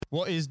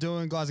What is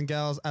doing, guys and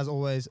gals? As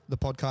always, the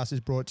podcast is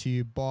brought to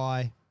you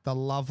by the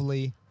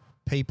lovely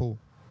people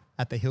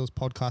at the Hills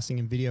Podcasting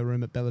and Video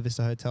Room at Bella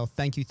Vista Hotel.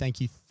 Thank you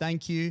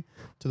to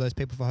those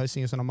people for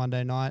hosting us on a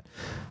Monday night.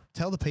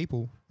 Tell the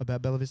people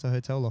about Bella Vista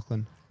Hotel,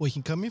 Lachlan. Well, you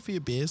can come here for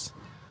your beers,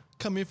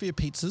 come here for your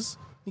pizzas,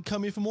 you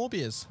come here for more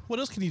beers. What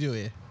else can you do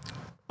here?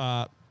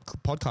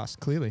 Podcast,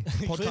 clearly.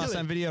 Podcast Clearly.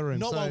 and Video Room.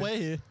 Not while we're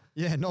here.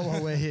 Yeah, not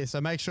while we're here.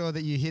 So make sure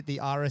that you hit the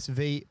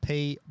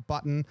RSVP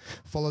button.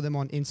 Follow them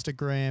on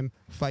Instagram,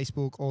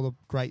 Facebook, all the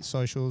great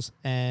socials.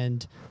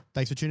 And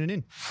thanks for tuning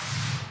in.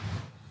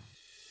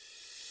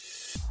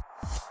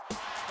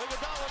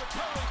 Iguodala to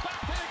Curry, back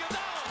to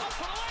Iguodala, up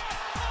for the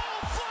layup.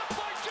 Oh, blocked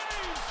by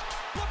James.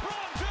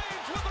 LeBron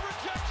James with the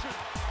rejection.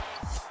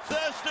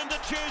 Thurston to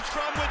choose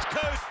from with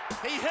Coates.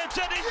 He hits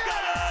it, he's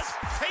got it!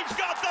 He's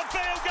got the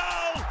field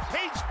goal!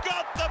 He's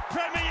got the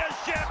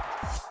premiership!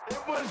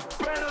 It was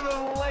better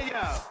than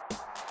Leo.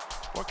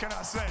 What can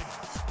I say?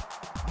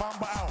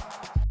 Mamba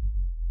out.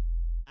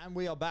 And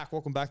we are back.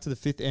 Welcome back to the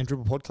 5th and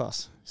Dribble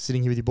podcast.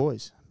 Sitting here with your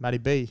boys, Matty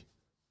B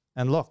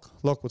and Locke.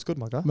 Locke, what's good,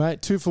 my guy?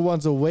 Mate,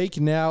 2-for-1s a week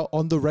now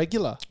on the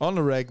regular. On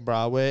the reg,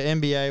 bro. We're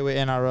NBA, we're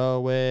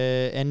NRL,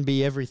 we're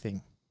NB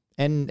everything.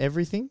 N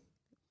everything?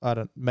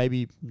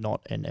 Maybe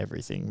not N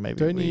everything. Maybe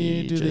Don't we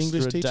you do the just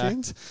English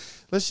teaching?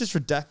 Let's just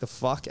redact the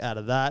fuck out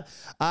of that.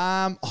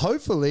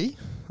 Hopefully,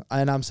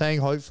 and I'm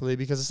saying hopefully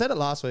because I said it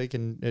last week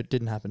and it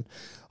didn't happen.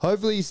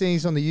 Hopefully you're seeing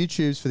this on the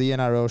YouTubes for the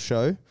NRL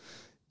show.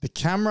 The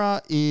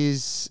camera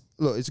is...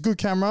 Look, it's a good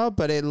camera,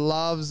 but it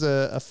loves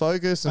a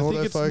focus and I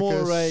think autofocus. it's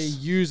more a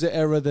user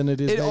error than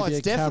it is maybe it's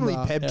a definitely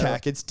camera PEBCAC. error.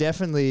 It's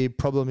definitely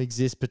problem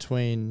exists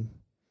between...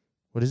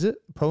 What is it?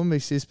 Problem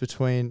exists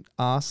between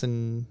us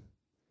and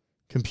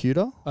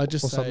computer I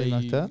just or say something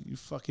like that. you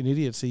fucking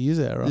idiots, a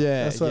user error.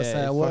 Yeah, that's what I say at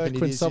fucking work when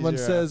idiots, someone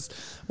user error.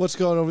 says, what's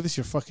going on with this?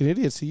 You're fucking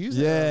idiots, a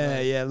user error. Yeah,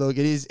 mate. yeah. Look,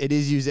 it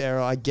is user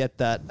error. I get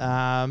that,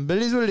 but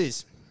it is what it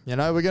is. You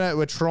know,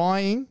 we're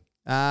trying.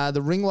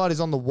 The ring light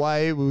is on the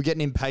way. We were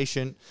getting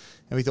impatient,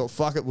 and we thought,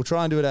 fuck it, we'll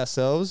try and do it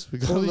ourselves. We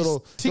got All a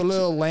these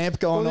little lamp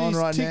going All on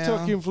these right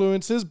TikTok now.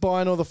 influencers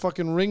buying all the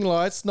fucking ring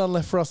lights, none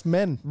left for us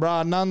men.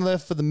 Bruh, none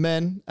left for the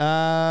men.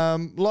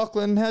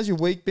 Lachlan, how's your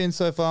week been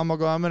so far, my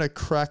guy? I'm gonna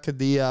crack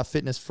the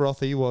fitness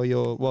frothy while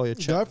you're Go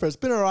chatting. for it. It's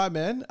been all right,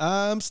 man.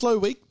 Slow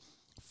week.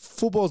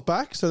 Football's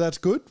back, so that's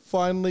good.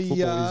 Finally,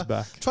 Football is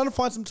back. Trying to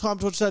find some time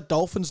to watch that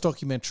Dolphins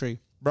documentary.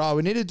 Bro,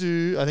 I think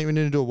we need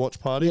to do a watch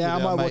party. Yeah, I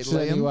with our might mate watch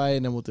it Liam. anyway,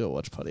 and then we'll do a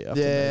watch party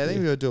after. Yeah, I maybe. think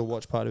we're gonna do a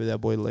watch party with our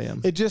boy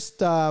Liam. It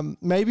just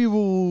maybe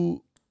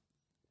we'll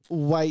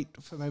wait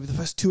for maybe the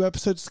first 2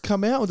 episodes to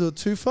come out. We'll do a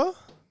twofer.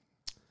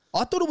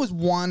 I thought it was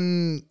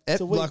one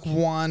a week.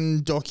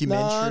 one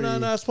documentary.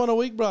 No. It's one a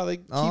week, bro. They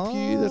keep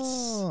you.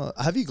 That's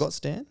Have you got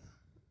Stan?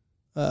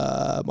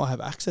 might have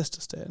access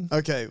to Stan.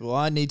 Okay, well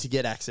I need to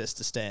get access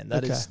to Stan.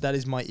 That is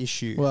Okay. my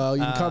issue. Well,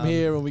 you can come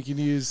here and we can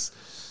use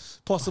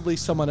possibly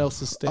someone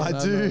else's Stan. I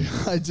don't know.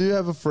 I do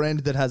have a friend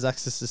that has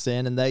access to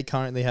Stan, and they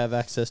currently have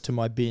access to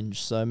my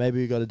binge. So maybe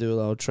we got to do a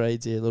little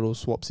trades here, little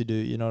swapsy do.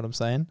 You know what I'm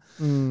saying?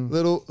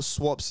 Little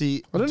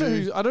swapsy. I don't know.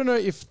 do. I don't know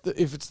if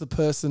it's the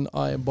person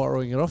I am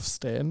borrowing it off,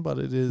 Stan, but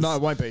it is. No,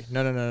 it won't be.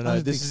 No. don't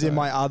This think is in so.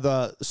 my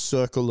other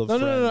circle of No,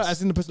 friends.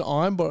 As in the person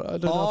I'm borrowing. I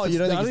don't know. Oh, if you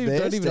don't think I it's don't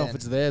theirs, even know if Stan?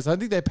 it's theirs. I don't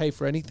think they pay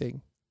for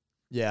anything.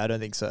 Yeah, I don't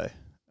think so.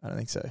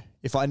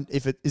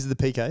 If it is it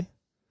the PK?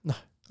 No.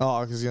 Oh,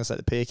 I was going to say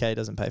the PK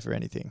doesn't pay for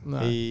anything. No.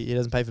 He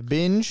doesn't pay for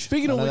binge.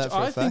 Speaking of know which, that for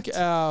a I think fact.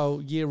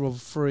 our year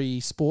of free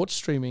sports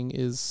streaming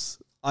is.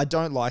 I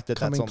don't like that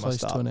coming that's on my close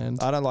to start. an end.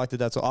 I don't like that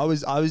that's on. I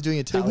was doing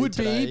a tally It would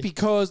today. be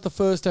because the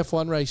first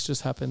F1 race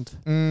just happened,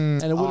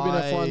 and it would have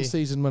been F1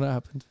 season when it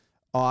happened.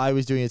 I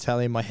was doing a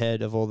tally in my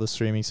head of all the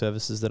streaming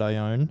services that I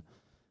own,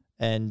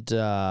 and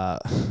I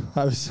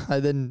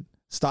then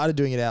started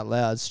doing it out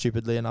loud,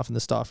 stupidly enough, in the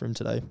staff room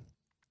today.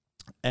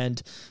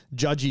 And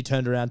Judgy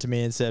turned around to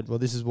me and said, "Well,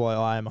 this is why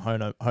I am a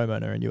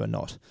homeowner and you are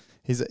not."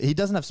 He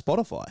doesn't have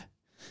Spotify. I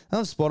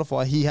don't have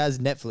Spotify. He has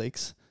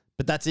Netflix,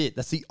 but that's it.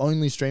 That's the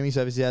only streaming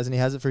service he has, and he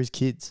has it for his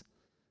kids.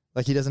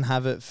 Like, he doesn't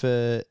have it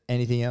for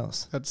anything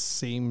else. That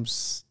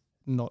seems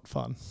not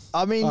fun.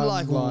 I mean,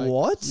 I'm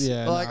what?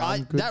 Yeah, like no,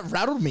 I'm good. that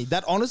rattled me.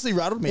 That honestly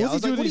rattled me. What I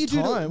was does he like, do "What do you with do?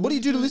 his To, time? what do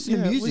you do to listen to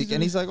Yeah, what do you music?" do?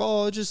 And he's like,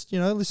 "Oh, just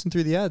listen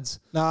through the ads."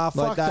 Nah,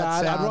 fuck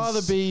that. that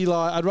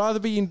I'd rather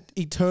be in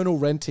eternal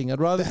renting. I'd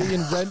rather be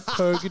in rent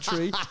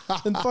purgatory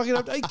than fucking.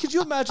 Hey, could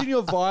you imagine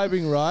you're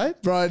vibing, right?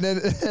 Bro, and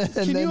then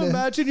Can you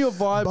imagine you're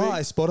vibing?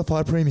 buy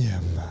Spotify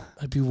Premium?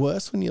 It'd be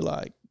worse when you're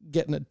like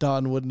getting it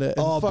done, wouldn't it?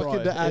 And Oh, fucking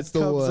bro, the ad it's the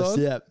comes worst.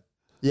 on.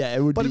 Yeah,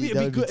 it would But be. it'd that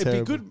be would good. It'd be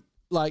terrible. good,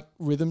 like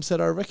rhythm set,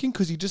 I reckon,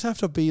 because you just have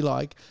to be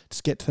like,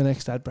 just get to the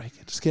next ad break.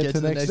 Just get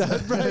to the next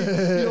ad break.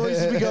 You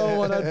always be going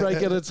one ad break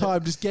at a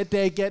time. Just get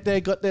there,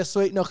 got there,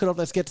 sweet, knock it off.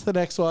 Let's get to the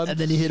next one. And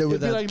then you hit it with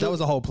It'd be that. like, That look,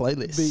 was a whole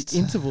playlist. Be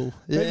interval.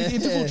 Maybe Yeah.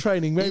 interval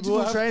training. Maybe Interval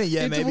we'll have training,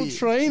 yeah, interval maybe.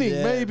 training.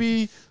 Yeah.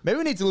 Maybe Maybe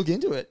we need to look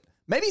into it.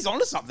 Maybe he's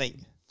onto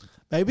something.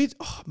 maybe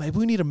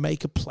we need to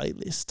make a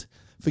playlist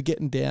for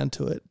getting down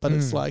to it. But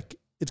it's like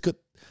it's got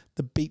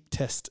the beep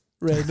test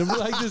random.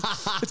 Like this,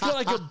 it's got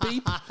like a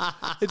beep.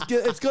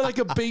 It's got like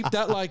a beep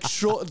that like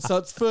short. So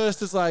it's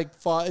first. It's like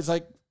 5. It's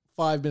like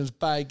 5 minutes.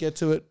 Bang, get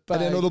to it. Bang.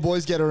 And then all the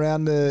boys get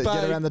around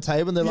the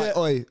table and they're like,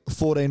 oi,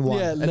 14-1.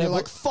 Yeah, and you're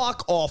like,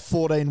 fuck off,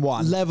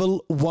 14-1.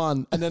 Level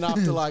 1, and then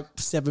after like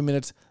 7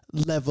 minutes,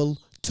 level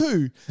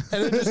 2,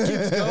 and it just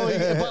keeps going.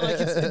 But like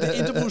the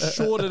interval's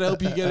short and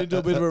help you get into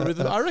a bit of a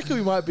rhythm. I reckon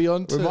we might be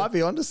on. We might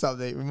be onto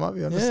something.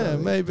 Yeah,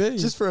 maybe.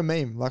 Just for a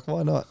meme. Like,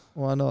 why not?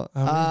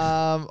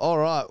 All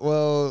right.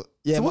 Well,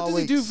 yeah. So what does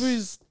he do for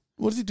his?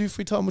 What does he do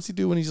free time? What's he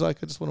do when he's like,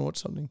 I just want to watch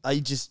something?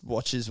 He just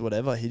watches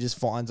whatever. He just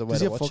finds a way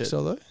Does he to have watch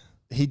Foxtel though? it.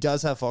 He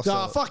does have Foxtel.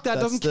 Nah, fuck that.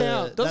 Doesn't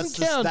count.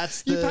 Doesn't count.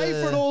 That's you pay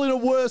for it all in a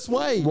worse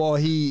way. Well,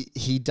 he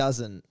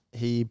doesn't.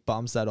 He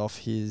bumps that off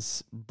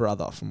his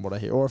brother, from what I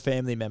hear, or a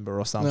family member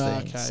or something.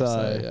 Okay,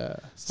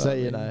 So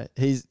you know,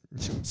 he's.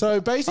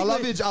 So basically,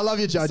 I love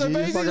you, Judgy. So You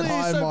basically, fucking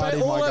high and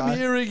mighty, all my I'm guy.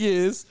 hearing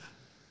is,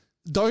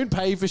 don't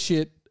pay for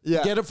shit.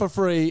 Yeah. Get it for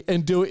free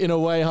and do it in a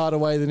way harder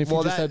way than if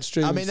you just had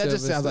streaming. I mean, that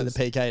just sounds like the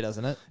PK,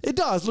 doesn't it? It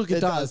does. Look, it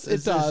does.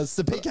 It does. It's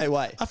the PK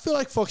way. I feel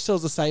like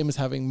Foxtel's the same as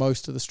having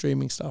most of the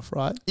streaming stuff,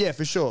 right? Yeah,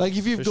 for sure. Like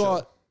if you've For got,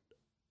 sure.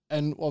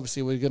 and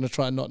obviously we're going to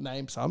try and not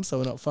name some, so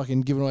we're not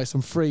fucking giving away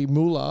some free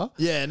moolah.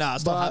 Yeah, no,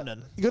 it's not But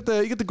happening. you got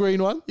the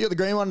green one, You got the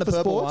green one and the for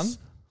purple sports, one.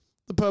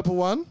 the purple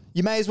one.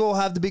 You may as well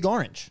have the big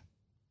orange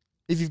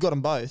if you've got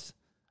them both.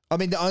 I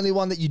mean, the only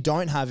one that you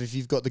don't have if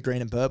you've got the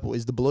green and purple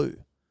is the blue.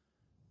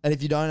 And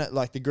if you don't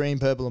like the green,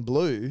 purple, and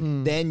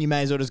blue, then you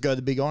may as well just go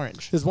the big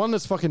orange. There's one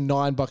that's fucking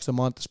 $9 a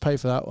month. Just pay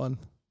for that one.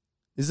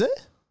 Is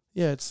it?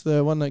 Yeah, it's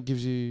the one that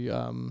gives you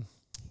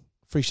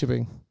free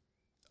shipping.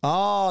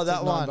 Oh,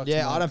 that like $9 one. a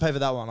Yeah, month. I don't pay for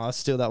that one. I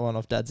steal that one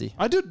off Dadsy.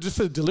 I do it just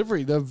for the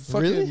delivery. The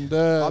fucking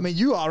Really? I mean,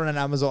 you are an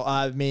Amazon.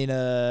 I mean,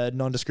 a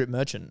nondescript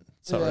merchant.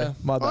 Sorry, yeah.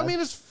 my bad. I mean,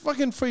 it's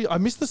fucking free. I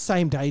miss the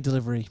same day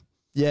delivery.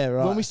 yeah,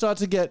 right. When we start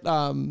to get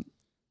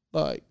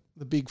like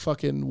the big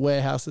fucking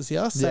warehouses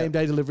here, same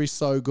day delivery is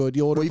so good.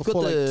 You order well, you've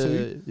before got like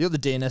 2. you're the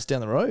DNS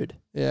down the road.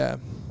 Yeah,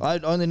 I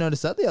only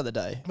noticed that the other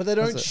day. but they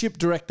don't That's it. ship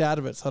direct out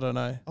of it, so I don't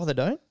know. Oh, they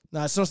don't?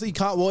 No, it's not that you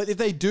can't. Well, if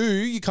they do,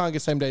 you can't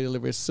get same day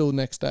delivery. It's still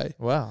next day.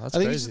 Wow, that's I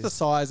think crazy. it's just the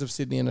size of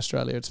Sydney and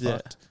Australia. It's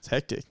fucked. It's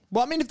hectic.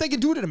 Well, I mean, if they can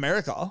do it in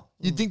America,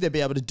 you'd think they'd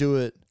be able to do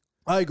it.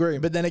 I agree.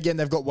 But then again,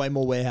 they've got way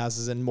more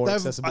warehouses and more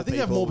accessible. I think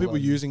they have more people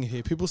and- using it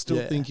here. People still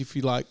Yeah. think if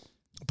you like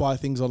buy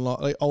things online,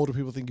 like older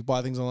people think you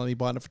buy things online, you're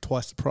buying it for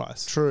twice the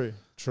price. True,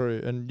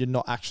 and you're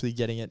not actually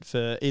getting it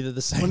for either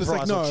the same When it's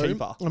price like, or no,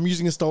 cheaper. I'm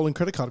using a stolen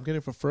credit card. I'm getting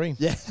it for free.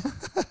 Yeah.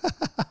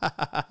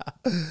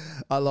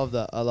 I love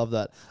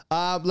that.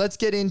 Let's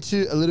get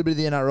into a little bit of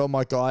the NRL,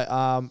 my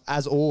guy.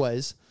 As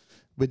always,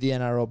 with the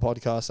NRL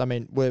podcast, I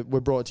mean, we're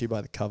brought to you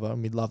by The Cover,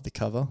 and we love The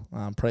Cover.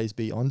 Praise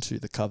be onto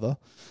The Cover.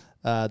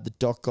 The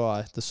doc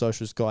guy, the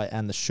socials guy,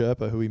 and the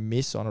Sherpa, who we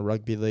miss on a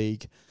rugby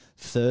league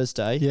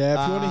Thursday.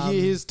 Yeah, if you want to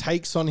hear his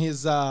takes on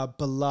his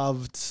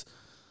beloved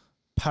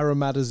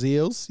Parramatta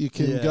Eels, you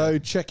can go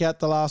check out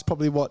the last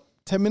probably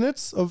 10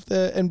 minutes of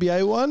the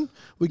NBA one.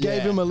 We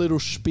gave him a little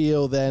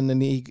spiel then,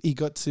 and he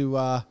got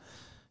to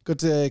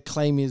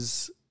claim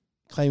his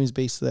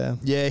beast there.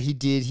 Yeah, he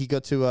did. He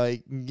got to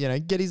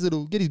get his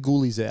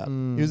ghoulies out.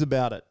 He was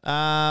about it.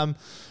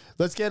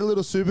 Let's get a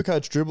little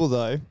Supercoach dribble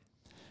though.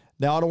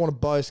 Now, I don't want to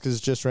boast because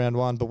it's just round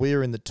 1, but we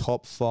are in the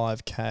top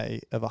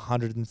 5K of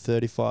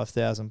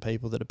 135,000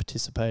 people that are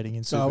participating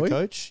in Are we?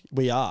 Supercoach.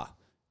 We are.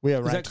 We are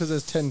Is that ranked 'cause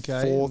there's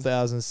 10K?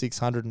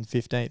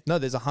 4,615th. No,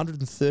 there's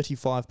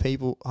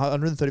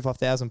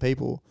 135,000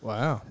 people,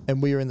 Wow.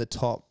 and we are in the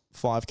top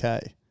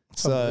 5K.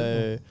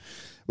 So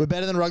we're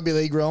better than Rugby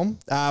League Realm.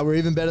 We're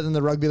even better than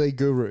the Rugby League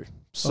Guru.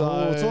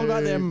 So it's all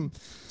about them.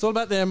 It's all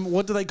about them.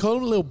 What do they call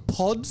them? Little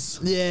pods?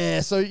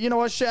 Yeah, so you know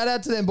what? Shout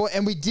out to them, boy.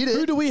 And we did it.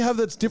 Who do we have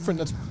that's different?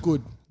 That's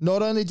good.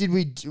 Not only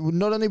we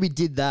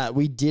did that,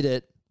 we did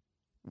it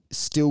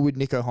still with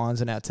Nico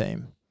Hines in our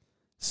team.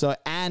 So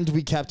and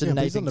we captained Yeah,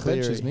 but Nathan he's on the Cleary.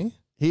 bench, isn't he?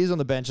 He's on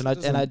the bench,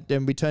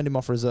 and we turned him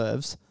off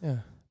reserves. Yeah.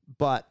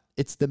 But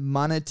it's the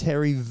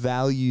monetary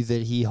value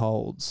that he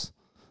holds.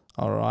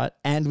 All right,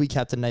 and we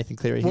captained Nathan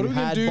Cleary. What who are we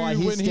gonna had, do by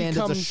his when he standards,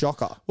 a comes-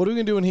 shocker. What are we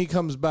gonna do when he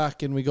comes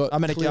back and we got?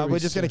 We're Cleary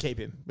just going to keep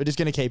him. We're just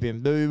going to keep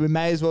him. We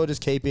may as well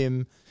just keep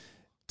him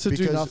to do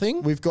because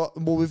nothing. We've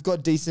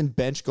got decent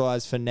bench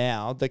guys for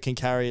now that can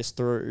carry us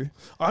through.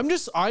 I May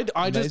just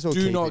as well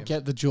do keep not him.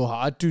 get the jaw.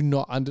 I do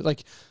not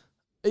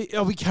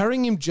are we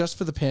carrying him just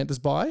for the Panthers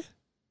bye?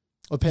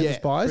 Or Panthers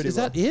buys? pretty Is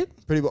well. that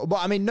it? Pretty well. But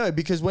I mean, no,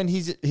 because when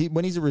he's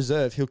a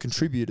reserve, he'll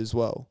contribute as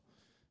well.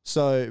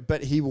 So,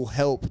 but he will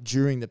help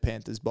during the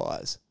Panthers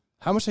buys.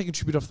 How much they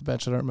contribute off the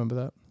bench? I don't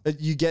remember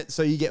that. You get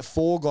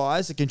 4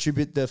 guys that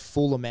contribute the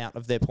full amount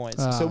of their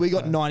points. So we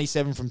got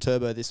 97 from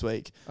Turbo this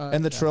week,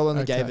 and the Latrell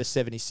only gave us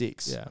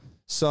 76. Yeah.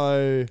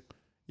 So,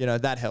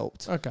 that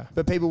helped. Okay.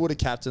 But people would have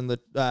captained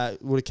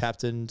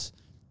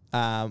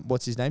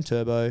what's his name,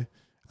 Turbo.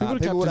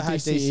 People would have had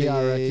captained DCE,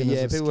 I reckon, Yeah,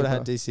 as a people would have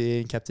had skipper. DCE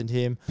and captained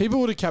him. People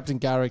would have captained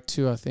Garrick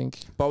too, I think.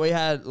 But we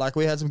had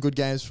some good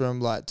games from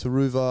like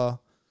Taruva,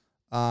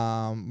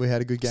 We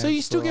had a good game. So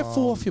you still get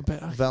 4 off your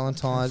bench.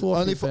 Valentine's. 4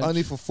 off Only your for bench.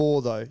 only for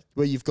 4 though.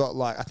 Where you've got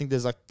like I think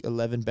there's like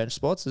 11 bench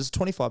spots. There's a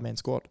 25-man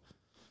squad.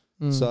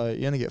 So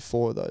you only get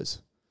 4 of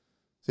those.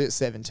 So it's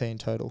 17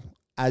 total,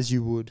 as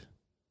you would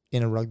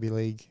in a rugby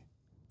league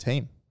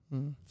team.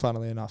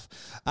 Funnily enough.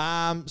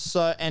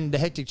 So and the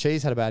Hectic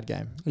Cheese had a bad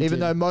game, even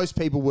though most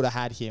people would have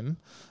had him.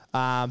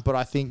 But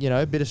I think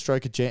a bit of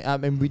stroke of I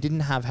mean, we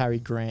didn't have Harry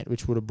Grant,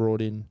 which would have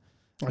brought in.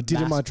 I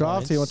did in my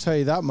draft team. I'll tell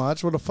you that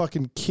much. What a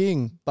fucking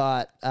king!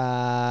 But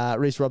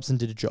Reece Robson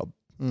did a job.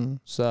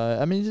 So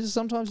I mean, just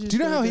sometimes you. Do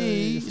you know how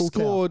he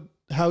scored?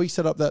 How he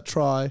set up that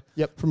try?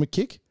 Yep. From a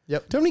kick.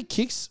 Yep. Do you know how many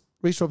kicks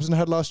Reece Robson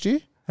had last year?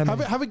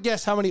 Have a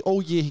guess how many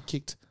all year he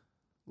kicked.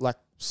 Like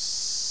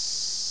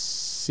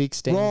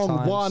 16 Wrong.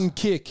 times. 1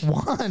 kick.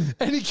 1.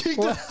 And he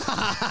kicked it.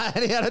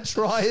 And he had a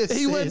try assist.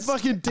 He went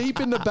fucking deep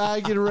in the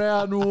bag in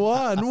round 1.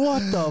 What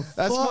the fuck?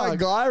 That's my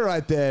guy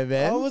right there,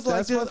 man. I was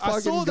like, That's my I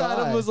saw fucking that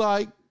guy. and was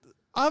like,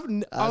 I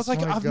was like,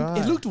 my guy.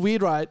 it looked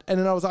weird, right? And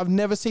then I've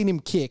never seen him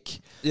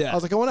kick. Yeah. I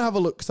was like, I want to have a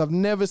look because I've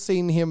never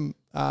seen him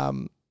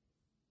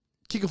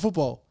kick a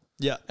football.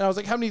 Yeah. And I was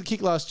like, how many did he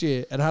kick last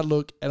year? And I had a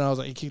look and I was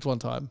like, he kicked 1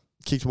 time.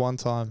 Kicked 1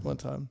 time. 1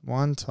 time.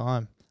 1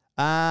 time.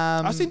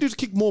 I've seen dudes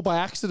kick more by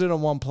accident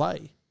on 1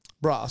 play.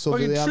 Bruh, I saw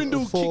Fucking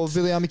Trindle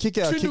Viliami kick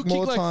out. Trindle Kick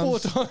more kicked like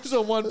times. 4 times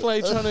on 1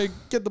 play trying to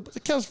get the...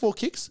 It counts 4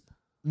 kicks.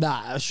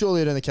 Nah,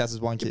 surely it only counts as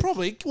 1 kick.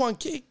 Probably 1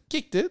 kick.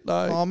 Kicked it.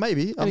 Like, Oh,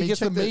 maybe. and he gets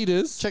the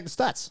meters. Check the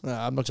stats.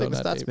 Nah, I'm not Check doing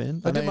the that stats, deep.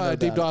 man. I I know did you my know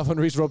deep about dive on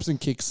Reece Robson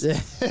kicks.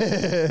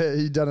 Yeah,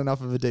 you've done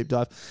enough of a deep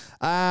dive.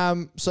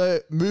 So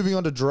moving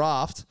on to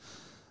draft,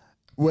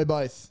 we're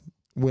both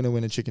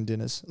winner chicken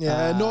dinners.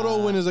 Yeah, not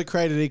all winners are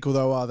created equal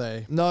though, are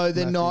they? No,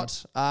 they're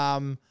Matthew?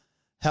 not.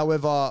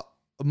 However,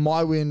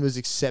 my win was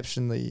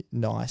exceptionally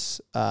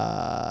nice.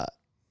 Not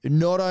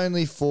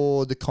only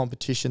for the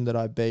competition that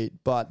I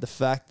beat, but the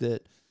fact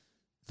that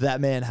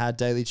man had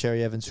Daly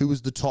Cherry Evans, who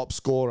was the top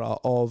scorer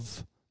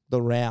of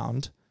the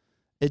round.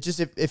 It just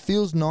it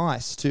feels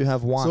nice to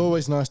have won. It's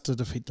always nice to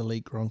defeat the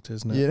league Gronk,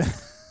 isn't it? Yeah.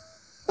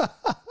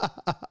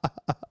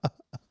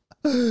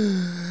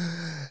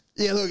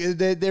 Yeah, look,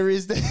 there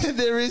is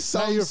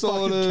some you're a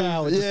sort fucking of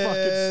coward. Just fucking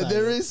say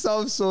there it. is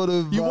some sort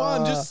of You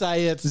won, just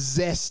say it.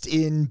 zest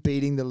in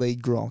beating the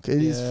league Gronk.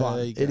 It is Yeah, fun.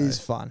 there you It go. is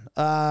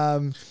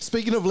fun.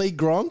 Speaking of league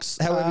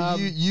Gronks,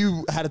 However,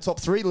 you had a top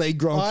 3 league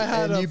Gronk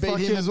and you beat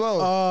him as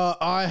well.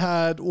 I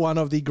had one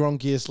of the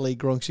Gronkiest league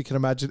Gronks you can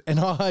imagine, and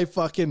I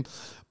fucking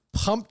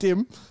pumped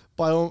him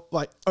by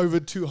like over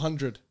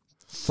 200.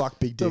 Fuck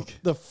big dick.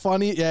 The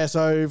funny, yeah.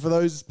 So for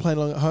those playing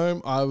along at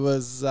home, I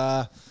was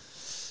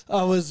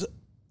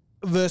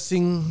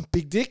versing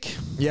Big Dick.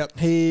 Yep.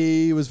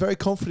 He was very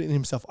confident in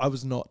himself. I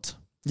was not.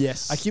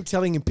 Yes. I keep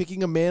telling him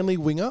picking a Manly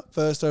winger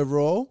first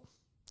overall.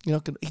 You're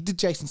not gonna. He did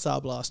Jason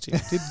Saab last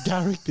year. Did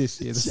Garrick this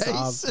year?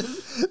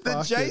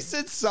 The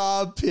Jason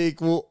Saab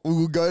pick will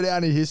go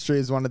down in history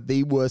as one of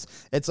the worst.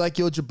 It's like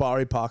your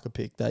Jabari Parker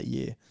pick that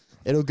year.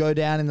 It'll go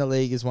down in the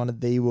league as one of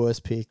the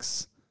worst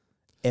picks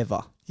ever.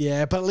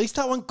 Yeah, but at least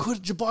that one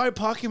could. Jabari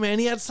Parker, man,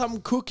 he had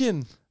something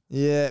cooking.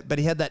 Yeah, but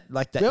he had that We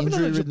haven't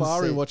done a injury-ridden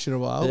Jabari seat. watch in a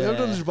while. We Yeah.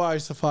 haven't done a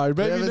Jabari Safari.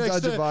 Maybe haven't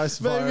next done Jabari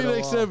Safari maybe in a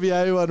next while.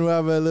 NBA one we'll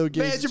have a little Man,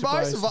 game.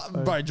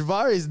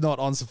 Jabari is not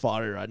on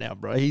Safari right now,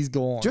 bro. He's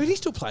gone. Do you think he's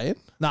still playing?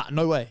 Nah,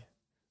 no way.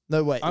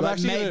 No way. I'm Like,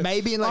 actually gonna-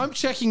 maybe in like I'm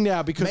checking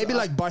now because maybe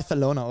like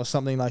Barcelona or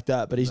something like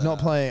that, but he's not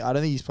playing. I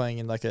don't think he's playing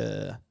in like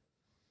a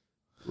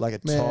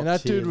top man,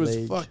 that tier dude was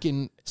league.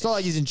 fucking. It's not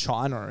like he's in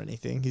China or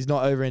anything. He's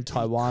not over in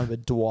Taiwan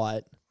with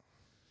Dwight.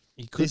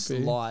 He could This be.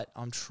 light,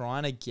 I'm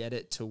trying to get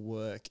it to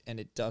work, and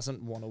it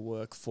doesn't want to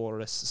work for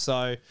us.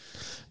 So,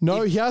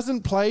 No, he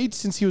hasn't played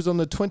since he was on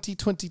the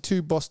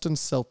 2022 Boston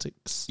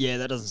Celtics. yeah,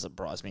 that doesn't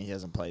surprise me. He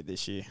hasn't played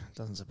this year.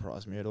 Doesn't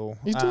surprise me at all.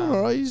 He's doing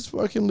all right. He's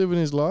fucking living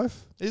his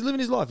life. He's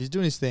living his life. He's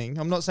doing his thing.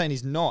 I'm not saying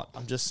he's not.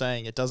 I'm just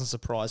saying it doesn't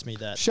surprise me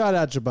that. Shout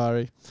out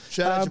Jabari.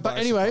 Shout out But Jabari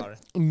anyway, Safari.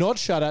 not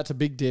shout out to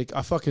Big Dick.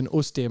 I fucking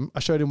ussed him. I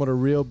showed him what a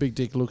real Big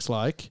Dick looks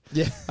like.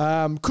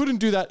 Yeah. Couldn't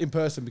do that in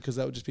person because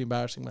that would just be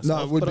embarrassing myself.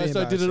 No, it would but be I also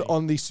did it embarrassing.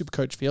 on the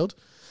Supercoach field.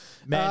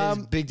 Man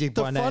is big dick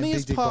The by name, big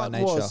funniest dick by part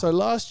nature. was, so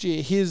last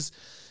year, his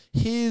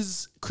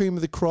cream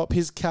of the crop,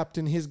 his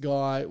captain, his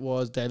guy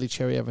was Daly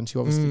Cherry Evans,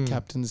 who obviously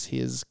captains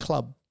his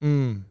club.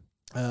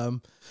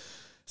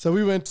 So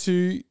we went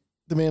to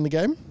the Manly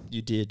game.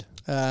 You did.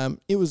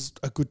 It was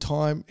a good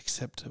time,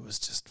 except it was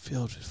just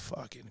filled with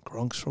fucking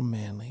Gronks from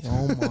Manly.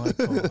 Oh my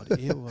God.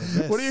 It was.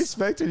 What do you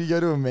expect when you go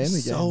to a Manly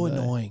It's game? so though?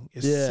 annoying.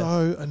 It's Yeah.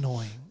 so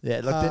annoying.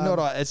 Yeah, like they're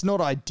not. It's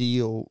not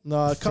ideal.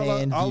 No,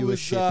 fan I was.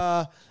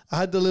 viewership. I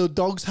had the little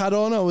Dogs hat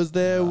on. I was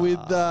there with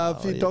a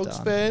few what you Dogs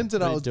done? fans,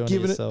 and What I you was doing to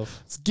giving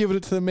yourself?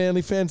 it to the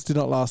Manly fans. Did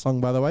not last long,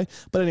 by the way.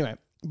 But anyway,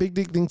 Big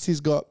Dick thinks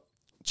he's got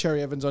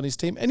Cherry Evans on his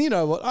team, and you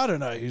know what? I don't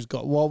know who's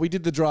got. Well, we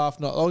did the draft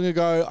not long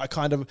ago.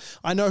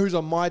 I know who's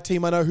on my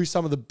team. I know who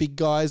some of the big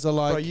guys are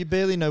like. Bro, you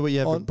barely know what you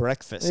have on- for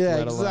breakfast. Yeah,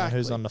 let alone exactly.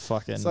 who's on the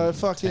fucking. So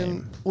fucking,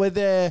 team. we're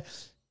there,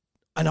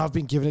 and I've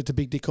been giving it to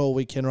Big Dick all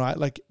weekend, right?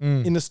 Like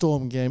in the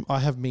Storm game, I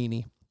have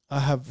Meanie. I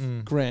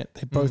have Grant.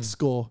 They both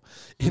score.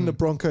 In the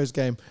Broncos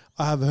game,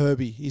 I have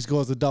Herbie. He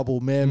scores a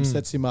double. Mam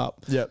sets him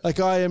up. Yep. Like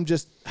I am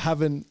just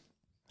having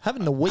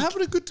a week.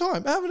 Having a good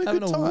time. Having a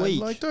good time. week.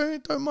 Like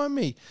don't mind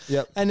me.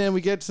 Yep. And then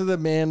we get to the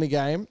Manly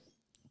game.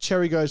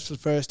 Cherry goes for the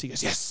first. He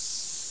goes,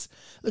 yes.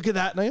 Look at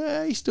that. And I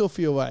go, you still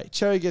feel away.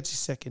 Cherry gets his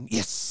second.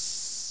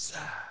 Yes.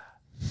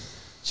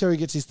 Cherry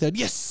gets his third.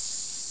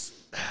 Yes.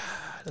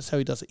 That's how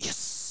he does it.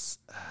 Yes.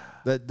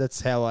 That's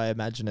how I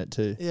imagine it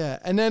too. Yeah.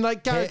 And then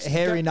like Garrick,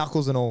 Hairy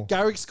knuckles and all.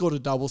 Garrick scored a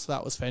double, so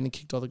that was fair. And he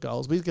kicked all the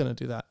goals, but he's going to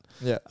do that.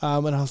 Yeah.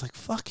 And I was like,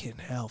 fucking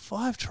hell,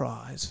 5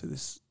 tries for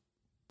this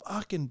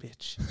fucking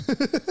bitch.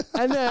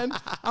 And then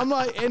I'm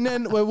like, and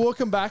then we're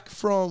walking back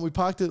we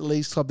parked at the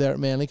Leagues Club there at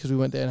Manly because we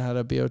went there and had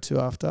a beer or two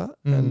after.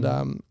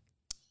 And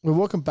we're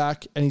walking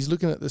back and he's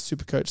looking at the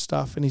Supercoach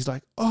stuff and he's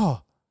like,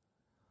 oh,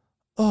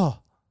 I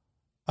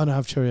don't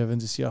have Cherry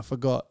Evans this year. I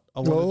forgot. I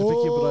wanted to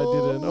pick him, but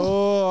I didn't.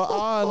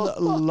 Oh,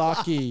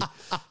 unlucky.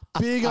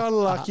 Big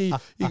unlucky.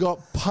 You got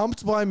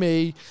pumped by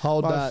me.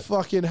 Hold my that.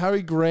 Fucking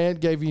Harry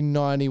Grant gave you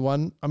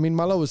 91. I mean,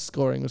 my lowest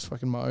scoring was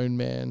fucking my own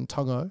man,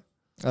 Tungo.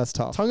 That's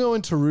tough. Tungo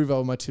and Taruva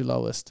were my 2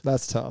 lowest.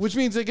 That's tough. Which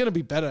means they're going to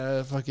be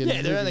better. Fucking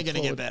Yeah, they're only moving going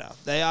to get forward. better.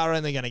 They are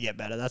only going to get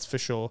better. That's for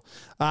sure.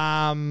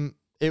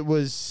 It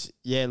was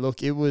a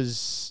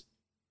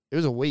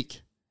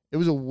week. It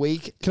was a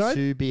week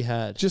to be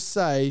had. Just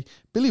say,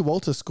 Billy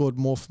Walter scored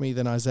more for me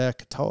than Isaiah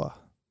Katoa.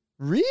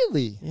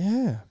 Really?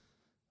 Yeah.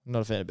 I'm not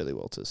a fan of Billy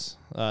Walters.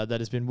 That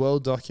has been well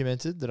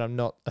documented that I'm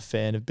not a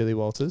fan of Billy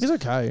Walters. He's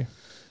okay.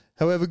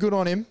 However, good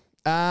on him.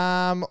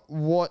 How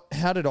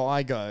did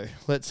I go?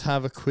 Let's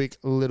have a quick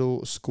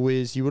little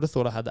squiz. You would have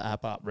thought I had the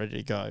app up ready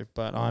to go,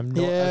 but I'm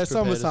not. Yeah,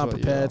 some of us aren't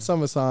prepared.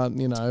 Some Some of us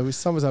aren't,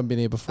 some of us haven't been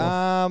here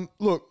before.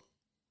 Look,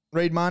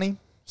 Reed Marnie,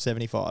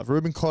 75.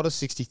 Ruben Cotter,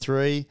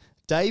 63.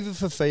 David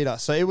Fafita.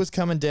 So it was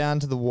coming down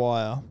to the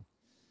wire.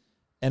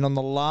 And on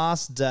the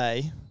last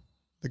day,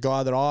 the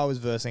guy that I was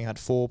versing had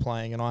 4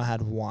 playing and I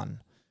had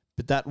 1.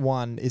 But that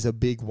one is a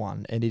big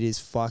one, and it is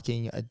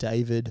fucking a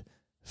David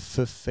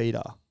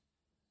Fafita.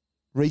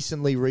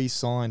 Recently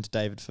re-signed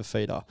David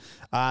Fafita.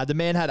 The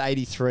man had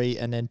 83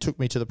 and then took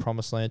me to the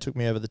promised land, took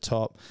me over the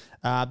top.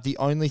 The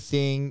only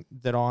thing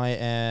that I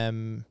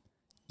am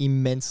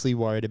immensely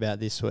worried about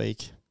this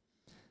week,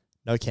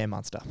 no Cam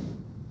Munster.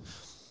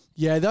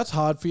 Yeah, that's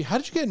hard for you. How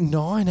did you get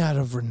 9 out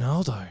of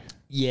Ronaldo?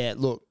 Yeah,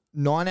 look,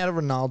 9 out of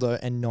Ronaldo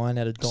and 9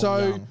 out of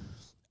Dom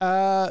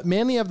Young.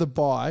 Manly have the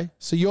bye,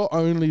 so you're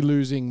only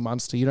losing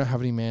Munster. You don't have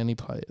any Manly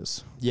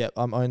players. Yeah,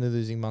 I'm only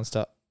losing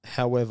Munster.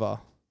 However,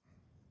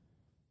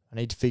 I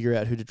need to figure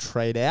out who to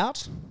trade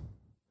out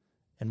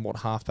and what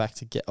halfback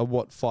to get, or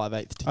what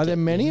 5/8 to get. Are there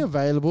many in.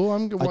 available?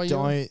 I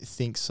don't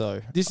think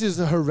so. This is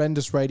a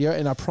horrendous radio,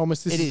 and I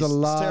promise this is the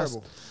last.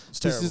 It's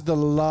terrible. This is the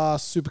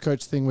last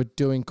Supercoach thing we're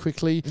doing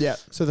quickly. Yeah.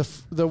 So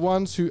the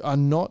ones who are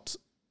not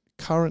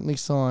currently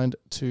signed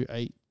to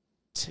a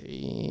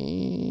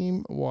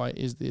team, why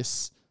is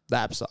this? The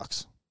app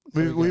sucks.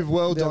 There we go. We've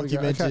well There we go.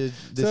 documented Okay.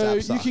 this So app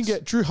you sucks. can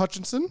get Drew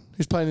Hutchinson,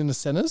 who's playing in the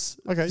centres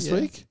this yeah.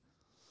 week.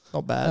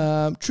 Not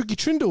bad. Tricky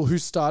Trindle,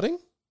 who's starting.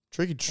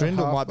 Tricky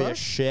Trindle might be a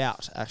halfback.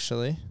 shout,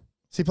 actually.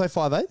 Does he play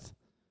 5/8?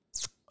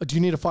 Do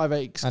you need a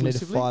 5/8 I need a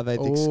exclusively? 5/8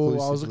 Oh,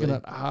 I was looking exclusively.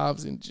 at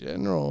halves in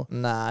general.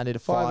 Nah, I need a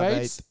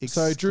 5/8. 5/8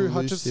 So Drew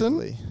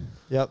Hutchinson. exclusively.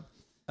 Yep.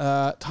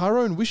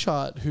 Tyrone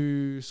Wishart,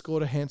 who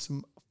scored a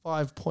handsome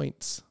 5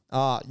 points.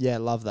 Yeah,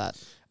 love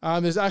that.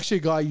 There's actually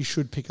a guy you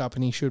should pick up,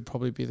 and he should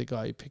probably be the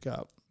guy you pick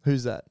up.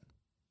 Who's that?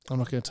 I'm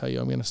not going to tell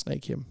you. I'm going to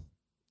snake him.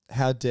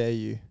 How dare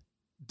you?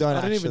 I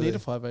don't even need a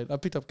 5/8. I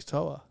picked up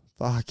Katoa.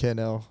 Fucking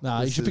hell.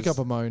 Nah, you should pick up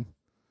a Moan.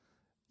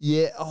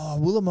 Yeah. Oh,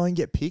 will Amone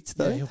get picked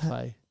though? Yeah, he'll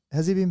play.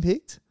 Has he been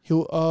picked?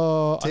 He'll.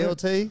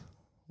 TLT.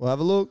 We'll have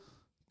a look.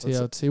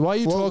 TLT. While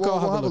you talk,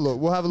 I'll have a look.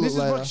 We'll have a look This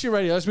later. is Shit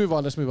Radio. Let's move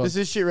on. This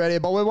is shit radio,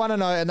 but we want to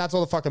know, and that's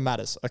all that fucking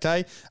matters,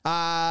 okay?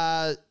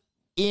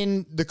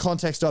 In the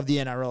context of the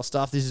NRL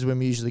stuff, this is when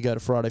we usually go to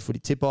Friday footy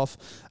tip-off.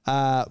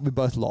 We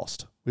both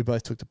lost. We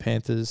both took the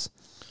Panthers.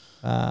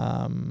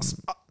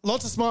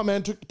 Lots of smart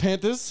men took the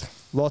Panthers.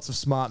 Lots of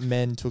smart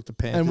men took the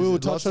Panthers. And we will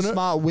Lots touch of on it.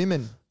 smart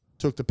women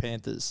took the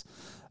Panthers.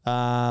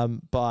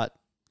 But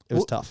it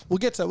was tough. We'll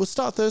get to that. We'll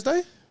start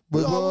Thursday.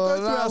 Let's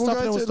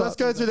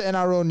go through the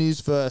NRL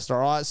news first, all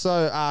right?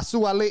 So,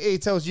 Suali'i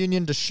tells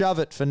Union to shove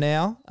it for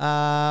now.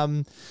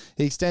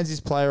 He extends his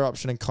player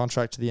option and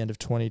contract to the end of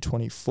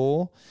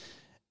 2024.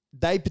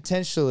 They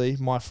potentially,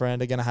 my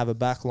friend, are going to have a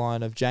back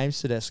line of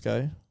James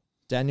Tedesco,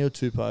 Daniel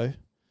Tupou,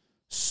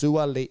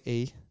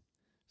 Suali'i,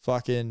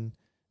 fucking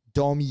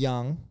Dom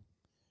Young,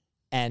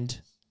 and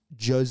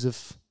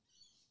Joseph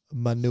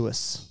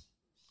Manuis.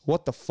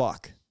 What the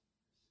fuck?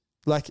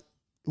 Like,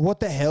 what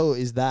the hell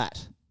is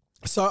that?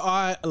 So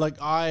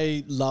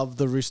I love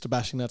the rooster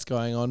bashing that's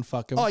going on.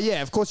 Fuck 'em. Oh,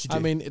 yeah, of course you do. I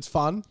mean, it's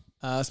fun,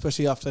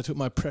 especially after they took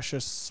my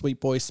precious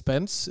sweet boy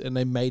Spence and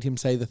they made him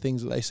say the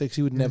things that they said 'cause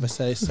he would never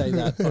say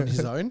that on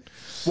his own.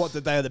 What,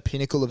 that they are the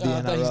pinnacle of the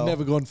That NRL? he's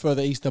never gone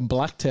further east than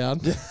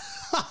Blacktown.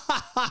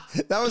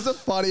 That was the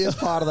funniest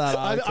part of that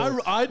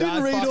article. I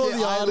didn't read all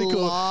the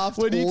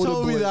article. When you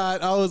told me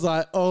that, I was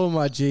like, oh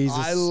my Jesus.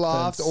 I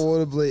laughed Spence.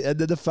 audibly. And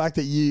then the fact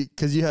that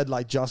because you had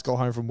like just got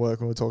home from work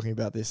when we were talking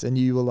about this, and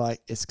you were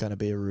like, it's going to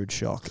be a rude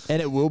shock.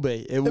 And it will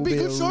be. It'd be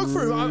a good shock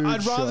for him.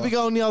 I'd rather be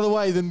going the other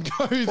way than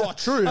go there. Oh,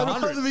 true.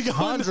 I'd rather be going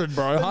 100,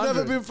 bro. I've 100.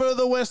 never been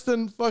further west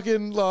than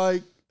fucking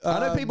like. I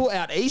know people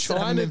out east that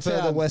haven't been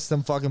further west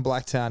than fucking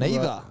Blacktown either.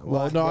 Right.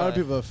 Well, Like, no, I know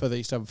bro. people further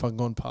east haven't fucking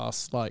gone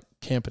past like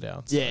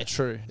Camperdown. So. Yeah,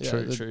 true.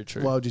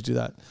 True. Why would you do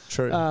that?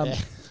 True. Yeah.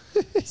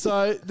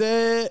 So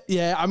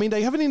I mean,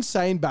 they have an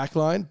insane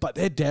backline, but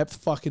their depth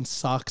fucking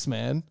sucks,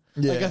 man.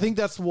 Yeah. Like, I think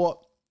that's what,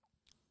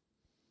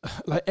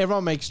 like,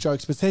 everyone makes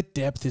jokes, but their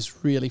depth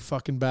is really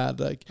fucking bad.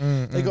 Like,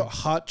 they got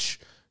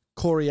Hutch,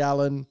 Corey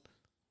Allen,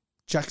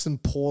 Jackson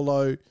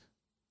Paulo.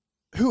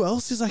 Who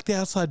else is like the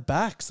outside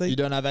backs? You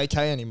don't have AK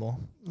anymore.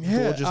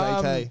 Gorgeous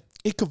AK.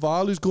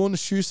 Ikavalu's gone to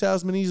shoe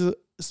salesman. He's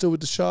still with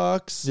the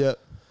Sharks. Yep.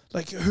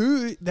 Like,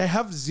 they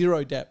have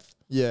zero depth.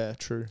 Yeah,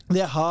 true.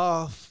 Their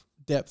half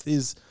depth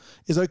is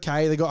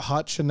okay. They got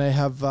Hutch and they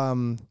have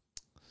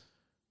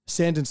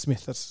Sandon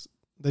Smith. That's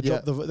the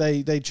job.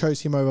 They chose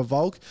him over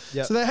Volk.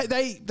 Yep. So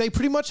they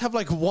pretty much have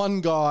like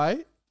one guy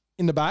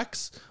in the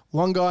backs,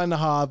 one guy in the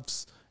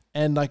halves,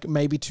 and like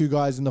maybe two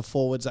guys in the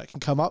forwards that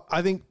can come up.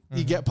 I think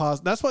you get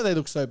past. That's why they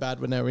looked so bad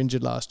when they were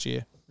injured last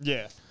year.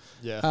 Yeah.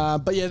 Yeah.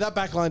 But yeah, that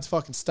back line's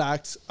fucking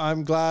stacked.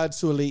 I'm glad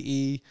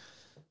Suoli'i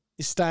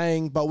is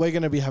staying, but we're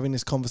going to be having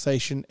this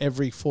conversation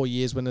every 4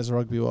 years when there's a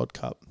Rugby World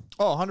Cup.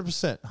 Oh,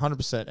 100%.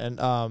 100%. And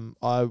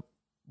I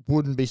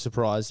wouldn't be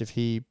surprised if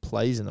he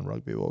plays in the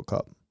Rugby World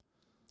Cup.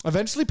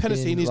 Eventually,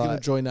 Penasini's going like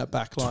to join that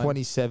back line.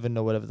 27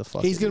 or whatever the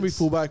fuck. He's going to be is.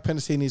 fullback.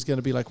 Penasini's going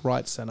to be like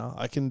right center.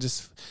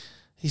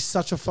 He's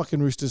such a fucking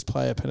Roosters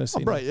player,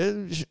 Penasini. Oh,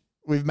 bro,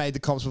 we've made the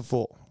comps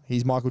before.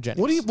 He's Michael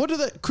Jennings. What do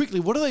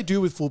they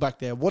do with fullback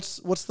there? What's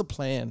the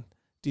plan,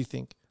 do you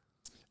think?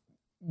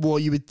 Well,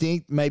 you would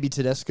think maybe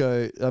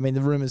Tedesco, I mean,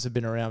 the rumours have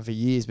been around for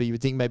years, but you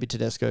would think maybe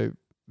Tedesco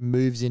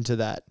moves into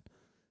that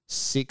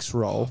 6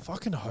 role. I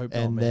fucking hope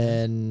and not,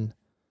 man.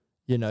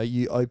 then,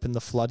 you open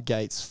the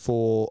floodgates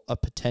for a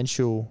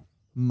potential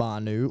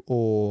Manu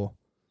or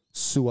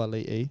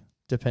Suoli'i,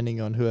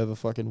 depending on whoever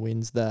fucking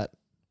wins that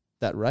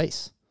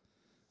race.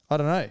 I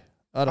don't know.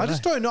 I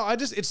just don't know.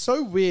 It's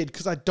so weird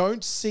because I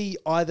don't see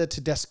either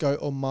Tedesco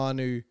or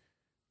Manu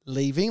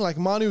leaving. Like,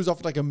 Manu was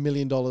offered like $1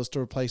 million to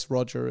replace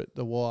Roger at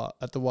the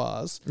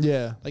Wars.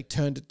 Yeah. Like,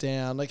 turned it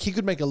down. Like, he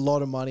could make a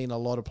lot of money in a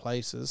lot of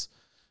places.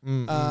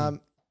 I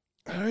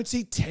don't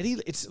see Teddy.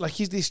 It's like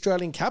he's the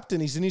Australian captain.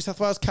 He's the New South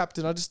Wales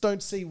captain. I just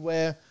don't see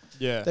where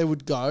they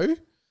would go.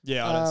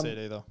 Yeah, I don't see it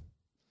either.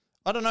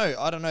 I don't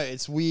know.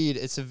 It's weird.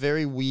 It's a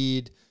very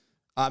weird.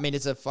 I mean,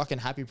 it's a fucking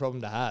happy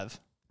problem to have.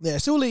 Yeah,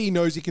 Suoli'i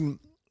knows he can.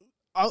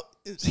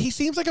 He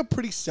seems like a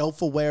pretty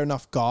self-aware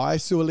enough guy,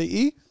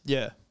 Suoli'i.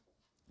 Yeah.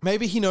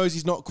 Maybe he knows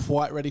he's not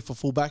quite ready for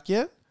fullback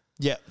yet.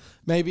 Yeah.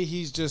 Maybe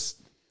he's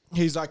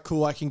like,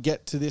 cool, I can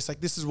get to this.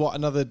 Like, this is what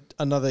another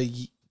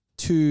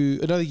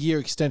year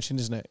extension,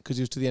 isn't it? Because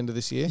he was to the end of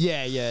this year.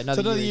 Yeah.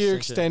 Another year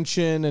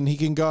extension, and he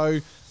can go.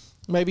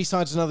 Maybe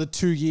signs another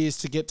 2 years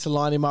to get to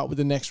line him up with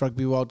the next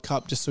Rugby World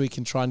Cup, just so he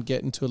can try and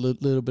get into a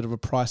little bit of a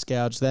price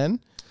gouge then.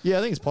 Yeah,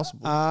 I think it's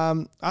possible.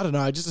 I don't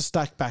know. Just a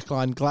stacked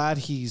backline. Glad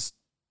he's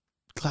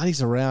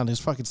around. He's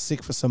fucking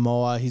sick for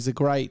Samoa. He's a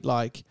great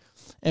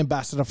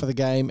ambassador for the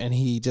game, and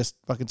he just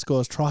fucking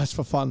scores tries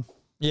for fun.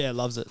 Yeah,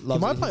 loves it. He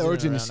might play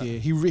Origin this year.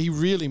 He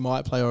really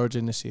might play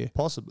Origin this year.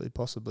 Possibly.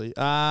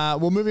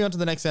 Well, moving on to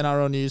the next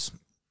NRL news.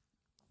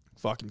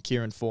 Fucking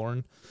Kieran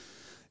Foran.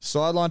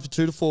 Sidelined for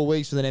 2 to 4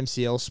 weeks with an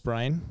MCL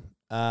sprain.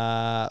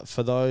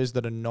 For those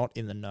that are not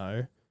in the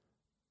know,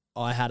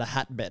 I had a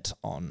hat bet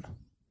on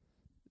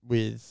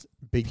with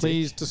Big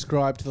Please Dick.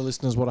 describe to the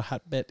listeners what a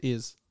hat bet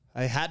is.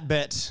 A hat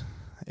bet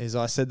is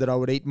I said that I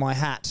would eat my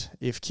hat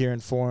if Kieran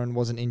Foran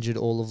wasn't injured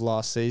all of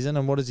last season.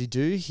 And what does he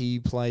do? He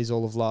plays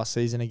all of last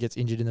season and gets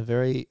injured in the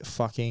very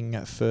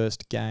fucking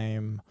first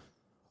game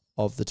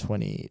of the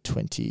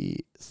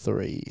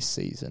 2023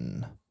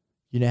 season.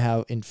 You know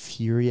how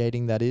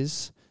infuriating that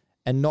is?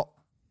 And not...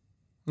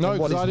 No,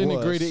 and what because I is didn't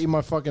agree worse- to eat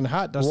my fucking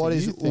hat. That's What the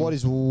is you thing. what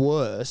is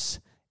worse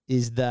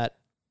is that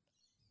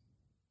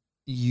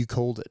you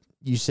called it.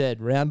 You said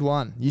round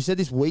 1. You said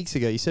this weeks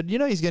ago. You said,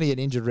 he's going to get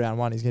injured round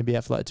 1. He's going to be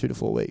out for like 2 to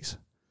 4 weeks.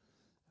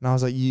 And I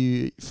was like,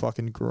 you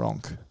fucking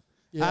gronk.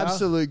 Yeah.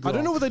 Absolute gronk. I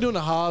don't know what they do in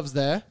the halves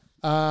there.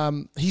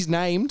 He's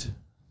named.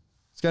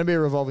 It's going to be a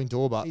revolving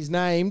door, but He's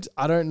named.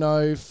 I don't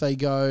know if they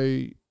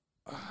go...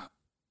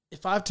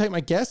 If I have to take my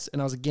guess,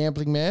 and I was a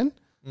gambling man,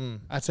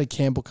 I'd say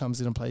Campbell comes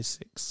in and plays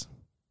 6.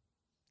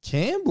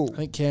 Campbell. I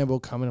think Campbell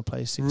come in and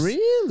plays 6.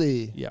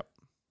 Really? Yep.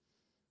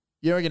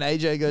 You reckon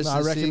AJ goes No, to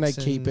I reckon 6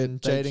 they keep and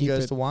it. They Jaden keep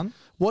goes it. to 1?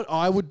 What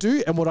I would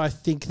do and what I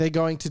think they're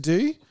going to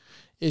do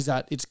is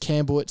that it's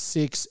Campbell at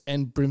 6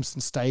 and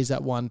Brimson stays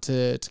at 1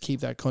 to keep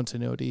that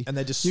continuity. And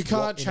they just you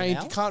swap can't in and change.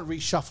 out? You can't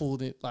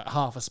reshuffle it like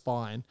half a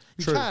spine.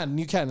 You True. can,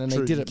 and True, they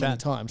did you it many can.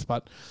 times.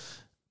 But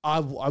I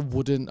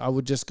wouldn't. I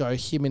would just go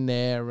him in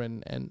there,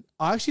 and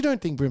I actually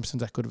don't think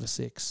Brimson's that good of a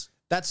 6.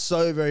 That's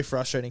so very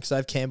frustrating because I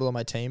have Campbell on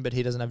my team, but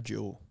he doesn't have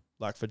dual,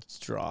 like for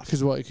draft.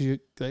 Because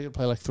they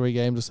play like 3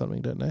 games or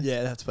something, don't they?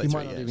 Yeah, that's He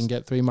might not even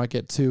get 3, he might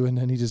get 2, and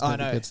then he just I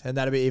never know, gets. and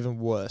that'd be even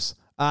worse.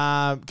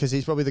 Because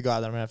he's probably the guy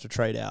that I'm gonna have to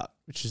trade out,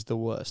 which is the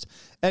worst.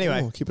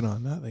 Anyway, Keep an eye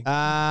on that. Thank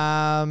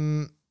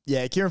you.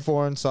 yeah, Kieran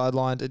Foran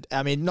sidelined.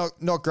 I mean,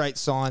 not great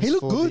signs. He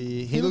looked good.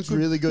 He looks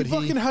really good. He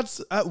fucking had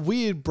a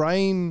weird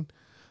brain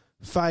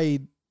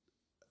fade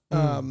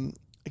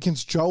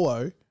against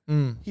Joe.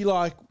 He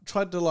like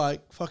tried to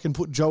like fucking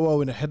put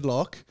Joe in a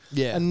headlock.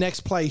 Yeah. And next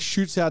play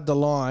shoots out the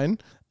line,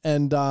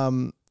 and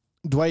the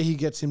way he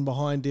gets in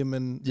behind him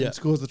and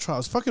scores the try.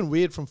 It's fucking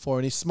weird from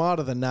Foran. He's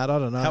smarter than that. I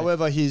don't know.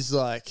 However, he's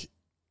like.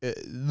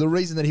 The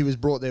reason that he was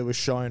brought there was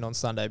shown on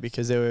Sunday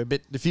because there were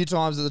a few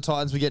times that the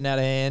Titans were getting out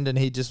of hand, and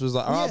he just was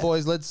like, "All right,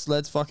 boys,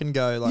 let's fucking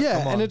go." Like,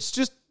 come on. And it's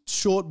just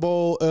short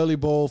ball, early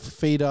ball for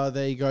Fafita.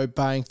 There you go,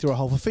 bang through a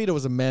hole. Fafita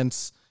was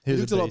immense. He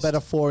looked a lot better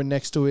Foran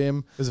next to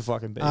him. He was a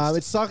fucking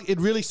beast. It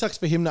really sucks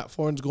for him that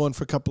Foran's gone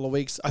for a couple of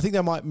weeks. I think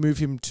they might move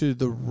him to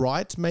the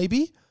right,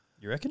 maybe.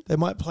 You reckon? They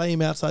might play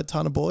him outside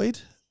Tanner Boyd.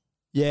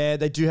 Yeah,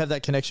 they do have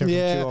that connection from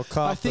QL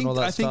Cup and all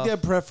that I think stuff. their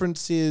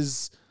preference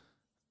is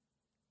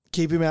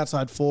keep him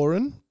outside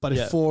Foran, but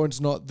if Foran's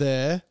not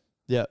there,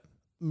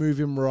 move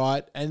him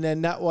right. And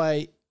then that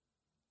way,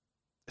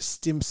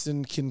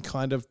 Stimson can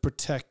kind of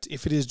protect,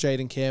 if it is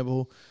Jaden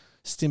Campbell,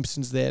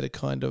 Stimson's there to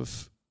kind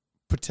of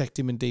protect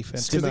him in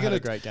defense. Stimmer had a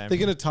great game. They're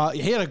going to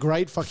he had a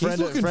great fucking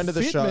friend of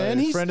the show.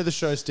 Man. Friend of the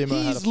show,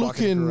 Stimmo had a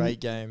fucking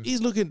great game.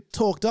 He's looking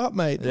talked up,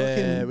 mate.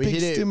 Yeah, we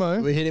hit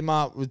Stimmo. him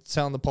up with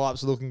telling the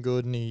pipes are looking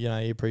good, and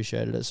he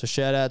appreciated it. So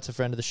shout out to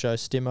friend of the show,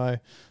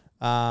 Stimmo.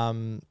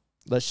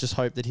 Let's just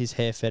hope that his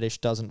hair fetish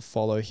doesn't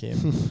follow him.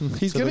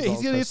 he's gonna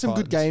get some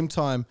good game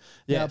time.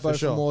 Yeah, both for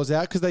sure. Moore's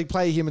out because they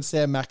play him and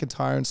Sam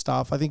McIntyre and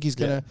stuff. I think he's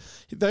gonna.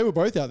 They were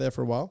both out there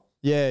for a while.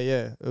 Yeah,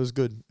 it was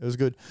good.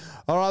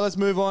 All right, let's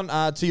move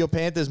on to your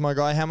Panthers, my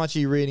guy. How much are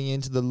you reading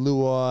into the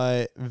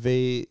Luai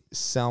v.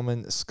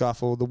 Salmon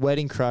scuffle, the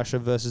wedding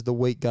crasher versus the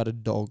weak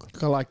gutted dog?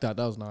 I like that.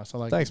 That was nice. I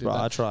like. Thanks, bro.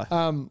 I try.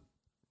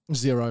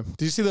 0.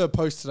 Did you see the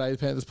post today the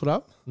Panthers put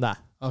up? Nah.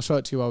 I'll show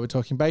it to you while we're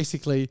talking.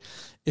 Basically,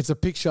 it's a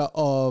picture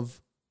of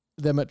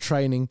them at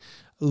training.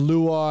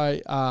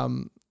 Luai,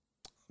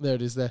 there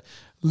it is there.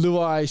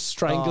 Luai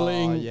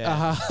strangling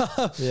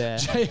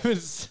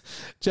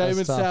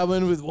Jamin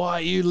Salmon with "Why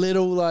you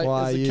little?"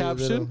 as a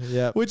caption,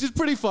 which is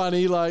pretty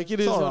funny. Like it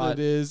is what it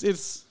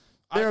is.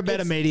 There are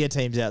better media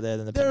teams out there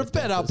than the Penrith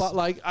They're better, Panthers. but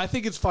like I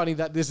think it's funny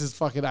that this is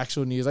fucking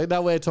actual news. Like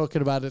that we're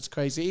talking about it's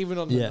crazy. Even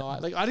on the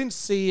night, like I didn't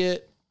see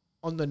it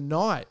on the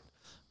night.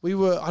 We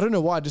were, I don't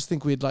know why, I just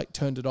think we'd like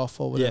turned it off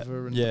or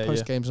whatever. And the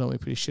post game's normally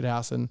pretty shit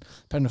house, and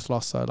Penrith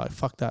lost, so like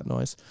fuck that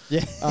noise.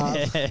 Yeah.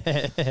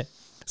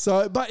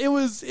 So, but it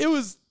was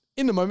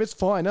in the moment. It's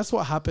fine. That's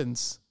what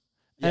happens,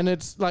 and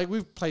it's like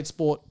we've played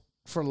sport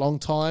for a long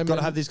time. Got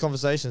to have these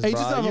conversations,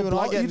 bro. You and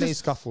I get in these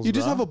scuffles. You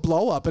just have a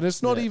blow up, and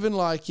it's not even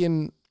like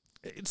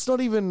it's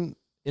not even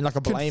in like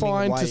a blaming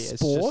confined way. to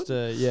sport.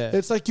 It's just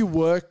it's like you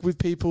work with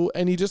people,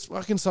 and you just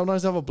fucking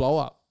sometimes have a blow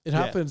up. It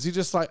happens. You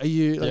just like, are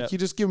you like, you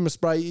just give them a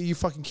spray. You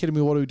fucking kidding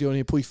me? What are we doing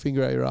here? Pull your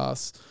finger out your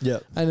ass. Yeah.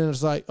 And then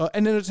it's like,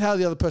 and then it's how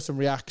the other person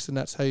reacts, and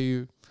that's how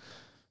you.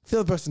 If the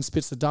other person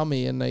spits the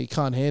dummy and they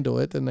can't handle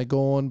it, then they're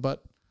gone.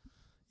 But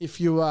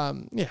if you,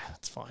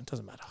 it's fine. It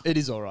doesn't matter. It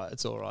is all right.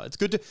 It's all right. It's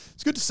good to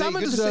see.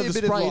 Salmon deserved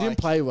the spray. He didn't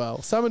play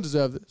well. Salmon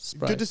deserved the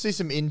spray. Good to see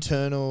some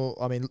internal.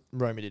 I mean,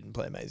 Romy didn't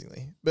play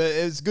amazingly, but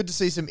it's good to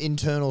see some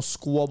internal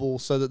squabble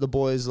so that the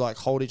boys like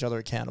hold each other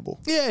accountable.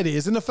 Yeah, it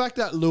is, and the fact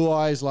that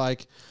Luai is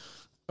like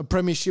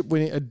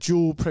a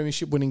dual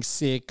premiership winning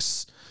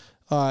 6.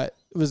 It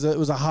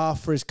was a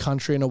half for his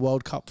country in a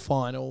World Cup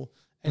final,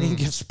 and he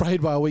gets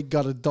sprayed by a weak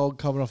gutted dog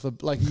coming off a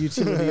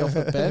utility off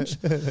the bench.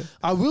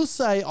 I will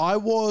say I'll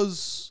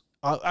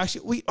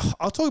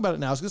talk about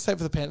it now. I was going to say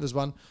for the Panthers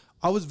one,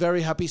 I was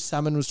very happy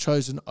Salmon was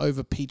chosen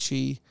over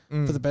Peachy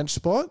for the bench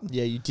spot.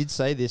 Yeah, you did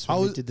say this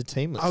when we did the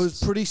team list. I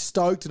was pretty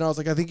stoked, and I was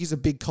like, I think he's a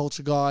big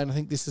culture guy, and I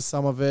think this is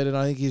some of it, and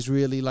I think he's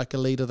really like a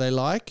leader they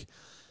like.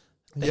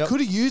 They could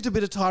have used a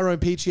bit of Tyrone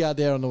Peachy out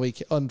there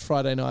on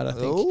Friday night, I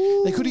think.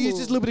 Ooh. They could have used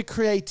just a little bit of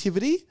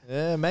creativity.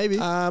 Yeah, maybe.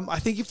 I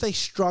think if they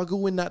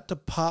struggle in that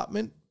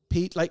department,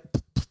 Pete, like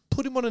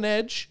put him on an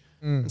edge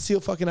and see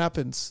what fucking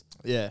happens.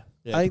 Yeah.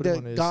 I think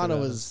that Garner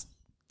was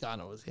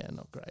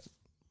not great.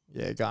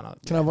 Yeah, Garner.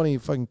 Can I have one of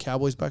your fucking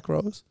Cowboys back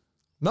rows?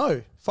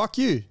 No, fuck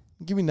you.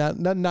 Give me that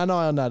eye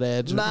on that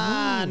edge.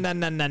 Nah.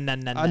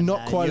 I'm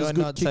not quite as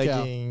good kick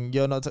out.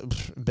 You're not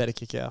better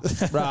kick out.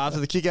 Right, after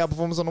the kick out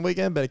performance on the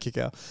weekend, better kick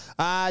out.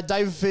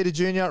 David Fafita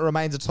Jr.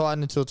 remains a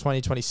Titan until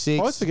 2026. I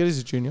always forget he's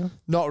a junior.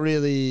 Not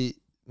really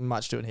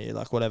much doing here.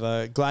 Like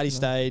whatever. Glad he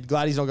stayed.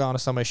 Glad he's not going to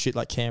somewhere shit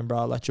like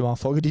Canberra, like Jamal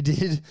Fogarty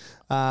did.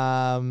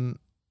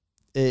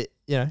 It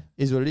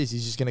is what it is.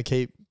 He's just going to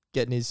keep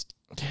getting his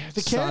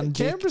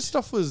Canberra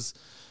stuff was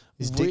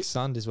his dick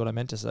sunned is what I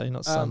meant to say,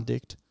 not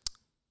sun-dicked.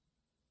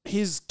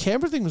 His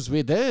Canberra thing was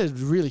weird.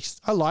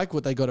 I like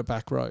what they got at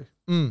back row.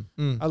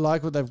 I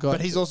like what they've got.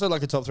 But he's also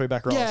like a top 3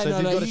 back rower. Yeah, so no,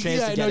 if you've got a you, chance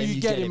yeah, to no, get him,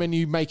 you get him and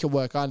you make it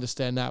work. I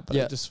understand that, but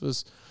Yeah. it just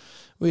was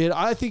weird.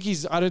 I don't think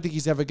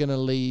he's ever going to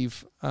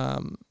leave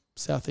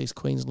Southeast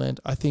Queensland.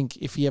 I think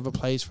if he ever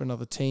plays for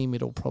another team,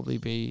 it'll probably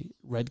be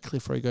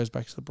Redcliffe or he goes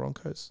back to the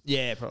Broncos.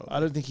 Yeah, probably. I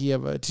don't think he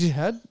ever.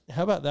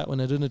 How about that when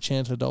they're doing a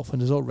chance for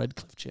Dolphins? It's all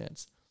Redcliffe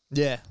chance.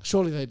 Yeah.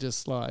 Surely they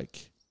just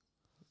like.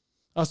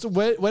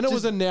 When it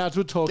was announced,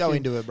 we're talking. Go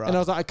into it, bro. And I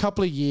was like, a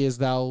couple of years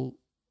they'll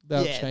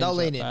change they'll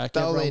lean that in. back.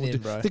 They'll Everyone lean will in,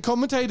 do- bro. The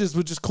commentators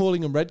were just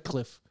calling him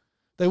Redcliffe.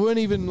 They weren't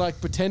even like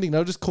pretending. They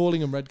were just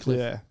calling him Redcliffe.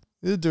 Yeah.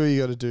 You do what you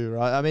got to do,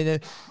 right? I mean,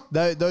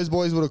 those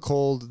boys would have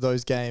called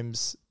those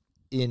games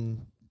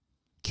in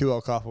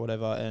QL Cup or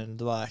whatever, and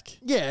like...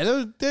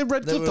 Yeah, they're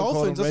Redcliffe would've called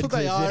Dolphins. them That's what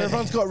they Redcliffe, are. yeah.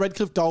 Everyone's got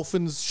Redcliffe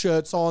Dolphins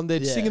shirts on.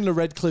 They're Yeah. singing the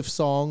Redcliffe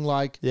song.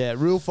 Like, Yeah,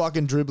 real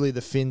fucking dribbly,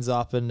 the fins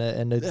up and the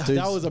dudes,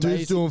 that was amazing.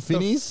 dudes doing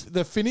finnies.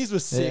 The finnies were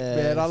sick, Yeah,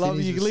 man. I love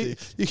it. finnies were sick.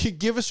 You could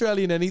give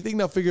Australian anything,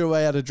 they'll figure a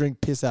way how to drink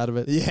piss out of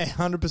it. Yeah,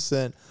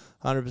 100%.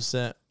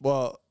 100%.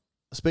 Well,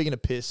 speaking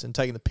of piss and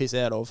taking the piss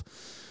out of,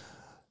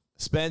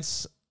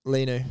 Spence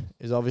Linu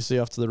is obviously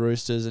off to the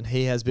Roosters, and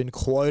he has been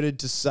quoted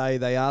to say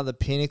they are the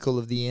pinnacle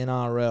of the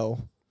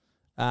NRL.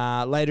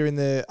 Later in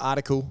the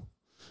article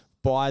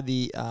by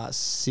the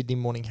Sydney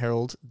Morning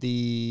Herald,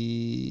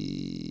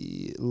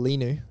 the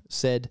Linu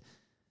said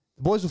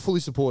the boys were fully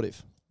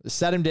supportive. They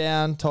sat him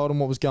down, told him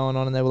what was going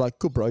on, and they were like,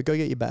 "Good, bro, go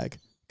get your bag.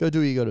 Go do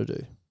what you got to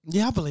do."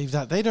 Yeah, I believe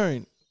that. They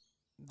don't.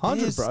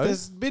 100, bro.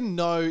 There's been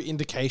no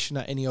indication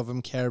that any of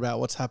them care about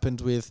what's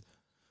happened with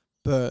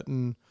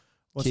Burton,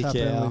 what's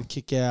happened Kikau. with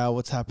Kikau,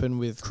 what's happened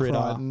with Critter.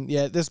 Crichton.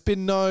 Yeah, there's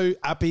been no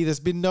Appy. There's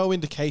been no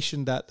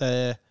indication that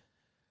they're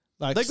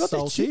like They got their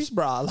salty. chips,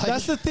 bro. Like,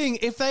 That's the thing.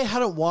 If they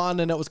hadn't won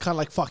and it was kind of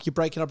like, fuck, you're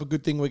breaking up a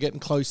good thing, we're getting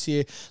close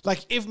here.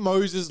 Like, if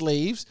Moses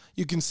leaves,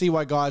 you can see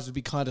why guys would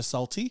be kind of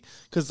salty.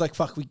 Because, like,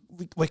 fuck,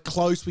 we're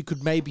close. We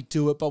could maybe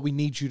do it, but we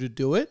need you to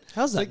do it.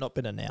 how's that not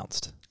been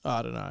announced?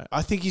 I don't know.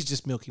 I think he's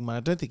just milking money. I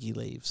don't think he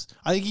leaves.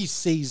 I think he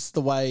sees the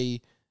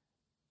way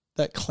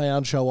that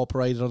clown show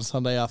operated on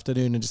Sunday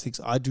afternoon and just thinks,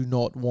 I do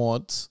not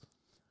want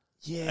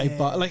Yeah.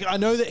 like, I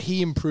know that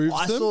he improves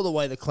I them. saw the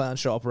way the clown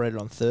show operated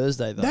on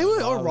Thursday, though. They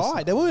were I all was-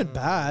 right. They weren't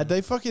bad.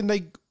 They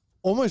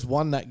almost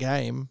won that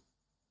game.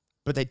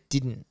 But they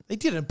didn't. They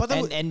didn't. But they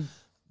were, And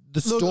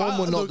the Look, Storm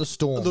were not the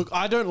Storm. Look,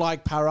 I don't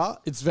like Para.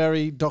 It's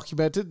very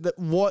documented that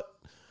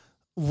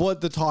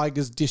what the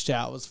Tigers dished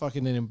out was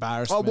fucking an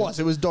embarrassment. Oh,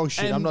 it was dog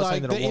shit. And I'm not like,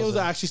 saying that the it Eels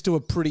wasn't. are actually still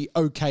a pretty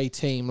okay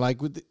team. Like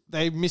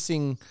they're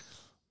missing,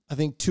 I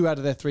think 2 out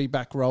of their 3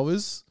 back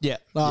rowers. Yeah.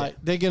 Like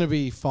they're going to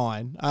be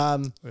fine. We're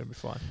going to be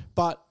fine.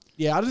 But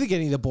yeah, I don't think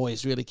any of the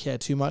boys really care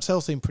too much. They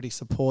all seem pretty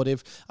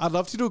supportive. I'd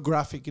love to do a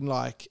graphic in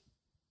like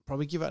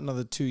probably give it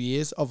another 2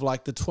 years of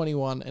like the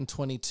 21 and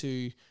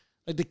 22,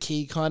 like the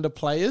key kind of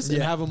players, and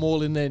Yeah. have them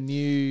all in their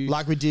new.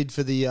 Like we did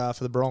for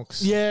the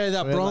Bronx. Yeah,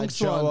 that We had,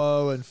 Bronx like one.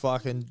 Joe and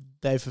fucking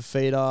Dave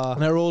Fafita.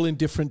 And they're all in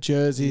different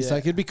jerseys. Yeah.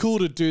 Like it'd be cool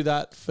to do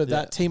that for Yeah.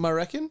 that team, I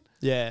reckon.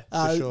 Yeah,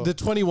 for sure. The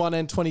 21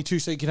 and 22,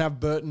 so you can have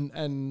Burton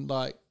and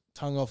like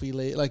Tungoffy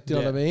Lee. Like, do you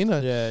know what I mean?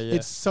 Yeah, yeah.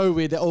 It's so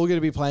weird. They're all going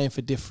to be playing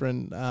for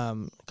different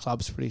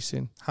clubs pretty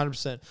soon.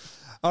 100%.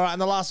 All right,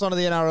 and the last one of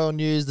the NRL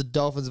news, the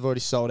Dolphins have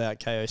already sold out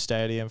KO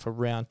Stadium for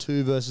round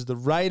 2 versus the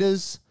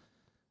Raiders.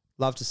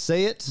 Love to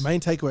see it. Main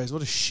takeaways,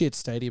 what a shit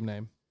stadium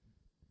name.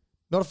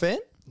 Not a fan?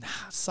 Nah,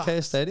 it sucks. KO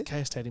Stadium?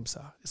 KO Stadium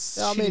sucks. It's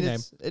Yeah, I a mean, shitty name.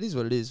 it is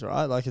what it is,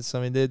 right? Like,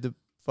 they're the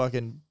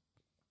fucking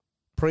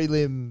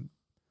prelim,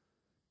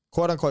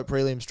 quote-unquote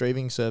prelim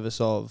streaming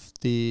service of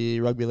the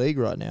rugby league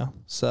right now.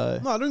 So,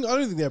 No, I don't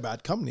think they're a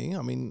bad company.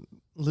 I mean,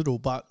 little,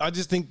 but I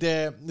just think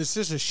it's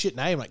just a shit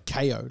name, like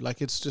KO.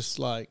 Like, it's just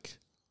like...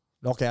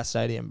 Knockout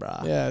Stadium,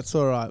 bruh. Yeah, it's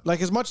all right.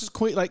 Like, as much as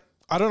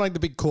I don't like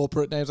the big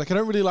corporate names. Like, I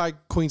don't really like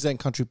Queensland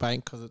Country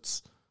Bank because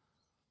it's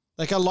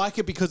like I like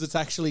it because it's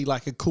actually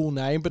like a cool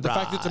name. But the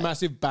fact that it's a Right.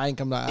 massive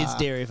bank, I'm like, It's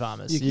dairy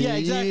farmers. Yeah,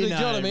 exactly. Do you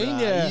know what I mean?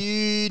 bruh. Yeah.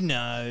 You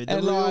know. The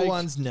And real like-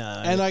 ones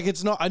know. And like,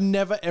 it's not. I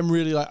never am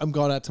really like. I'm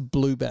going out to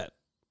Blue Bet.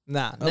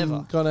 nah, never.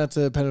 I'm going out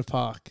to Penrith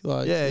Park.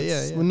 Like, Yeah,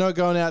 it's- yeah. We're not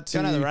going out to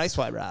Going to the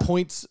raceway, bruh.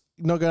 Points.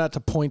 Not going out to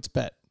Points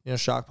Bet. You know,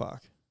 Shark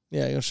Park.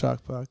 Yeah, you're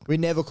Shark Park. We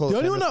never call The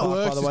it only one Penrith that Park,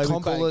 works by the way. is We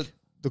call Combank. it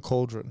the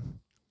Cauldron.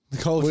 The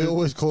Cauldron. We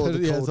always call it the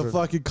Yeah, it's a Cauldron.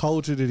 fucking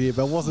Cauldron in here,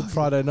 but it wasn't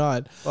Friday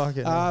night.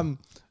 Fucking hell.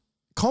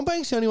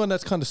 Combank's the only one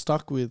that's kind of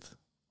stuck with.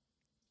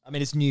 I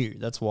mean, it's new.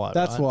 That's why.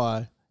 That's right? why.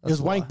 It That's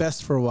was Wank why.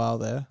 Best for a while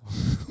there.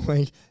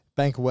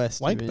 Bank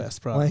West. Wank you mean.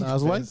 Best, bro. Wank No, it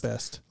was Wank Best.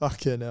 Best.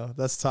 Fucking hell.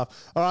 That's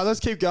tough. All right, let's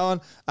keep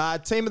going.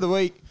 Team of the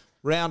week,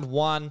 round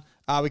 1.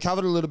 We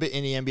covered a little bit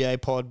in the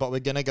NBA pod, but we're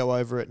going to go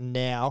over it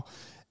now.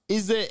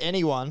 Is there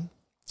anyone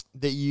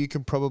that you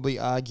can probably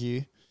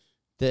argue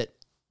that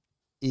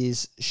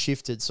is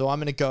shifted? So I'm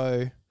going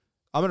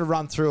to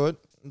run through it.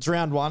 It's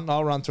round 1.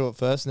 I'll run through it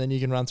first, and then you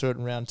can run through it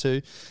in round 2.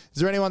 Is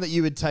there anyone that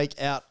you would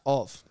take out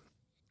of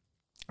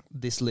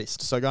this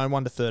list? So going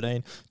 1 to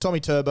 13, Tommy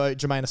Turbo,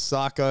 Jermaine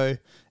Asako,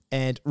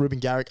 and Ruben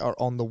Garrick are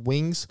on the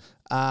wings.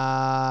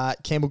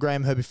 Campbell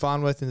Graham, Herbie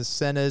Farnworth in the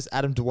centres,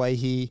 Adam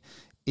DeWahey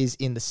is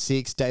in the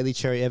 6. Daly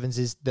Cherry Evans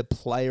is the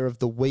player of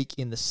the week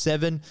in the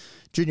 7.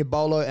 Junior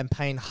Bolo and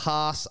Payne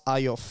Haas are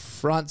your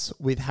fronts,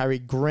 with Harry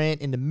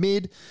Grant in the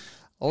mid.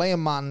 Liam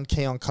Martin,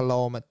 Keon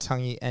Kaloa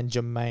Matangi, and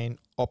Jermaine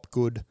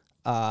Opgood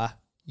are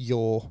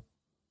your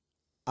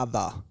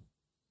other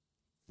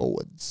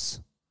forwards.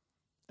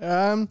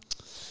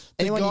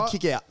 Anyone you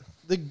kick out?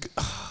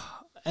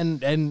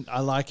 And I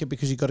like it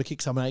because you got to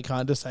kick someone out. You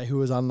can't just say who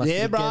was unlucky.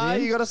 Yeah, to bro, get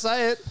in. you got to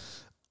say it.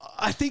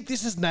 I think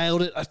this has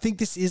nailed it. I think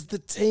this is the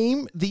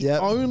team. The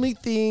only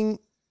thing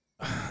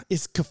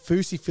is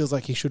Kaufusi feels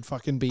like he should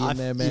fucking be in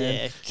there, man.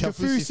 Yeah,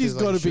 Kaufusi's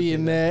got to be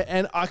in there.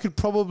 And I could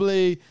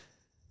probably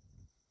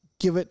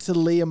give it to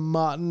Liam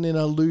Martin in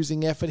a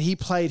losing effort. He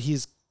played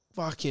his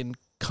fucking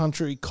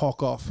country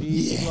cock off. So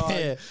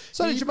did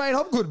Jermaine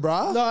Hopgood,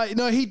 bro.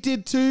 No, he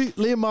did too.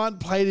 Liam Martin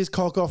played his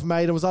cock off,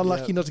 mate, and was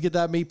unlucky not to get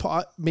that meat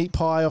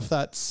pie off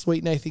that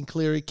sweet Nathan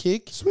Cleary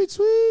kick. Sweet.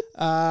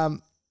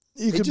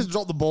 He just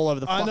dropped the ball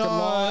over the fucking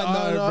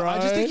line. No, bro. I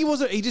just think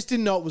he just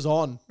didn't know it was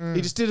on. He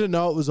just didn't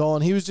know it was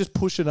on. He was just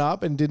pushing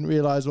up and didn't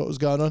realise what was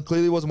going on.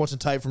 Clearly wasn't watching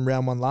tape from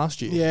round 1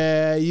 last year.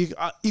 Yeah,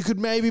 you could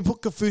maybe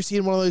put Kaufusi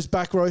in one of those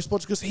back row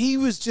spots because he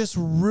was just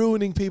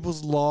ruining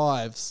people's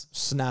lives.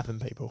 Snapping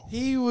people.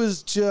 He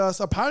was just...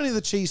 Apparently the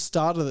Cheese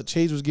started that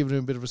Cheese was giving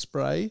him a bit of a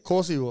spray. Of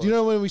course he was. Do you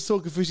know when we saw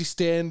Kaufusi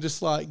stand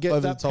just like get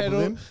Over that the top of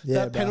him?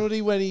 Yeah, that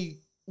penalty when he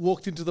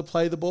walked into the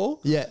play the ball?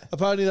 Yeah.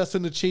 Apparently that's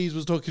when the Cheese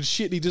was talking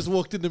shit and he just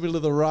walked in the middle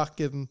of the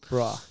ruck and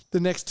the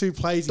next 2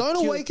 plays...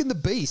 Don't awaken the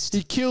beast.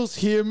 He kills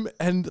him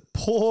and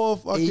poor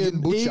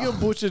fucking Egan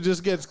Butcher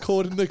just gets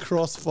caught in the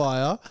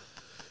crossfire.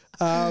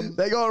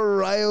 They got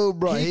railed,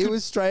 bro. He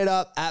was straight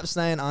up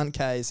abstain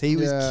uncase. He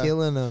was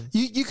killing them.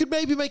 You could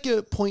maybe make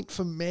a point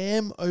for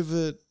Mam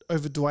over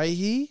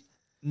Dwayhe.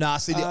 Nah,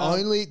 see,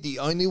 the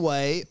only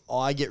way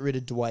I get rid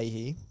of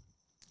Dwayhe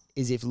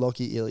is if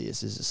Lockie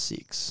Ilias is a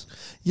 6.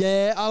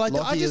 Yeah, I like that.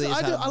 Lockie Ilias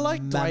had I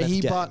like mammoth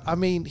Dwayhe, game. but I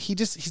mean,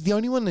 he's the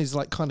only one who's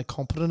like kind of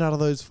competent out of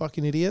those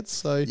fucking idiots.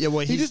 So Yeah,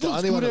 well, he's the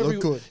only one that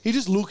looked good. He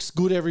just looks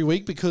good every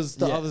week because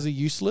the others are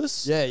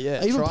useless. Yeah.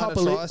 Even Trying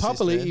to try assist,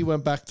 Papali'i man.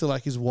 went back to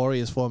like his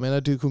Warriors form, man.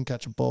 That dude couldn't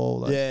catch a ball.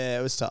 Like. Yeah,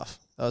 it was tough.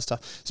 That was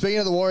tough. Speaking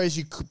of the Warriors,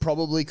 you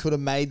probably could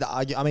have made the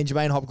argument. I mean,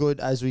 Jermaine Hopgood,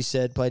 as we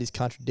said, played his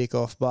country dick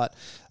off, but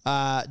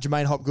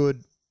Jermaine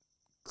Hopgood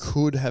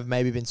could have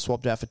maybe been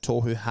swapped out for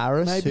Tohu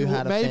Harris, who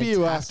had a maybe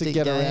you have to fantastic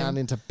get game. around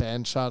into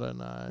bench. I don't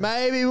know.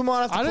 Maybe we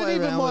might have to I play don't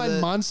even around mind with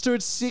it. Munster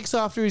at 6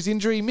 after his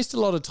injury. He missed a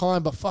lot of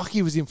time, but fuck,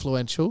 he was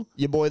influential.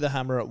 Your boy the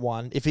Hammer at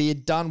 1. If he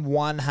had done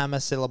one Hammer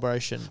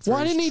celebration, for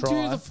Why his didn't he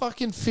try, do the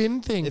fucking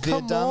fin thing? If he had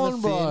Come done on,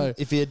 the fin, bro.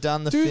 if he had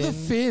done the Do fin, the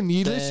fin.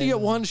 You literally get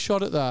then one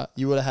shot at that.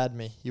 You would have had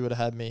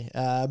me.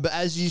 But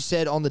as you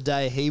said on the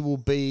day, he will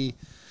be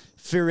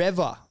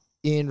forever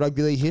in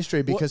rugby league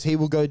history because he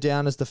will go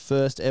down as the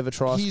first ever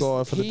try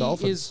scorer for the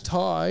Dolphins. He is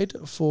tied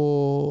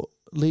for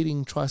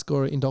leading try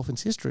scorer in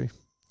Dolphins history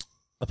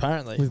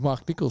Apparently. with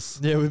Mark Nichols.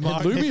 Yeah, with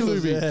Mark and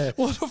Nichols, Luby. yeah.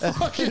 What a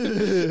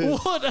fucking...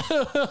 what?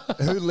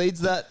 Who leads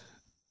that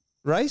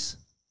race?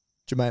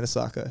 Jermaine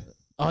Asako.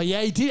 Oh,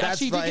 yeah, he did.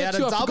 That's Actually, right. he He did had get a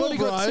 2. I double, forgot he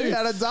got bro. 2. He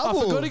had a double.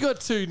 I forgot he got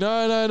 2.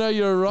 No,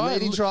 you're right.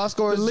 Leading try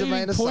scorer is The leading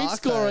Jermaine point Asako.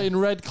 scorer in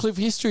Redcliffe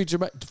history.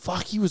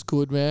 Fuck, he was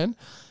good, man.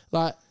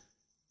 Like,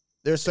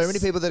 There are so many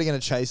people that are going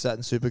to chase that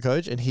in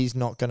Supercoach, and he's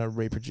not going to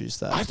reproduce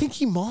that. I think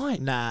he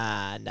might.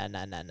 Nah.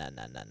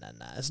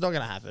 It's not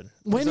going to happen.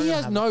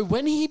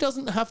 When he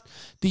doesn't have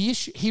the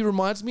issue, he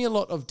reminds me a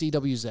lot of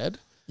DWZ.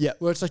 Yeah.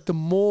 Where it's like the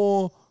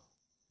more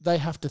they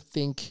have to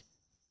think,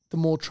 the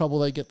more trouble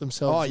they get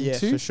themselves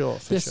into. for sure.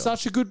 There's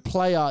such a good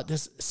player.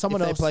 There's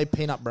someone if else. they play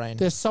Peanut Brain.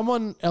 There's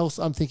someone else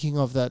I'm thinking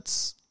of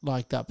that's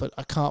like that, but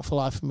I can't for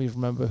life of me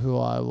remember who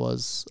I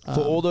was.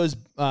 For all those,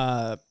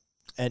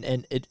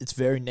 it's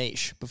very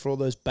niche, but for all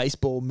those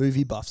baseball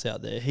movie buffs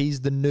out there, he's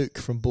the Nuke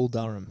from Bull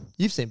Durham.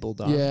 You've seen Bull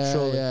Durham, yeah,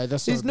 surely. yeah,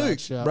 that's He's not a bad Nuke,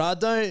 shout.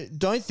 bruh.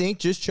 Don't think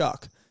just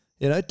chuck.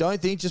 Don't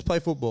think just play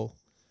football.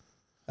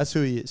 That's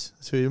who he is.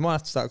 You might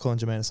have to start calling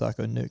Jermaine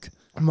Asako Nuke.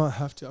 I might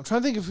have to. I'm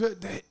trying to think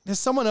of there's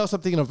someone else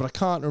I'm thinking of, but I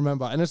can't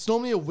remember. And it's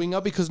normally a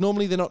winger because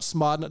normally they're not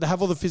smart enough. They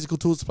have all the physical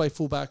tools to play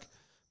fullback,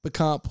 but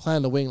can't play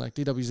on the wing like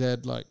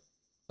DWZ, like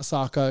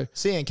Asako.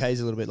 CNK is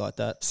a little bit like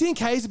that.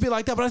 CNK is a bit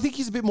like that, but I think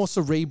he's a bit more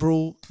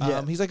cerebral.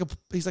 Yeah. He's like a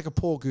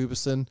Paul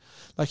Gooberson.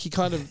 Like he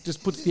kind of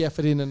just puts the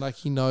effort in and like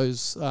he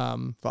knows.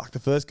 Fuck, the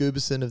first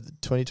Gooberson of the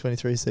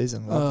 2023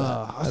 season.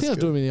 Love that. I think I'll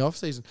do him in the off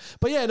season.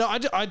 But yeah, no,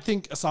 I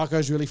think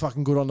Asako's really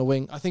fucking good on the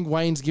wing. I think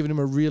Wayne's given him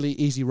a really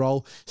easy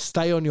role.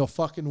 Stay on your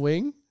fucking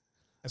wing.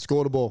 And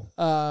score the ball.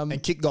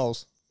 And kick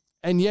goals.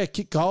 And yeah,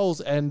 kick goals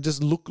and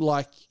just look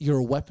like you're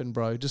a weapon,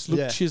 bro. Just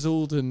look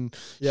chiseled and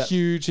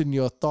huge, and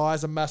your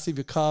thighs are massive,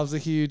 your calves are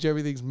huge,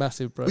 everything's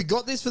massive, bro. We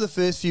got this for the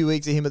first few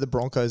weeks of him at the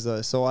Broncos,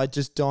 though, so I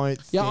just don't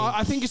think...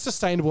 I think it's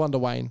sustainable under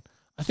Wayne.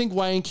 I think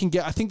Wayne can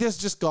get... I think there's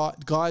just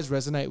guys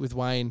resonate with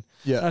Wayne.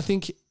 Yeah. And I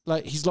think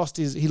like he lost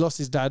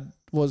his dad,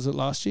 was it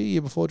last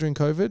year before during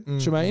COVID,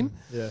 Jermaine?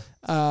 Yeah.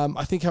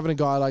 I think having a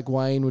guy like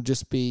Wayne would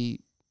just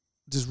be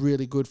just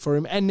really good for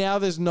him. And now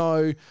there's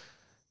no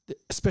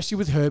especially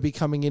with Herbie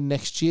coming in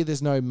next year,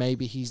 there's no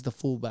maybe he's the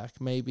fullback,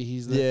 maybe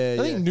he's the. Yeah,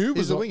 I think yeah. New He's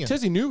was a winger.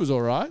 Tessie New was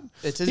all right.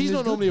 Tessie He's New's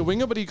not good. normally a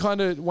winger, but he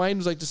kind of Wayne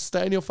was like, just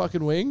stay in your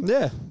fucking wing,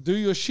 Yeah. do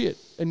your shit,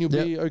 and you'll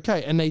be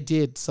okay. And they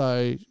did.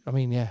 So I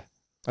mean, yeah.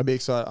 I'd be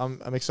excited.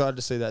 I'm excited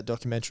to see that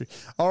documentary.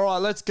 All right,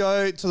 let's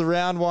go to the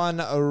round one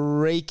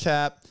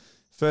recap.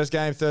 First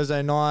game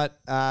Thursday night,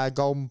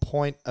 Golden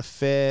Point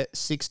affair,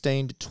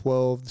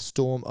 16-12, the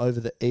Storm over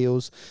the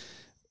Eels.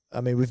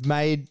 I mean, we've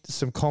made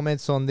some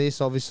comments on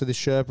this. Obviously, the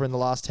Sherpa in the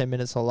last 10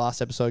 minutes of the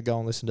last episode. Go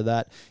and listen to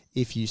that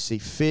if you see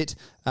fit.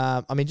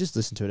 I mean, just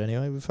listen to it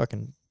anyway. We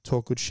fucking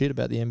talk good shit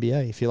about the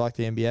NBA. If you like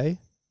the NBA,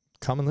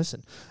 come and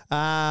listen.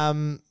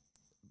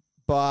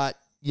 But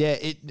yeah,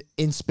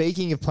 in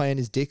speaking of playing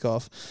his dick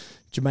off,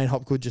 Jermaine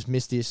Hopgood just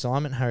missed the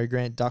assignment. Harry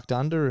Grant ducked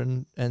under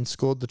and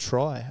scored the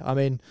try. I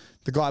mean,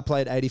 the guy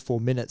played 84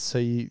 minutes, so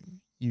you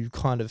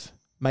kind of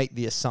make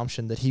the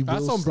assumption that he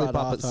That's will on slip Brad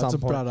up Arthur. at some That's a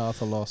point. Brad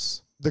Arthur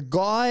loss. The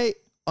guy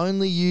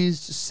only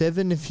used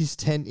 7 of his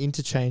 10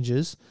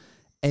 interchanges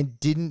and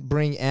didn't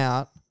bring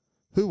out,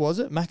 who was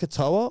it,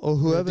 Makatoa or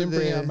whoever? Didn't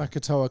bring out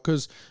Makatoa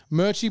because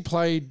Murchie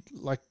played,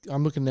 like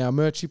I'm looking now,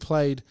 Murchie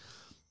played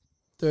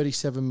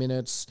 37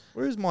 minutes.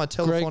 Where is my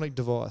telephonic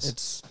device?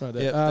 It's right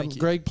there. Yeah, thank you.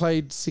 Greg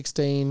played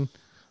 16.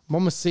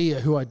 Momasia,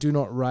 who I do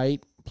not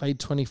rate, played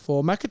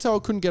 24.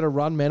 Makatoa couldn't get a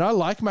run, man. I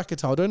like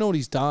Makatoa. I don't know what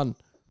he's done.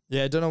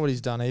 Yeah, I don't know what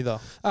he's done either.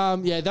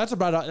 Yeah, that's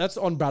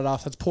on Brad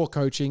Arthur. That's poor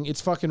coaching. It's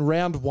fucking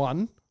round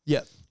one.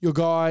 Yeah. Your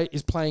guy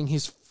is playing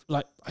his,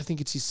 I think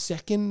it's his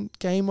second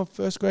game of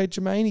first grade,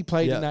 Jermaine. He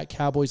played in that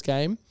Cowboys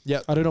game.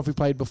 Yep. I don't know if he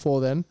played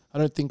before then. I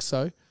don't think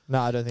so.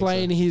 No, I don't think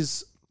Playing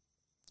so.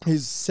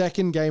 his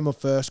second game of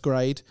first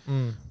grade,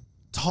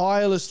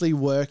 tirelessly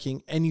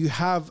working, and you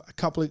have a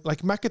couple of,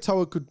 like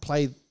Makatoa could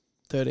play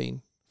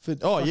 13 for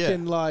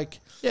fucking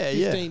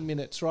 15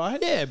 minutes, right?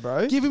 Yeah,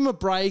 bro. Give him a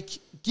break.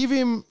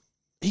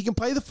 He can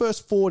play the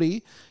first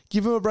 40,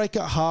 give him a break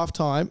at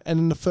halftime, and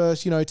in the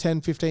first,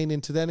 10, 15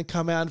 into then and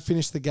come out and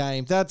finish the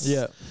game. That's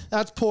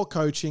poor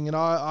coaching. And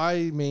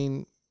I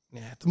mean,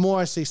 the more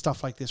I see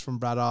stuff like this from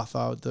Brad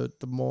Arthur, the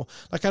more,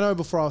 like I know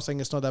before I was saying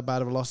it's not that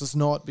bad of a loss. It's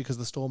not, because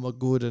the Storm are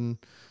good and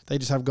they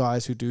just have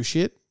guys who do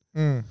shit.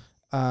 I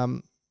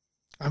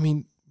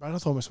mean, Brad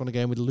Arthur almost won a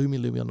game with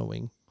Lumi on the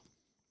wing.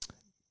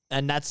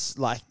 And that's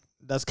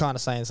kind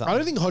of saying something. I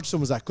don't think Hodgson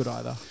was that good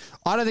either.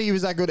 I don't think he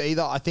was that good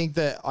either. I think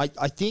that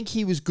I think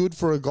he was good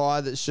for a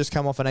guy that's just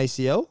come off an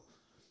ACL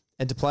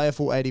and to play a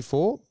full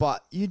 84.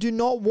 But you do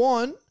not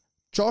want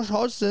Josh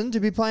Hodgson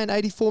to be playing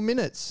 84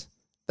 minutes.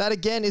 That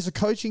again is a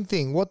coaching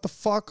thing. What the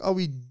fuck are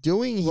we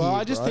doing here? Well,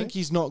 I just think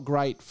he's not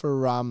great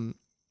for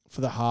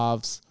the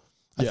halves.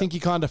 I think he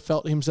kind of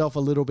felt himself a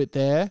little bit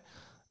there,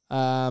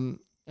 and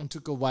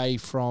took away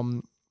from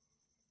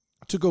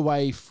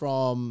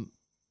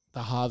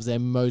the halves there,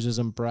 Moses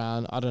and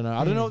Brown. I don't know.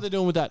 I don't know what they're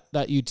doing with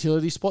that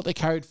utility spot. They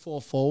carried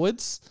 4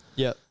 forwards.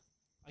 Yep.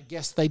 I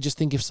guess they just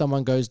think if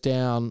someone goes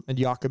down, And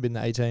Jakob in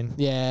the 18.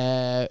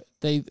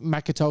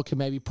 Makatoa can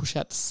maybe push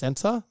out to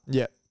centre.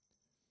 Yeah.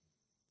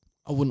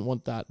 I wouldn't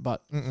want that,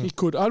 but he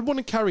could. I'd want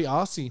to carry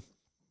Arcee.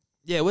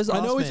 Yeah, where's I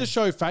know he's a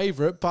show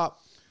favourite, but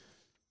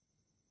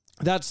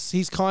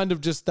he's kind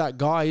of just that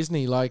guy, isn't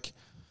he? Like,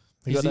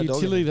 He he's got a that dog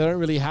in utility. him. They don't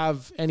really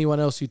have anyone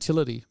else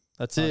utility.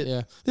 That's it.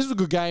 Yeah. This was a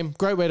good game.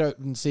 Great way to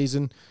open the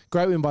season.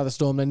 Great win by the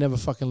Storm. They never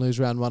fucking lose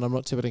round one. I'm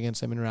not tipping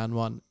against them in round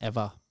one,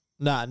 ever.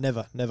 Nah,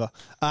 never.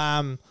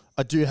 I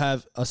do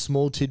have a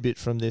small tidbit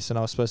from this, and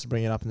I was supposed to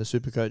bring it up in the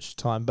Supercoach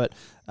time, but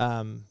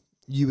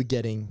you were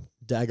getting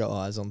dagger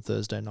eyes on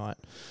Thursday night.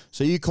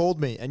 So you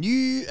called me, and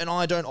you and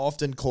I don't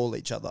often call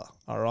each other,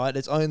 all right?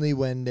 It's only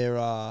when there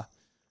are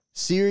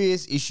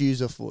serious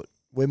issues afoot.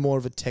 We're more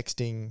of a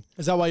texting.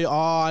 Is that why you... Oh,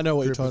 I know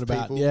what you're Group talking of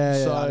about. people.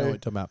 Yeah, So- I know what you're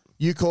talking about.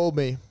 You called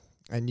me,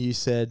 and you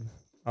said,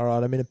 all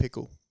right, I'm in a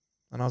pickle.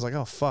 And I was like,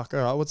 oh, fuck,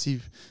 all right, what's he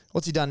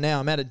done now?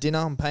 I'm out at dinner.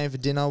 I'm paying for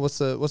dinner. What's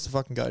the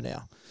fucking go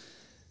now?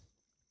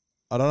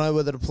 I don't know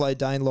whether to play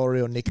Dane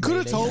Laurie or Nick. You could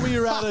have told me you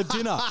were out at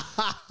dinner.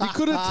 You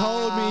could have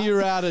told me you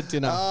were out at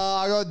dinner.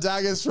 I got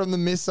daggers from the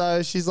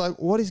misso. She's like,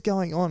 what is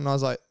going on? And I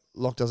was like,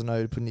 Locke doesn't know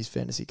who to put in his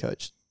fantasy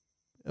coach.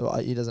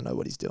 He doesn't know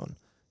what he's doing.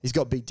 He's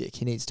got big dick.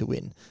 He needs to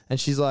win. And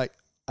she's like,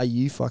 are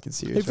you fucking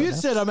serious? If you right now?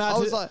 said I'm out,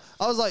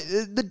 I was like,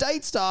 the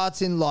date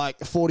starts in like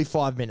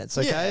 45 minutes.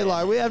 Okay, Yeah.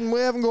 like we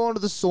haven't gone to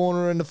the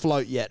sauna and the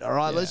float yet. All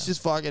right, let's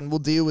just we'll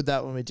deal with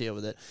that when we deal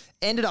with it.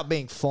 Ended up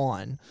being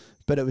fine,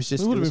 but it was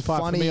just it would have been was fine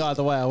funny. for me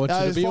either way. I want No,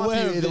 you it to was be fine for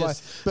aware you of either way.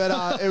 this.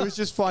 But it was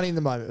just funny in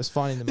the moment. It was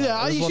funny in the moment. Yeah,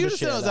 I just you wanted should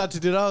to have said share I was that. out to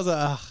dinner. I was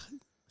like,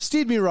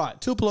 steered me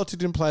right. Tuipulotu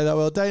didn't play that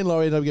well. Dane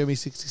Laurie ended up giving me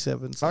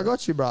 67. So. I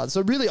got you, brother.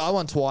 So really, I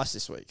won twice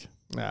this week.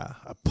 Nah,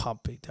 a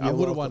pump big. I You're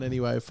would have won welcome.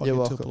 anyway. Fucking You're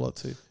welcome.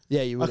 Tuipulotu.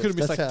 Yeah, you I would. could have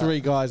missed like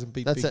 3 guys and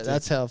beat That's Big it.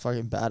 That's how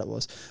fucking bad it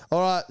was. All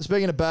right.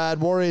 Speaking of bad,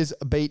 Warriors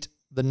beat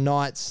the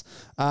Knights.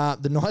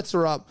 The Knights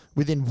are up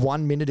within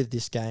 1 minute of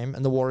this game,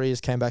 and the Warriors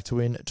came back to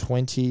win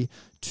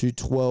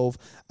 20-12.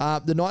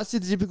 The Knights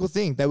did the typical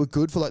thing. They were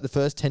good for like the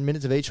first 10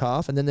 minutes of each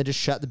half, and then they just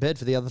shut the bed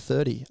for the other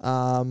 30.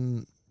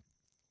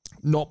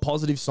 Not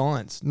positive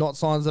signs. Not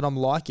signs that I'm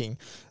liking.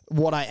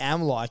 What I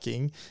am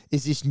liking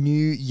is this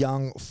new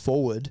young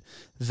forward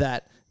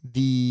that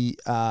the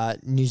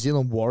New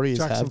Zealand Warriors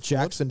have,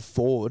 Jackson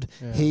Ford.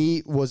 Yeah.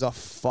 He was a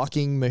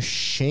fucking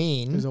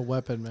machine. He's a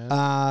weapon,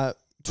 man.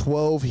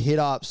 12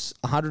 hit-ups,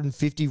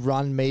 150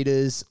 run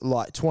meters,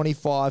 like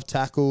 25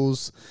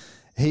 tackles.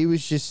 He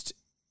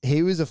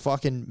was a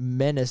fucking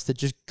menace that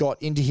just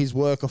got into his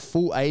work a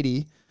full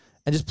 80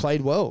 and just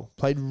played well.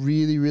 Played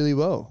really, really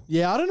well.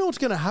 Yeah, I don't know what's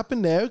going to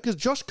happen there because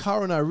Josh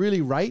Curran I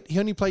really rate. He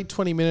only played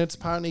 20 minutes.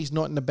 Apparently he's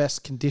not in the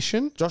best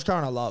condition. Josh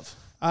Curran I love.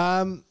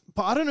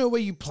 But I don't know where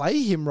you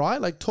play him,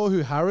 right? Like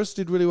Tohu Harris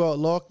did really well at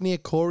lock. Nia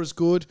Core is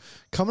good.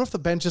 Coming off the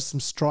bench as some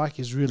strike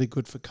is really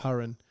good for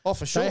Curran. Oh,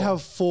 for sure. They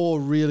have 4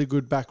 really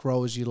good back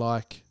rowers you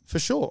like. For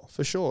sure.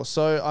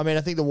 So, I mean,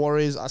 I think the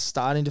Warriors are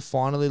starting to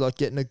finally like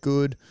getting a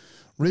good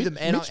rhythm.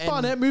 Mitch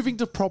Barnett moving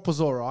to prop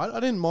was all right. I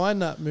didn't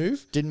mind that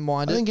move. Didn't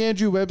mind it. I think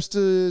Andrew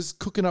Webster's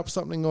cooking up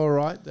something all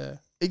right there.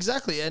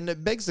 Exactly. And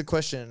it begs the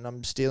question, and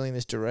I'm stealing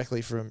this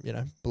directly from,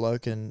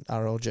 Bloke and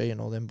RLG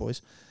and all them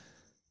boys.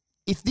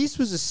 If this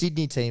was a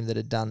Sydney team that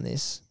had done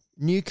this,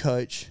 new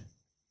coach,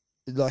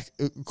 like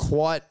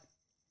quite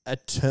a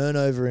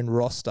turnover in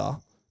roster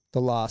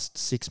the last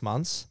 6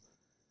 months,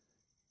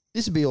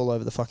 this would be all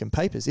over the fucking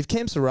papers. If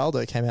Cam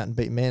Serraldo came out and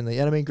beat Manly,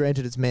 and I mean,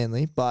 granted it's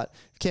Manly, but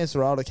if Cam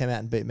Serraldo came out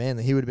and beat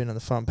Manly, he would have been on the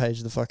front page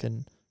of the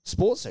fucking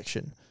sports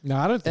section. No,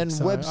 I don't think and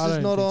so. Webster's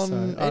not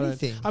on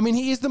anything. I mean,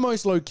 he is the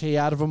most low-key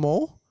out of them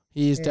all.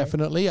 He is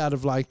definitely out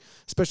of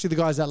especially the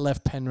guys that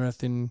left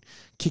Penrith and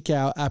kick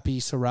out Appy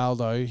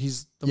Serraldo.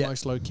 He's the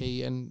most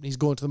low-key and he's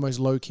gone to the most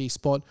low-key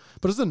spot.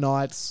 But as the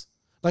Knights,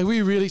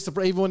 we really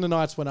surprised. Even when the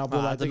Knights went up, we're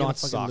like, they're going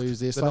to fucking lose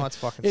this. The Knights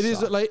fucking it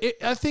suck. is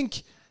I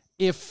think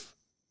if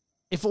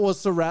it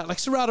was Serraldo,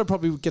 Serraldo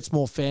probably gets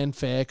more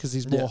fanfare because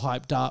he's more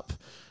hyped up.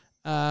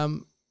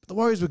 The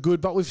Warriors were good,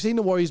 but we've seen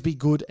the Warriors be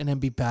good and then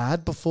be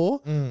bad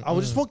before. I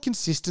would just want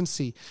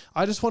consistency.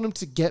 I just want them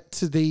to get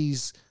to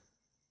these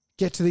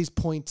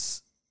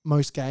points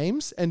most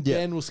games, and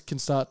then we can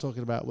start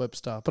talking about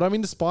Webster. But I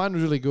mean, the spine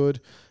was really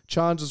good.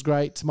 Chance was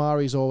great.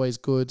 Tamari's always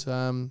good.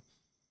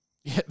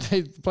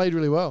 They played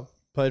really well.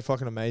 Played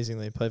fucking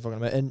amazingly.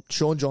 And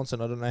Sean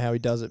Johnson, I don't know how he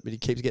does it, but he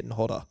keeps getting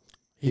hotter.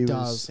 He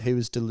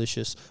was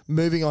delicious.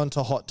 Moving on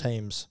to hot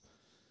teams.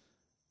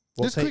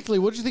 Just quickly,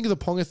 what did you think of the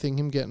Ponga thing,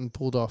 him getting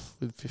pulled off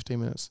with 15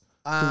 minutes?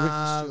 The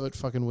Ricky Stewart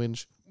fucking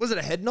whinge. Was it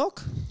a head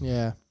knock?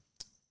 Yeah.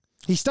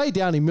 He stayed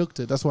down, he milked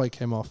it. That's why he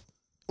came off.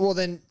 Well,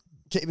 then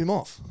keep him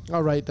off. I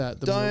rate that.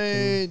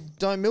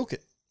 Don't milk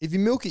it. If you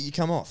milk it, you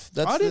come off.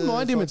 I didn't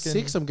mind him at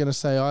 6, I'm going to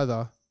say,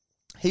 either.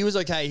 He was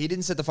okay. He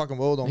didn't set the fucking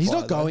world on fire. He's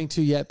not going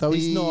to yet, though.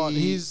 He's not.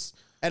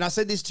 And I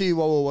said this to you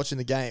while we were watching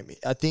the game.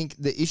 I think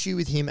the issue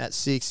with him at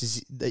 6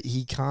 is that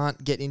he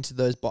can't get into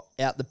those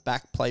out the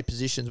back play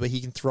positions where he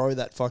can throw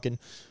that fucking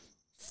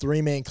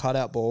 3-man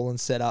cutout ball and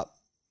set up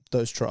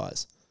those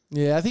tries.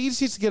 Yeah, I think he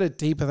just needs to get it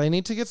deeper. They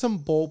need to get some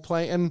ball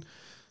play. And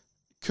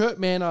Kurt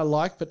Mann I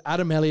like, but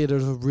Adam Elliott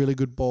is a really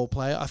good ball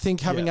player. I think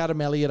having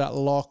Adam Elliott at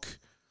lock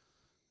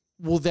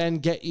will then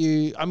get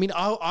you... I mean,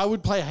 I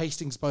would play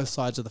Hastings both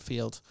sides of the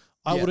field.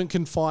 I wouldn't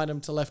confine him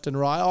to left and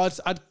right.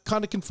 I'd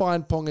kind of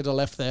confine Ponga to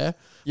left there.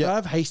 But I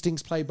have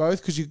Hastings play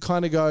both because you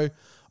kind of go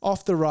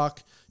off the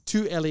ruck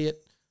to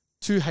Elliott,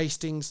 to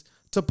Hastings,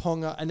 to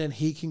Ponga, and then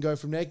he can go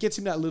from there. It gets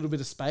him that little bit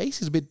of space.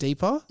 He's a bit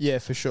deeper. Yeah,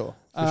 for sure.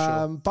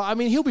 But, I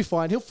mean, he'll be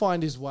fine. He'll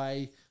find his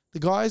way. The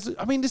guys,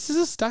 I mean, this is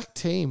a stacked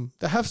team.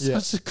 They have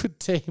such a good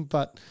team,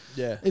 but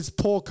it's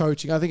poor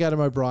coaching. I think Adam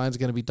O'Brien's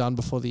going to be done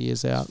before the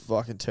year's out.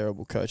 Fucking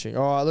terrible coaching.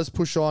 All right, let's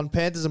push on.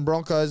 Panthers and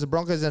Broncos. The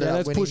Broncos ended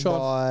up winning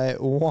by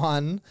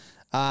 1.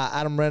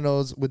 Adam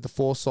Reynolds with the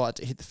foresight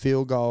to hit the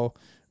field goal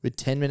with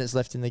 10 minutes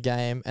left in the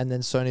game, and then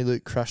Sony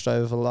Luke crashed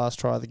over for the last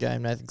try of the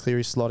game. Nathan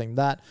Cleary slotting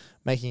that,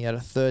 making it a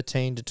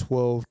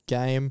 13-12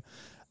 game.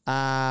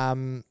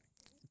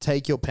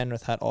 Take your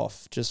Penrith hat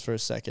off just for a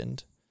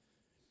second.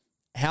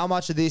 How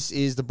much of this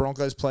is the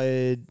Broncos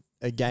played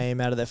a game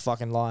out of their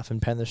fucking life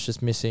and Penrith's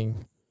just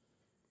missing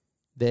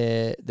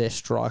their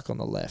strike on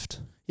the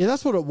left? Yeah,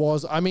 that's what it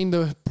was. I mean,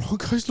 the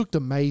Broncos looked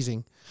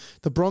amazing.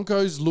 The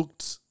Broncos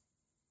looked...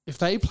 If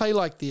they play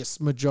like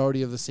this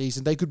majority of the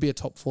season, they could be a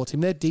top 4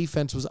 team. Their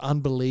defense was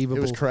unbelievable.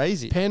 It was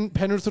crazy.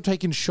 Penrith were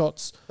taking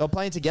shots. They were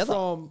playing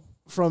together.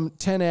 From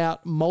 10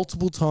 out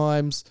multiple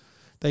times.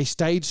 They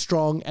stayed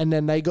strong, and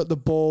then they got the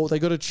ball. They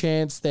got a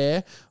chance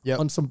there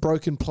on some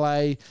broken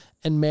play,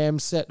 and Mam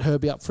set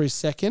Herbie up for his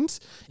second.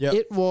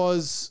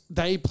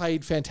 They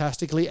played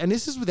fantastically, and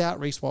this is without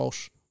Reece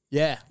Walsh.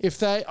 Yeah.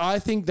 I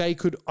think they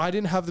could. I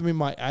didn't have them in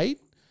my 8.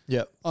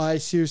 Yep. I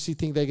seriously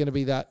think they're going to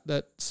be that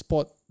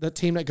spot, that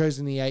team that goes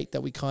in the 8 that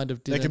we kind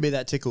of did. They could be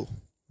that tickle.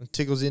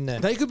 Tickle's in there.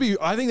 They could be.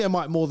 I think they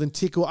might more than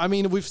tickle. I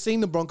mean, we've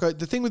seen the Broncos.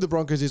 The thing with the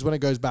Broncos is when it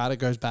goes bad, it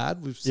goes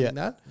bad. We've seen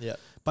that. Yeah.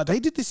 But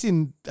they did this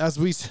in, as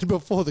we said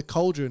before, the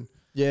Cauldron.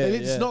 Yeah.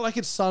 It's not like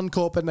it's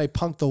Suncorp and they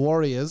punked the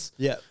Warriors.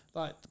 Yeah.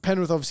 Like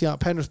Penrith obviously aren't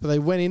Penrith, but they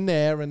went in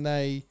there and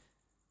they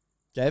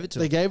gave it to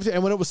them.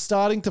 And when it was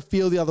starting to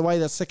feel the other way,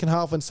 that second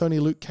half when Sony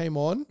Luke came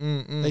on,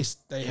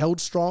 they held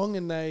strong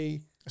and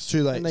they It's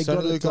too late. And they So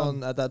got it Luke done.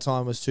 on at that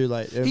time was too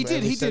late. He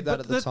did. That But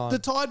at the time. the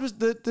tide was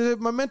the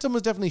momentum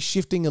was definitely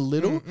shifting a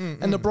little,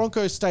 and the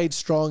Broncos stayed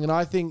strong. And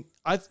I think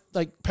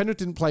Penrith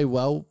didn't play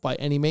well by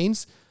any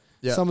means.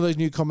 Yeah. Some of those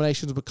new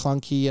combinations were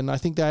clunky, and I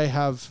think they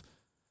have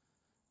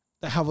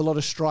a lot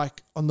of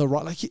strike on the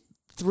right. Like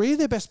 3 of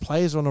their best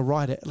players are on the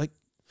right. Like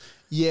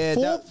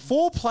yeah,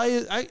 four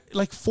players,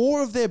 like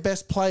 4 of their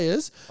best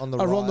players On the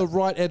are right. on the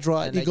right edge.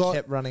 Right, and they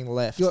kept running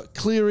left. you got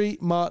Cleary,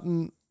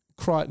 Martin,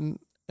 Crichton,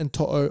 and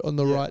To'o on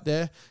the right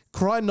there.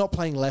 Crichton not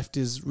playing left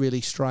is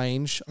really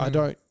strange. I'd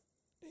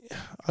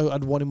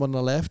want him on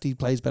the left. He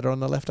plays better on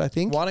the left, I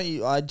think. Why don't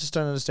you? I just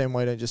don't understand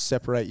why you don't just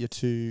separate your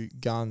 2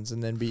 guns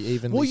and then be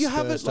evenly you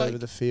have it dispersed like- over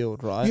the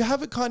field, right? You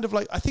have it kind of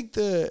like I think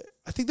the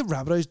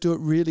Rabbitohs do it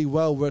really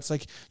well, where it's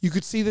like you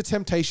could see the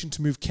temptation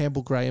to move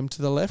Campbell Graham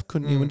to the left,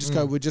 couldn't you? And just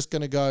go, we're just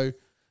going to go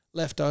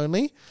left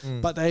only.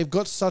 But they've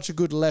got such a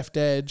good left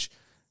edge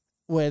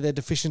where their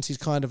deficiency is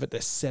kind of at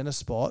their center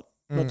spot.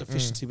 Not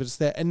deficiency, but it's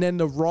there. And then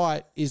the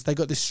right is they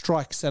got this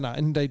strike center,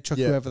 and they chuck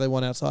whoever they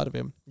want outside of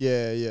him.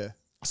 yeah.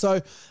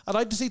 So I'd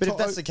like to see. But if To'o-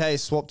 that's the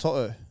case, swap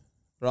Toto,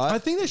 right? I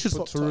think they should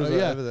Put swap To'o,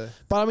 Taruva over there.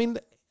 But I mean,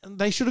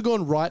 they should have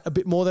gone right a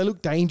bit more. They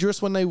looked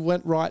dangerous when they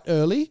went right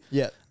early.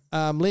 Yeah.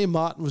 Liam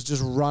Martin was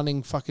just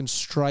running fucking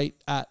straight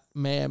at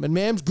Mam. And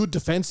Mam's good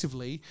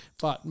defensively,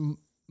 but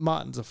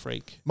Martin's a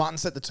freak. Martin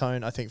set the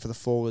tone, I think, for the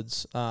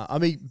forwards. I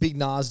mean, Big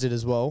Nas did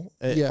as well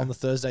on the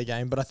Thursday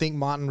game, but I think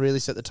Martin really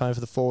set the tone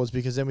for the forwards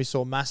because then we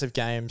saw massive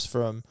games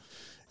from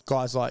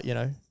guys like,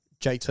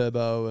 Jake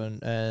Turbo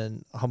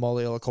and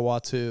Hamoli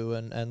Olakawatu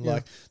and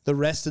like the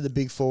rest of the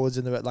big forwards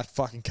in the like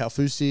fucking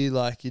Kalfusi.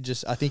 Like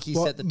I think he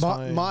set the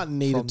tone. Martin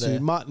needed to.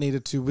 Martin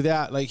needed to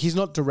without he's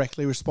not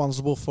directly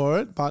responsible for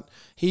it, but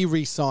he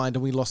re-signed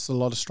and we lost a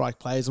lot of strike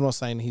players. I'm not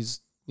saying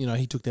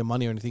he took their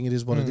money or anything. It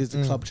is what it is.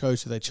 The club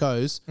chose who they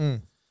chose.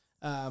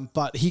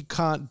 But he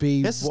can't be.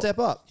 He has to step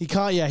up. He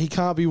can't. Yeah, he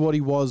can't be what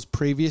he was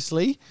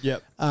previously.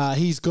 Yep.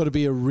 He's got to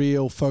be a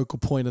real focal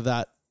point of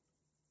that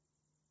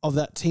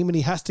team, and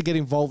he has to get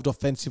involved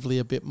offensively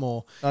a bit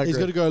more. He's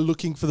got to go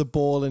looking for the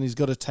ball, and he's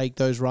got to take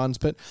those runs.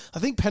 But I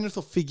think Penrith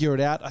will figure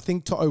it out. I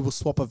think To'o will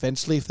swap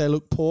eventually if they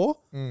look poor.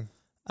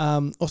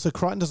 Also,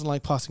 Crichton doesn't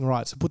like passing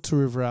right, so put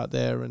Taruva out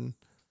there and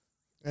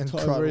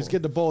To'o is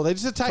get the ball. They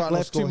just attack Crichton will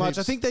left too score much. heaps.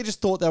 I think they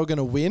just thought they were going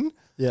to win.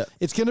 Yeah.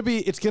 It's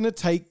going to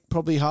take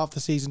probably half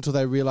the season until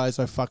they realise,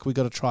 oh fuck, we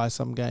got to try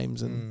some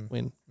games and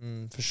win.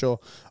 For sure.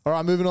 All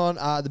right, moving on.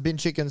 The Bin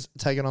Chickens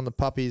taking on the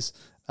Puppies.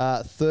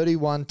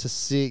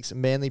 31-6.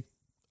 Manly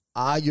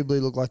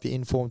arguably look like the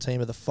informed team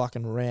of the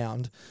fucking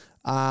round.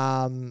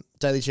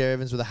 Daly Cherry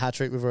Evans with a hat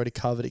trick we've already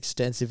covered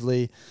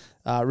extensively.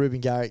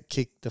 Ruben Garrett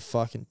kicked the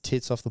fucking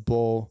tits off the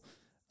ball.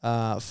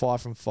 5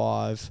 from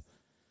 5.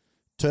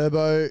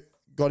 Turbo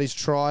got his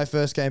try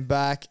first game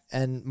back,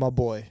 and my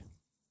boy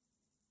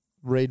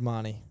Reid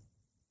Marnie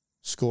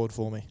scored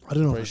for me. I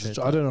don't know. Appreciate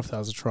I don't know if that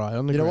was a try.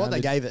 On the You know what? ground.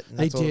 They gave it. And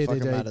They that's all that did.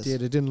 fucking They matters.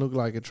 did. It didn't look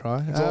like a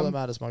try. That's all that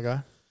matters, my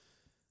guy.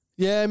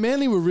 Yeah,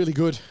 Manly were really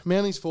good.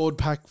 Manly's forward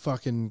pack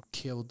fucking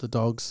killed the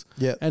Dogs.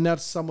 Yeah. And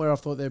that's somewhere I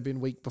thought they'd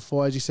been weak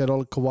before. As you said,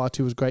 Ola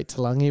Kawatu was great.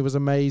 Talangi was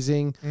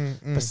amazing.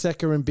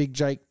 Paseka and Big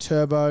Jake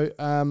Turbo.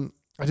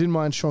 I didn't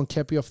mind Sean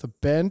Kepi off the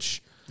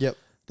bench. Yep.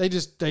 They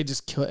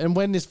just kill it. And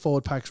when this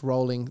forward pack's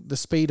rolling, the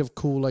speed of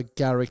Cooler,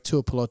 Garrick,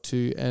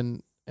 Tuipulotu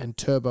and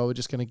Turbo are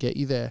just going to get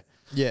you there.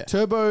 Yeah.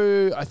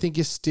 Turbo, I think,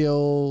 is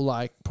still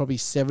like probably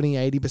 70,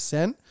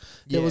 80%.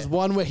 There was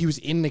one where he was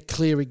in the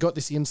clear. He got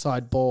this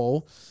inside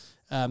ball.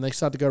 They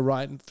started to go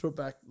right and threw it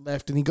back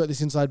left, and he got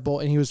this inside ball,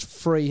 and he was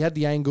free. He had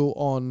the angle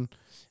on,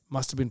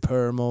 must have been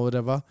Perham or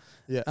whatever.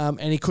 Yeah. And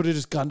he could have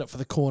just gunned it for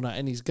the corner,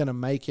 and he's going to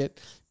make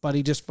it. But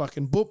he just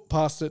fucking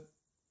passed it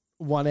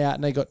one out,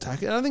 and they got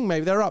tackled. And I think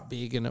maybe they're up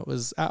big, and it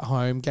was at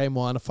home, game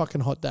one, a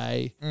fucking hot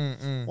day.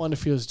 Wonder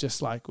if he was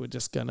just like, we're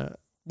just going to...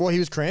 Well, he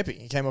was cramping.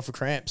 He came off for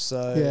cramps.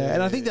 So Yeah,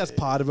 and I think that's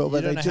part of it. You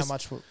But don't they know just, how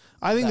much.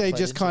 I think that they played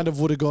just into kind it. of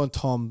would have gone,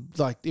 Tom,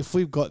 like, if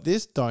we've got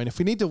this, don't. If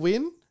we need to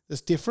win,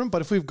 it's different. But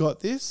if we've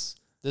got this...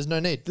 There's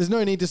no need. There's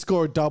no need to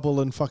score a double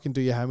and fucking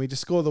do your hammy.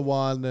 Just score the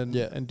one and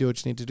do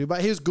what you need to do.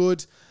 But he was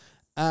good.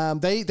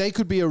 They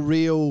could be a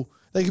real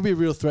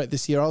threat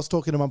this year. I was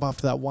talking to them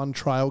after that one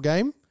trial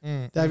game.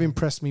 They've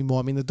impressed me more.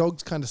 I mean, the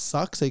Dogs kind of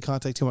suck, so you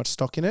can't take too much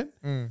stock in it.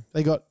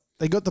 They got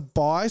the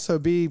bye, so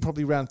it'll be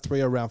probably round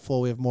 3 or round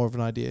 4. We have more of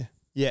an idea.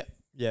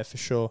 Yeah, for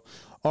sure.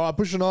 All right,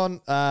 pushing on.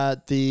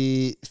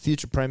 The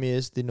future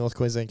premiers, the North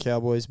Queensland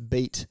Cowboys,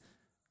 beat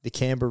the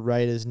Canberra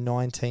Raiders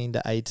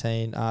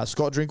 19-18.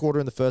 Scott Drinkwater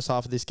in the first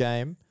half of this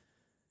game,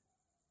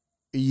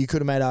 you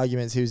could have made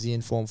arguments he was the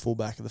informed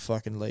fullback of the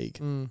fucking league.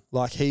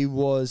 Like he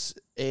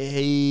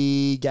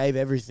gave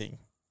everything.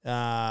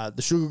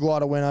 The Sugar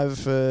Glider went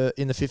over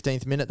in the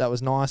 15th minute. That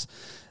was nice.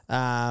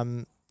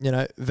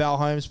 Val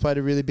Holmes played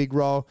a really big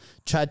role.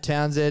 Chad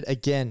Townsend,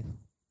 again,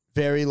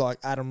 very like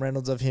Adam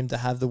Reynolds of him to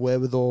have the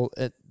wherewithal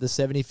at the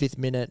 75th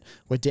minute.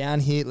 We're down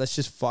here. Let's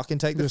just fucking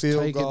take the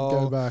field goal.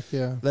 Go back,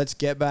 yeah. Let's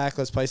get back.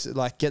 Let's play,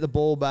 get the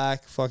ball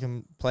back,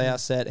 fucking play our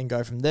set and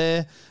go from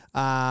there.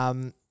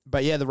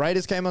 But yeah, the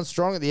Raiders came on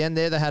strong at the end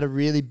there. They had a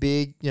really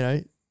big,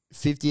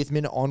 50th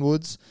minute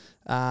onwards,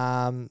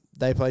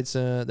 they played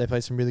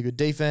some really good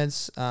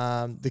defense.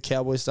 The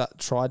Cowboys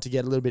tried to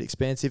get a little bit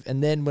expansive,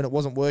 and then when it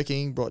wasn't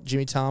working, brought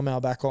Jimmy Tarmow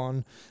back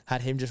on,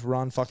 had him just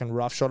run fucking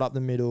roughshod up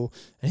the middle,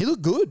 and he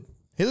looked good.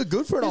 He looked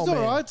good for an old man.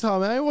 He's all right,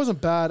 Tom. It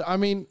wasn't bad. I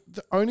mean,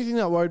 the only thing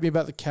that worried me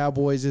about the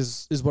Cowboys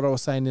is what I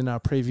was saying in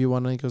our preview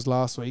one, I think it was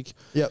last week.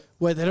 Yep.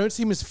 Where they don't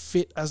seem as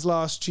fit as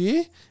last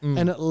year,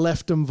 and it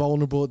left them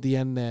vulnerable at the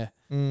end there.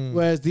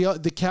 Whereas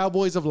the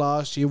Cowboys of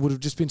last year would have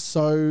just been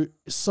so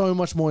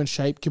much more in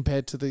shape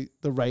compared to the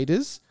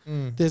Raiders.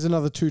 There's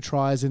another 2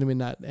 tries in them in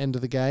that end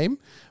of the game.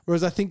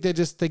 Whereas I think they're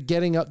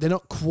getting up. They're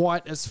not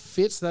quite as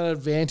fit. So that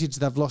advantage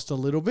they've lost a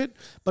little bit.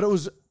 But it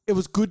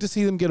was good to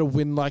see them get a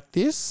win like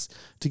this,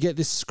 to get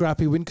this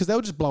scrappy win, because they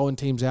were just blowing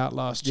teams out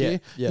last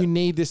year. Yeah. You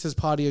need this as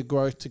part of your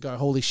growth to go,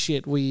 holy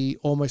shit, we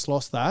almost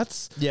lost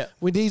that. Yeah.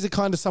 These are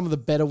kind of some of the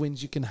better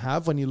wins you can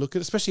have when you look at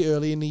it, especially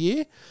early in the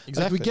year.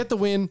 Exactly. Like we get the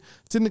win,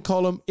 it's in the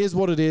column, is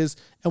what it is,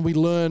 and we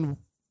learn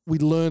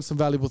some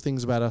valuable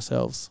things about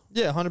ourselves.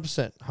 Yeah,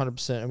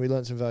 100%. And we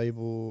learned some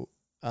valuable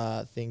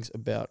things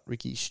about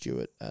Ricky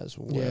Stewart as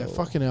well. Yeah,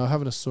 fucking hell,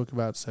 having a sook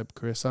about Seb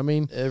Chris. I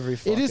mean,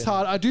 it is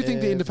hard. I do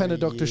think the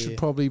independent doctor should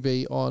probably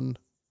be on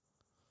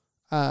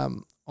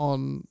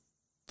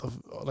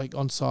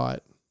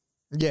site.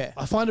 Yeah.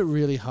 I find it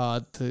really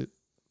hard to,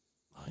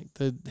 like,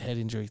 the head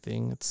injury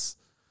thing.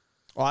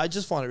 I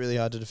just find it really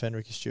hard to defend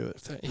Ricky Stewart.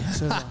 If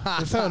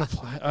they're going to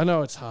play, I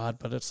know it's hard,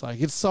 but it's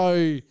like, it's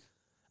so,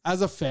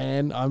 as a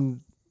fan, and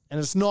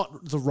it's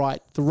not the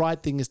right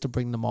thing is to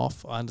bring them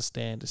off. I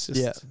understand. It's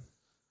just,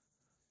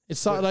 it's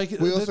so, like,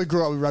 we also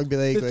grew up with rugby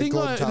league. The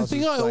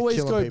thing I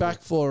always go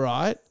back for,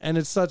 right, and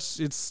it's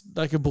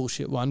like a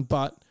bullshit one,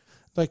 but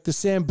like the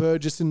Sam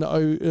Burgess in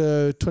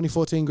the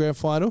 2014 grand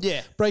final,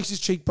 breaks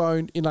his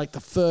cheekbone in like the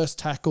first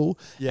tackle,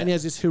 and he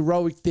has this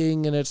heroic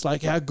thing, and it's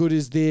like, how good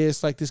is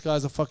this? Like, this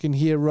guy's a fucking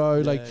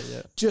hero,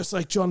 just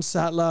like John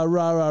Sattler,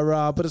 rah rah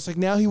rah. But it's like,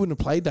 now he wouldn't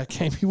have played that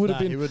game. He would have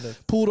been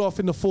pulled off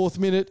in the 4th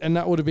minute, and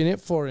that would have been it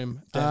for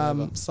him.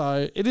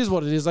 So it is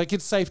what it is. Like,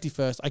 it's safety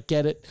first. I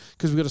get it,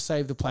 because we've got to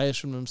save the players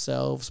from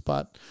themselves,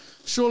 but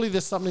surely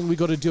there's something we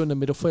got to do in the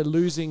middle. If we're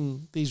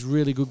losing these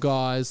really good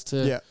guys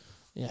to,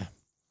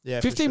 Yeah,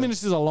 15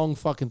 minutes is a long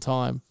fucking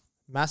time.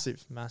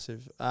 Massive.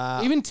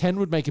 Even 10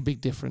 would make a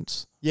big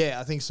difference. Yeah,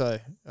 I think so.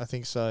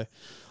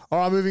 All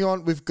right, moving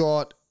on. We've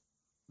got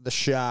the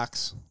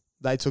Sharks.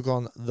 They took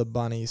on the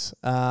Bunnies.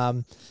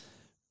 Not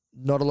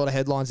a lot of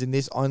headlines in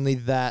this, only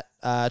that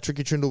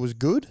Tricky Trindle was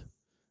good.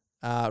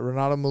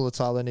 Renato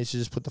Mulatalo needs to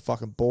just put the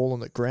fucking ball on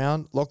the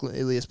ground. Lachlan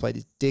Ilias played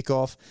his dick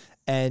off.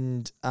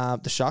 And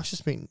the Sharks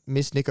just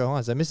missed Nico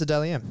Hines. They missed the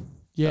Dally M.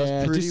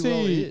 Yeah, did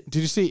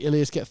you see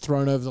Ilias get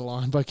thrown over the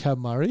line by Cam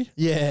Murray?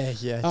 Yeah.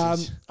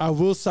 I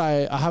will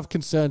say I have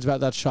concerns about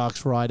that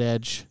Sharks right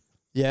edge.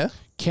 Yeah?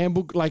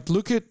 Campbell, like,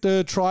 look at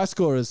the try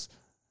scorers.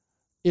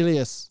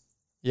 Ilias,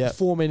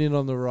 4 men in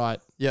on the right.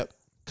 Yep.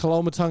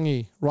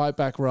 Kalamatangi, right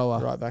back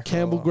rower.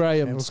 Campbell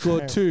Graham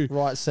scored 2.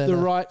 Right centre.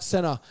 The right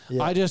centre.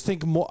 Yep. I just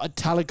think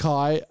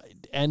Talakai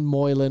and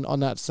Moylan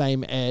on that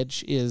same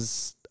edge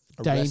is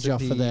danger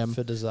for them.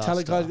 For disaster.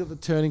 Talakai's got the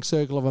turning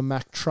circle of a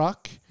Mack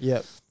truck.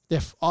 Yep.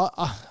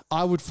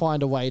 I would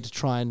find a way to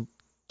try and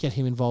get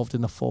him involved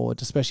in the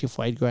forward, especially if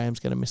Wade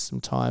Graham's going to miss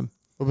some time.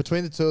 Well,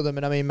 between the two of them,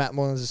 and I mean, Matt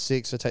Moylan's a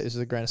 6, so take this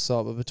as a grain of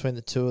salt, but between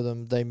the two of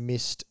them, they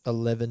missed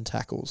 11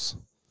 tackles.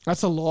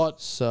 That's a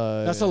lot.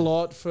 So that's a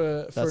lot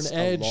for an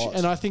edge.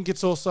 And I think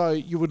it's also,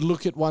 you would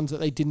look at ones that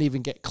they didn't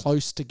even get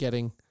close to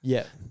getting.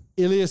 Yeah.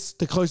 Ilias,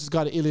 the closest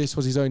guy to Ilias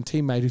was his own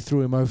teammate who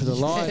threw him over the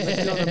line. Like,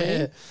 you know what I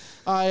mean?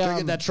 Go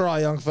get that try,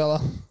 young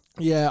fella.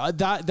 Yeah,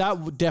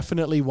 that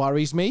definitely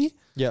worries me.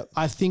 Yep.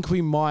 I think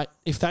we might,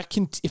 if that's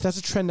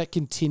a trend that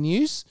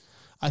continues,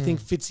 I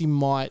think Fitzy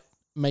might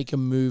make a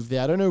move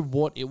there. I don't know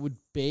what it would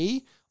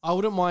be. I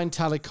wouldn't mind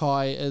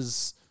Talakai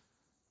as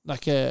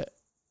like a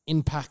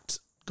impact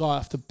guy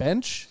off the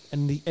bench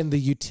and the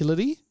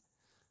utility.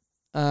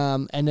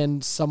 And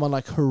then someone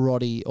like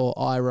Hiroti or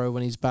Iro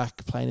when he's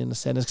back playing in the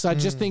centers. Because I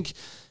just think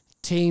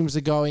teams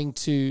are going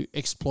to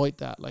exploit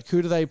that. Like,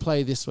 who do they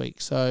play this week?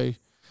 So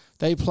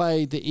they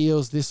play the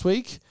Eels this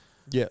week.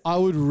 Yeah. I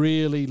would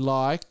really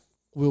like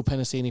Will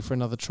Penasini for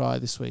another try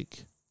this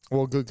week.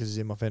 Well, good, because he's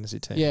in my fantasy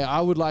team. Yeah,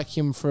 I would like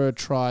him for a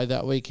try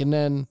that week. And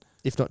then,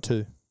 if not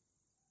 2.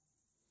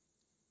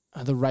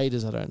 The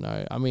Raiders, I don't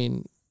know. I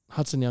mean,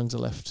 Hudson Young's a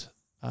left.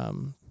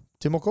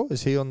 Timoko?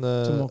 Is he on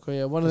the... Timoko,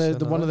 yeah.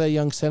 One of their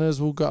young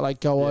centers will go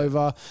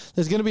over.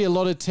 There's going to be a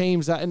lot of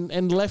teams that...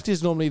 And left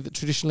is normally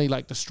traditionally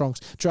like the strong...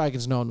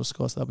 Dragons, no one will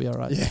score, so they'll be all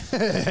right.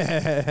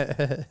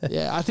 Yeah.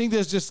 Yeah, I think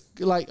there's just...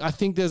 Like, I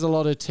think there's a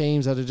lot of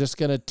teams that are just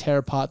going to tear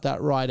apart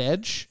that right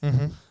edge.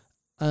 Mm-hmm.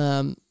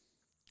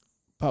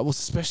 But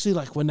especially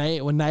like when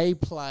they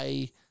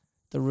play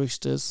the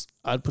Roosters,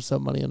 I'd put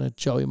some money on a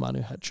Joey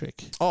Manu hat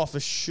trick. Oh, for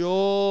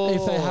sure.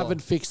 If they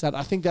haven't fixed that,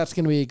 I think that's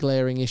going to be a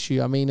glaring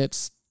issue. I mean,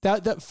 it's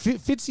that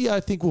Fitzy, I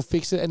think, will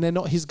fix it, and they're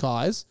not his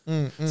guys,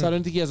 so I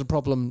don't think he has a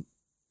problem.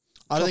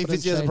 I don't think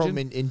Fitzy has a problem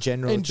in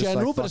general. In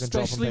general, but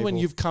especially when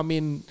you've come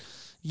in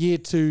year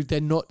 2,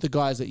 they're not the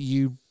guys that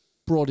you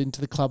brought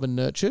into the club and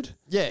nurtured.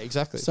 Yeah,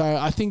 exactly. So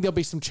I think there'll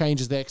be some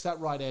changes there because that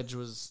right edge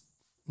was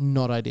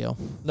not ideal.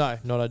 No,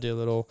 not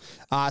ideal at all.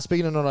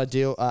 Speaking of not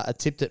ideal, a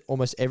tip that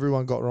almost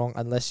everyone got wrong,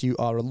 unless you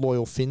are a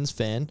loyal Finns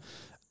fan.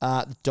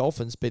 The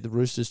Dolphins beat the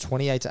Roosters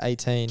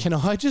 28-18. Can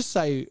I just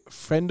say,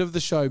 friend of the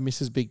show,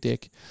 Mrs. Big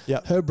Dick.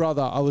 Yep. Her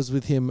brother, I was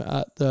with him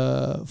at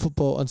the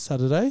football on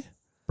Saturday.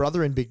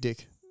 Brother in Big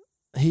Dick.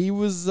 He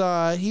was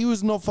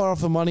not far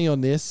off the money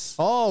on this.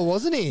 Oh,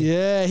 wasn't he?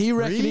 Yeah, he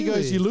reckoned, he goes,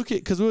 Really? you look at,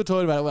 because we were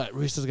talking about, well,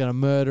 Roosters going to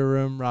murder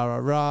him, rah, rah,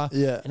 rah.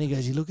 Yeah. And he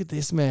goes, you look at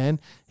this,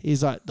 man.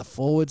 He's like, the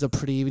forwards are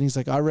pretty even. He's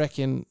like, I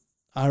reckon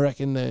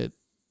the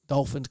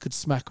Dolphins could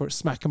smack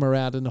him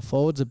around in the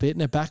forwards a bit, and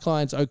their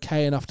backline's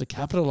okay enough to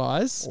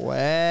capitalise.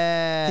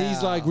 Wow.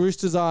 He's like,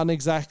 Roosters aren't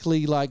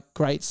exactly like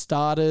great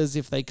starters.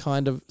 If they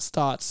kind of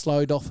start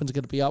slow, Dolphins are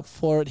going to be up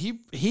for it. He's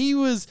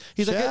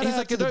Shout out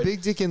like to the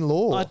Big Dick in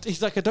law.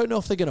 he's like, I don't know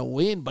if they're going to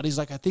win, but he's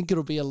like, I think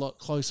it'll be a lot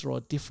closer or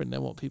different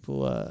than what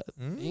people were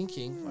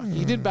thinking.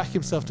 He did back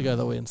himself to go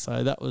the win,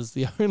 so that was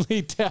the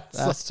only doubt.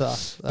 That's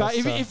tough. But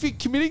if you're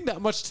committing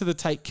that much to the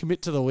take,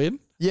 commit to the win.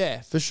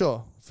 Yeah, for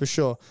sure. For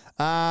sure.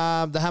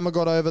 The Hammer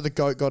got over, the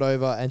GOAT got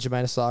over, and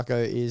Jermaine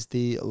Asako is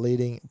the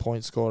leading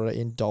point scorer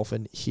in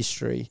Dolphin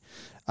history.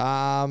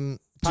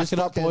 Pack it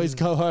up, boys.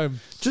 Go home.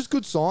 Just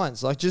good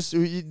signs. Like, just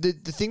the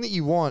thing that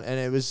you want, and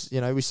it was,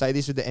 we say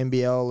this with the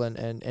NBL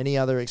and any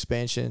other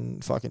expansion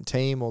fucking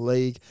team or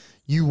league,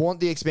 you want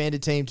the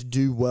expanded team to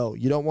do well.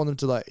 You don't want them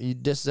to, you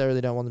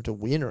necessarily don't want them to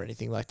win or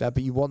anything like that,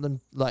 but you want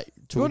them, to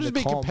you want win to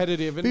be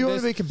competitive. But you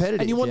want to be competitive.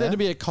 And you want there to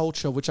be a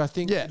culture, which I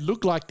think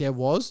looked like there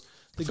was.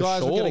 The For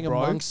guys were sure, getting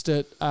bro. amongst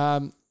it. How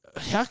can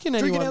Drinking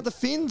anyone out the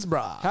fins,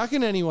 bruh. How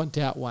can anyone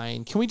doubt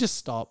Wayne? Can we just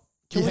stop?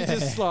 Can we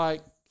just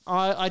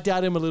I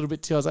doubt him a little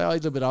bit too. I was like, a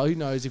little bit. Who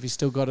knows if he's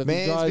still got it?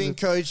 Man's been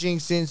coaching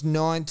since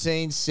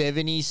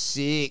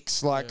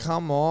 1976.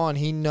 Come on,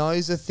 he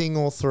knows a thing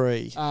or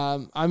three.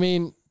 I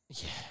mean,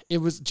 it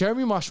was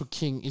Jeremy Marshall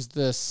King is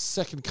the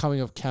second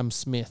coming of Cam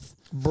Smith.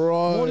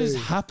 Bro, What is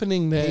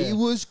happening there? He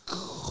was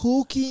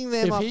cooking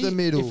them up the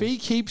middle. If he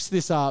keeps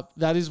this up,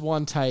 that is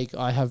one take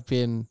I have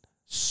been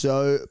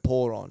so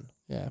poor on.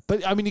 Yeah,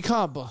 but I mean, you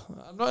can't.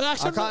 I'm not,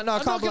 actually, I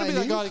can't blame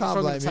you. Can't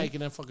blame you.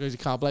 Taking and fucking, you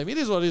can't blame me. It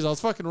is what it is. I was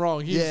fucking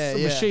wrong. He's a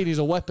Yeah. machine. He's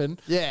a weapon.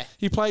 Yeah.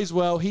 He plays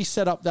well. He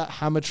set up that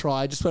hammer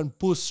try. Just went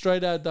boost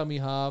straight out of dummy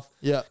half.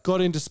 Yeah.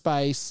 Got into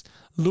space.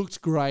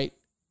 Looked great.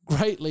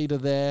 Great leader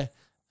there.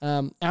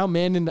 Our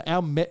men in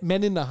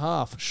the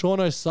half. Sean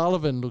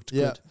O'Sullivan looked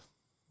good.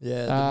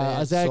 Yeah. The man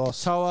Isaiah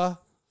sauce. Katoa.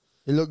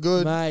 He looked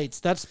good. Mates,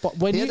 that's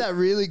when He had that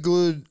really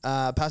good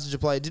passenger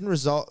play. It didn't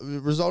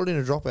resulted in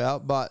a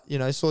dropout, but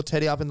saw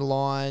Teddy up in the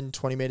line,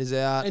 20 meters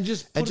out, and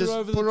just put it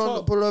over the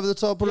top. Put it over the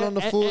top. Put it on the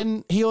foot.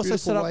 And he also Beautiful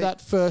set up weight.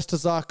 that first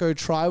Azarko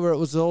try where it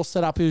was all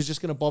set up. He was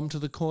just going to bomb to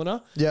the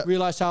corner. Yep.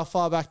 Realized how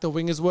far back the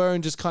wingers were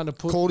and just kind of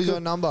Called his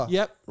own number.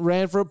 Yep.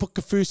 Ran for it, put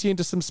Kafusi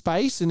into some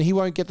space, and he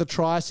won't get the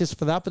try assist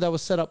for that. But that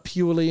was set up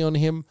purely on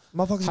him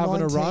Motherfucker's having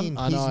 19. a run.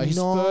 I know He's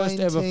his first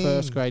ever 19.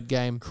 first grade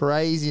game.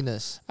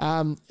 Craziness.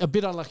 A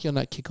bit unlucky on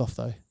that kickoff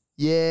though.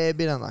 Yeah, a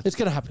bit unlucky. It's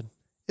going to happen.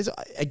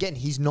 Again,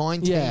 he's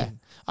 19. Yeah.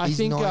 I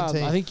think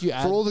 19. you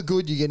add for all the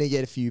good, you're going to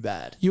get a few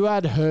bad. You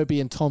add Herbie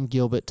and Tom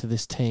Gilbert to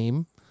this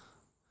team.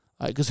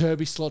 Because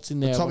Herbie slots in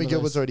there. Tommy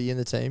Gilbert's already in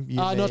the team.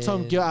 Not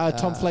Tom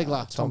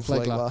Flegler. Tom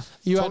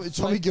Flegler.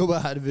 Tommy Gilbert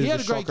had a bit of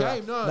a shocker. He had a great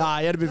game, no. Nah,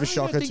 he had a bit of a I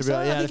shocker, don't to think be so.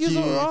 honest. He I had a think he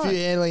was all right. few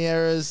handling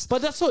errors.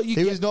 But that's what you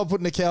He get. was not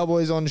putting the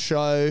Cowboys on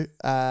show,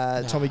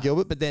 Tommy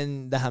Gilbert, but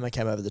then the hammer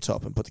came over the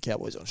top and put the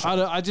Cowboys on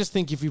show. I just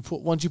think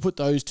once you put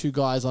those two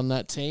guys on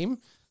that team,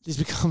 this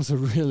becomes a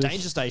really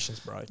Danger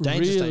stations, bro.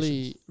 Danger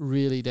stations.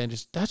 really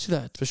dangerous. That's who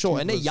that For sure.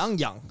 dude And they're was.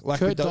 young. Like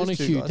Kurt with those two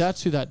Donahue. guys.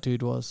 That's who that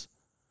dude was.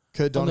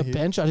 Kurt On Donahue. the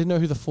bench, I didn't know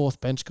who the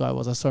fourth bench guy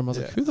was. I saw him. I was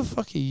like, "Who the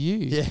fuck are you?"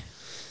 Yeah.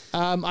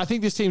 I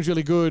think this team's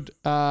really good.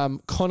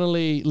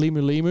 Connolly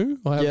Limu,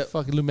 or Yep.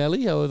 fucking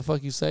Lumeli, however the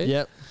fuck you say it.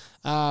 Yep.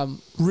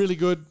 Really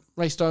good.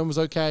 Ray Stone was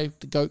okay.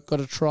 The GOAT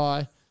got a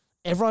try.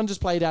 Everyone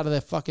just played out of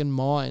their fucking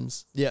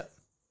minds. Yeah.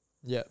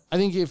 Yeah. I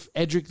think if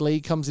Edric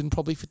Lee comes in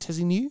probably for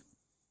Tezzy New,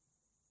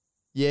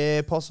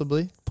 Yeah,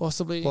 possibly.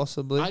 possibly.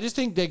 Possibly. I just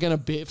think they're going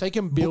to if they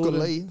can build Booker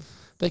and- Lee.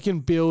 they can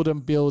build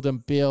and build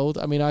and build.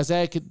 I mean,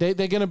 they're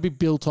going to be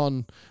built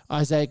on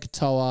Isaiah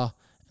Katoa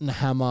and the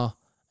Hammer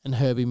and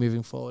Herbie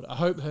moving forward. I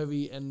hope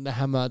Herbie and the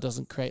Hammer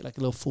doesn't create like a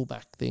little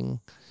fullback thing.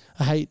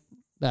 I hate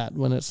that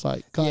when it's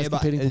like guys Yeah,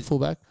 but competing for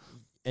fullback.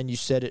 And you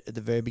said it at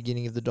the very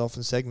beginning of the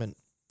Dolphin segment.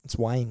 It's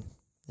Wayne.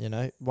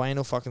 Wayne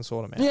will fucking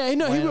sort him out. Yeah,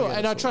 no, he Wayne will. get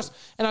And it sorted.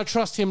 I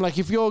trust him. Like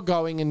if you're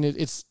going and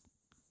it's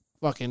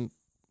fucking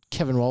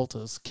Kevin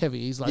Walters, Kevy,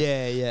 he's like,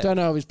 Yeah. don't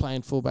know if he's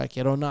playing fullback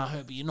yet. Or no,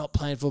 Herbie, you're not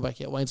playing fullback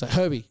yet. Wayne's like,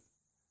 Herbie,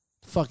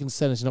 fucking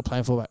sentence, you're not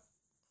playing fullback.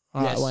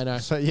 All right, Yes.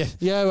 Wayno. So yeah.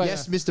 Yeah, Wayno.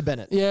 Yes, Mr.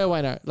 Bennett. Yeah,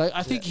 Wayno. Like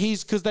I think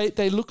he's because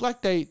they look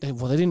like they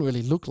didn't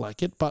really look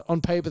like it, but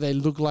on paper they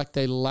look like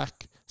they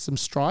lack some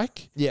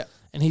strike. Yeah.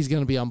 And he's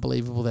going to be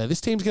unbelievable there. This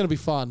team's going to be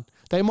fun.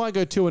 They might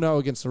go 2-0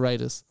 against the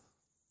Raiders.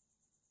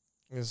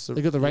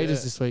 They got the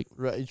Raiders this week.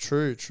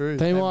 True.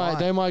 They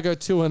might go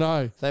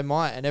 2-0. They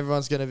might, and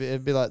everyone's gonna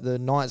be like the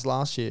Knights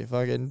last year. If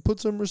I can put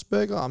some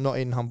respect, I'm not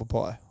eating humble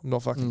pie. I'm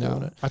not fucking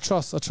doing it. I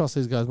trust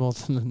these guys more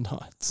than the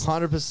Knights.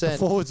 100%. The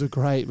forwards are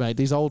great, mate.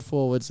 These old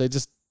forwards, they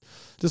just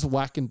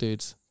whacking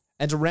dudes.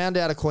 And to round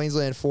out a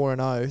Queensland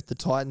 4-0, the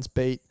Titans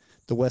beat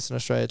the Western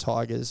Australia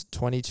Tigers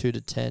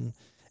 22-10, and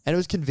it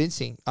was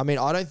convincing. I mean,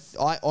 I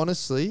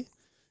honestly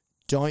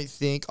don't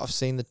think I've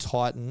seen the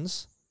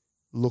Titans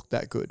look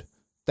that good.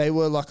 They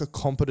were like a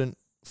competent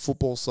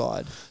football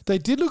side. They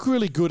did look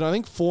really good. I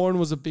think Foran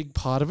was a big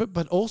part of it,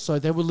 but also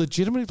they were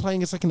legitimately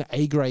playing as like an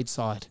A-grade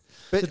side.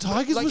 But the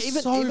Tigers were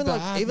so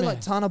bad, even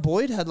like Tana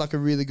Boyd had like a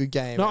really good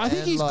game. No, I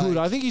think he's good.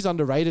 I think he's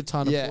underrated,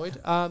 Tana Boyd.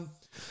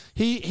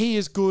 He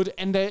is good,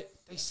 and they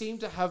seem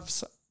to have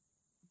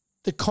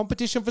the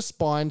competition for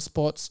spine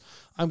spots.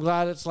 I'm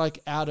glad it's like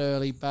out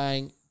early,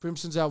 bang.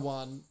 Brimson's our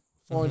 1,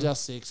 Foran's our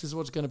 6. This is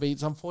what it's going to be.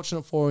 It's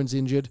unfortunate Foran's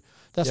injured.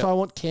 That's why I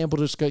want Campbell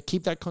to just go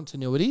keep that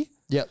continuity.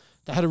 Yep.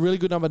 They had a really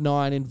good number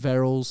 9 in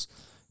Verrills.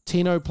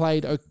 Tino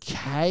played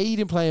okay. He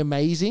didn't play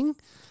amazing.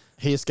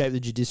 He escaped the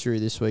judiciary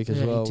this week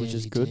as well, which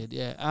is good.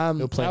 Yeah.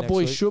 Our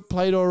boy Shoop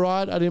played all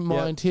right. I didn't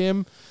mind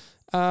him.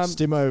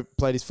 Stimo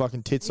played his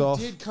fucking tits off.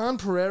 He did. Khan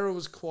Pereira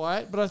was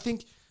quiet, but I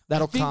think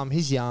that'll come.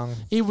 He's young.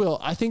 He will.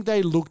 I think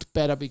they looked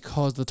better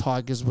because the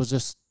Tigers was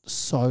just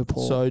so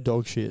poor. So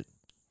dog shit.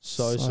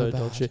 So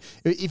dog shit.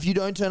 If you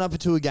don't turn up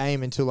into a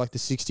game until like the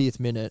 60th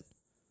minute,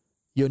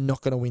 you're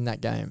not going to win that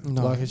game.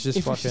 No. Like it's just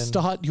if fucking... you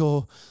start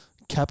your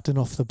captain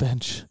off the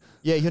bench.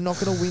 Yeah, you're not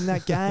going to win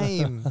that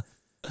game.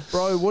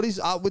 Bro, what is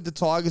up with the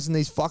Tigers and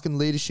these fucking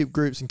leadership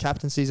groups and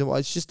captaincies?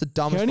 It's just the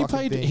dumbest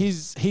fucking thing.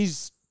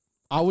 He's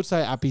I would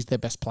say Appy's their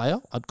best player.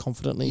 I'd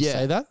confidently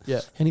say that. Yeah.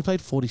 And he played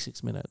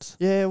 46 minutes.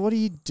 Yeah, what are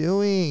you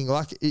doing?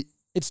 Like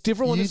it's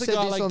different when it's a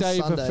guy like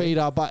Dave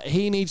Fafita, but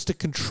he needs to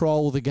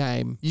control the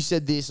game. You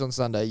said this on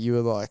Sunday. You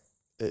were like,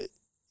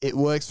 it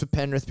works for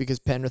Penrith because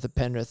Penrith are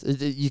Penrith.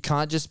 You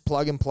can't just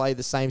plug and play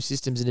the same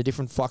systems in a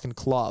different fucking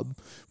club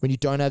when you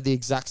don't have the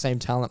exact same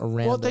talent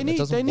around well, them.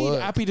 They need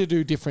Appy to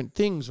do different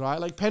things, right?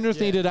 Like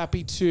Penrith needed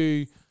Appy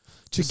to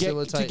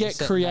get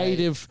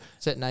creative,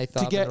 set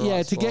Nathan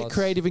to get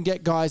creative and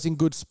get guys in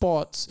good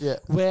spots. Yeah.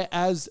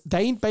 Whereas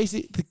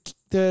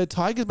the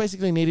Tigers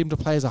basically need him to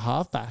play as a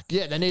halfback.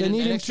 Yeah, they need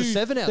an extra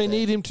 7 out there. They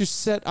need him to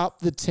set up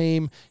the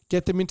team,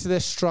 get them into their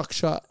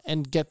structure,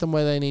 and get them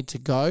where they need to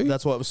go.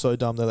 That's why it was so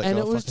dumb. They let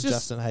go of fucking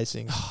Justin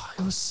Hastings.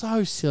 It was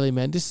so silly,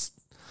 man. This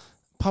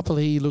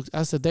Papali'i looked,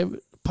 as I said,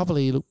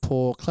 Papali'i looked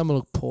poor. Clemmer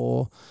looked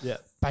poor. Yeah.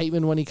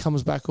 Bateman, when he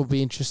comes back, will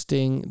be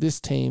interesting.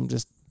 This team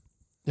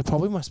they're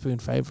probably my spoon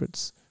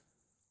favourites.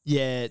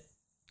 Yeah.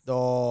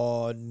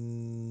 Oh,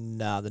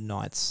 nah, the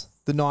Knights.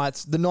 The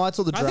Knights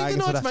or the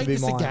Dragons would have to be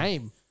mine. The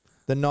game.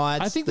 The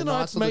Knights. I think the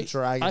Knights or the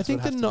Dragons. I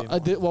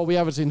think well, we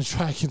haven't seen the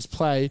Dragons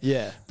play.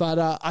 Yeah. But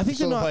I think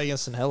the Knights play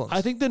against St. Helens.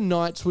 I think the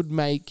Knights would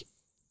make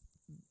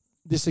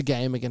this a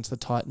game against the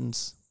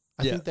Titans.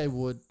 I think they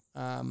would.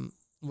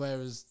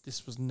 Whereas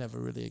this was never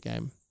really a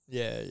game.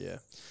 Yeah.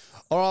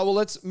 All right, well,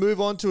 let's move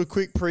on to a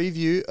quick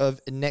preview of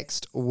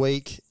next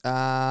week.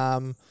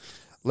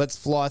 Let's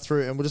fly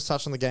through, and we'll just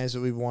touch on the games that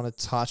we want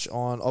to touch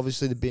on.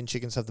 Obviously, the Bin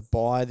Chickens have the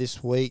bye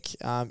this week.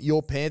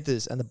 Your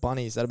Panthers and the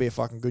Bunnies, that'll be a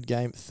fucking good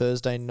game.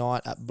 Thursday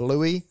night at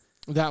Bluey.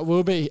 That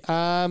will be.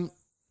 You'll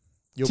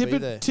be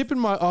there.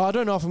 Tipping I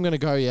don't know if I'm going to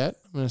go yet.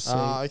 I'm going to see.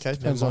 Okay.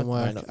 Depends on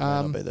work.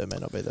 May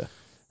not be there.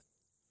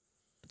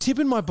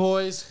 Tipping my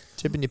boys.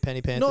 Tipping your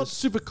Penny Panthers. Not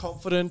super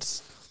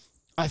confident.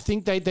 I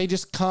think they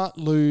just can't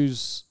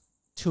lose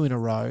 2 in a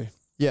row.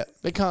 Yeah.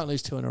 They can't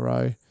lose 2 in a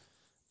row.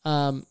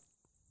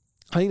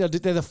 I think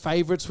they're the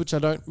favourites, which I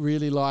don't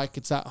really like.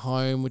 It's at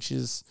home, which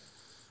is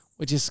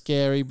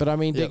scary. But I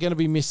mean, they're going to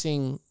be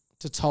missing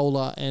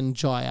Totola and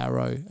Jai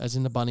Arrow, as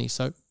in the Bunny.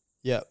 So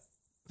the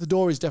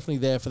door is definitely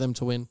there for them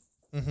to win.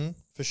 Mm-hmm.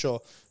 For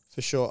sure.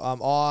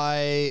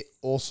 I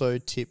also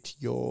tipped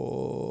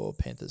your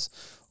Panthers.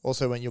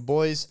 Also went your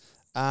boys.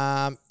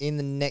 In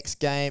the next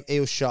game,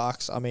 Eels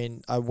Sharks. I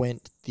mean, I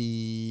went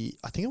the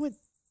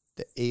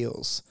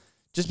Eels.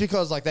 Just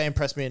because like they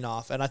impressed me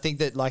enough. And I think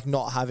that like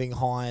not having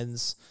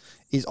Hines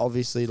is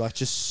obviously like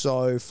just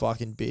so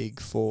fucking big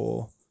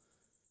for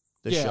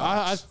the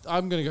Sharks.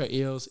 I'm going to go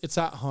Eels. It's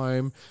at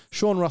home.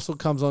 Sean Russell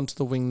comes onto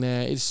the wing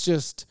there. It's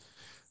just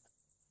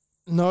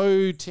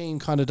no team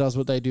kind of does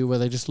what they do where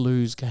they just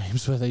lose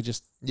games where they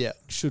just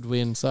should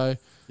win. So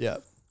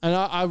and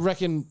I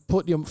reckon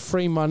put your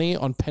free money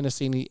on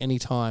Penasini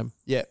anytime.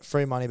 Yeah,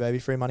 free money, baby,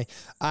 free money.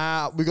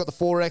 We got the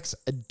 4X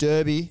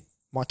Derby.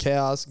 My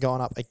Cows going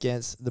up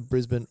against the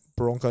Brisbane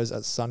Broncos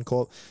at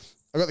Suncorp.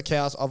 I got the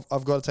Cows.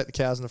 I've got to take the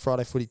Cows in the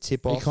Friday footy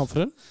tip-off. Are you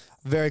confident?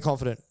 Very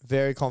confident.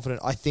 Very confident.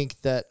 I think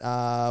that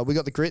we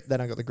got the grit. They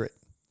don't got the grit.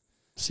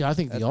 See, I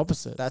think the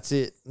opposite. That's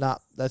it.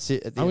 That's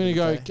it. I'm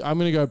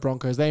gonna go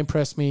Broncos. They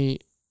impressed me.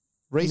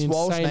 Reece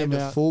Walsh named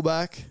a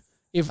fullback.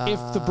 If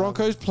the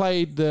Broncos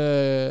played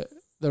the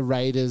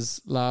Raiders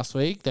last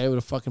week, they would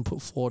have fucking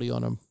put 40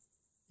 on them.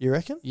 You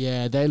reckon?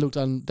 Yeah, they looked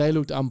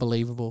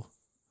unbelievable.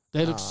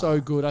 They looked so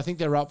good. I think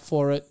they're up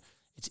for it.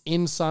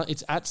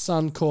 It's at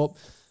Suncorp.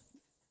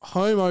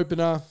 Home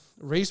opener.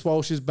 Reece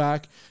Walsh is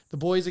back. The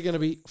boys are going to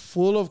be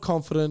full of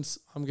confidence.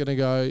 I'm going to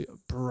go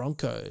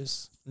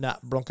Broncos. Nah,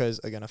 Broncos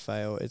are going to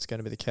fail. It's going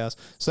to be the Cows.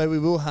 So we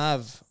will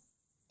have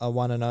a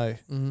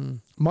 1-0.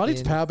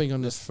 Marty's in power being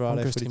on this this Friday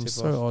Broncos footy team is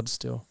tip-off. so odd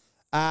still.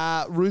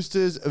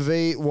 Roosters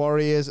v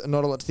Warriors.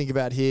 Not a lot to think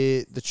about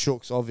here. The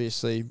Chooks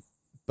obviously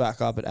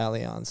back up at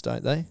Allianz,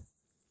 don't they?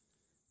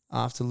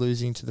 After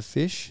losing to the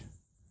Fish,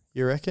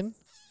 you reckon?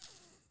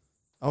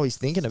 Oh, he's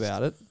thinking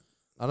about it.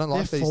 I don't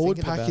like that Their he's forward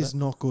thinking pack about is it.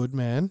 not good,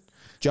 man.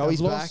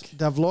 Joey's back.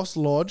 They've lost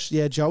Lodge.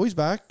 Yeah, Joey's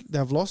back.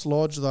 They've lost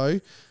Lodge, though.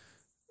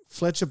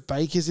 Fletcher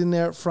Baker's in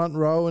there at front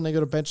row, and they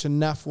got a bench of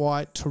Naf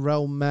White,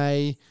 Terrell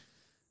May.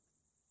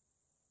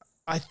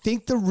 I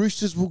think the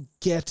Roosters will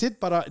get it,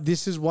 but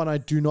this is one I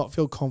do not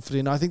feel confident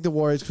in. I think the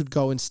Warriors could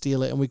go and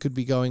steal it, and we could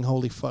be going,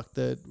 holy fuck,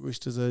 the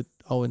Roosters are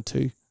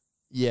 0-2.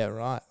 Yeah,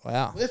 right.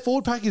 Wow. Their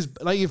forward pack is,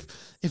 like,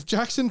 if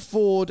Jackson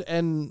Ford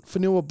and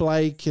Fanua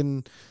Blake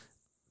and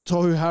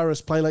Tohu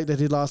Harris play like they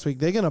did last week,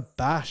 they're going to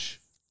bash.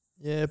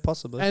 Yeah,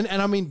 possibly. And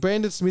I mean,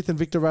 Brandon Smith and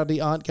Victor Radley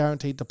aren't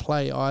guaranteed to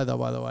play either,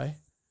 by the way.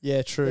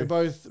 Yeah, true. They're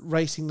both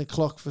racing the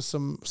clock for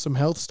some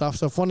health stuff.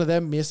 So if one of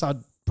them miss, I'd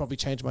probably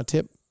change my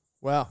tip.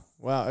 Wow.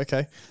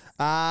 Okay.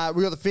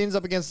 We got the Finns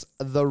up against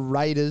the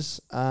Raiders.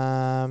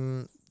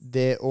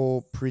 They're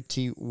all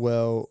pretty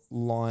well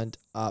lined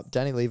up.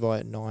 Danny Levi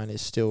at 9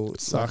 is still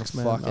Sucks, like a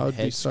man. fucking I would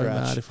head be so scratch.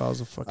 mad if I was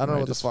a fucking I don't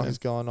know what the Raiders fuck fan. is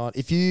going on.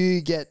 If you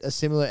get a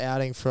similar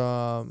outing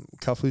from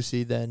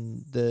Kafusi,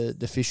 then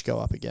the Fish go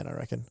up again, I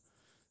reckon.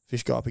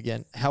 Fish go up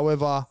again.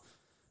 However,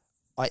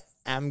 I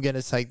am going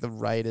to take the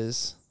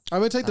Raiders. I'm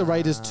going to take the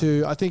Raiders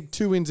too. I think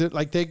 2 wins,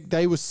 like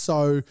they were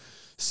so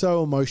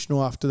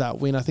emotional after that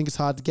win. I think it's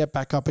hard to get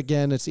back up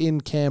again. It's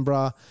in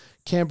Canberra.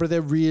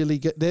 They're really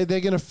good. They're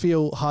going to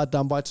feel hard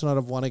done by to not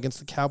have won against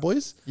the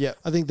Cowboys. Yeah.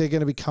 I think they're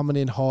going to be coming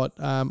in hot.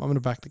 I'm going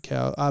to back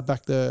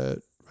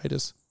the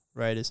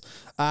Raiders.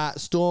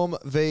 Storm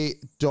v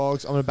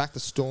Dogs. I'm going to back the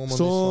Storm on this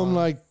Storm,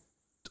 one.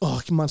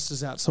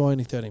 Munster's out, so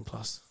only 13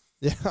 plus.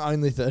 Yeah,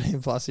 only 13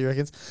 plus, he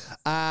reckons.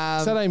 It's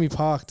at Amy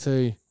Park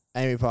too.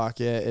 Amy Park,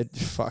 yeah.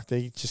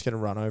 They're just going to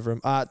run over him.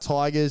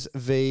 Tigers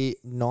v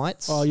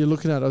Knights. Oh, you're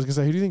looking at it. I was going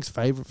to say, who do you think's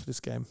favourite for this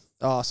game?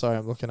 Oh, sorry,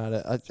 I'm looking at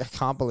it. I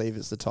can't believe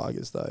it's the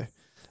Tigers, though.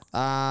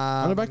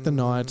 I'm going to back the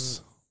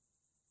Knights.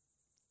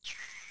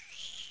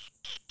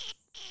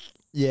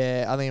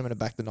 Yeah, I think I'm going to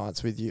back the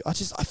Knights with you. I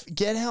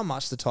forget how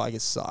much the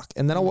Tigers suck.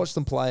 And then I watch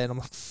them play and I'm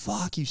like,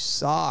 fuck, you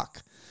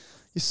suck.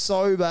 You're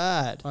so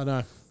bad. I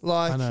know.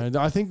 Like, I know.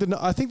 I think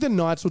the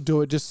Knights will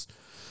do it. Just,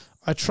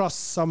 I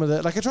trust some of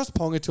the, I trust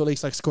Ponga to at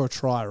least score a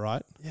try,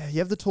 right? yeah, you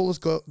have the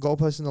tallest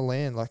goalpost in the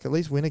land. At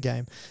least win a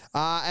game.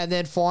 And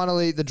then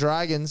finally, the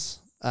Dragons,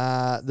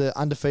 the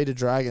undefeated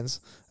Dragons,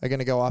 are going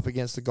to go up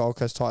against the Gold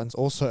Coast Titans,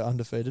 also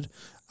undefeated.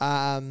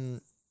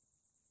 I'm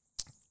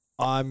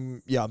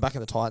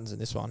backing the Titans in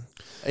this one.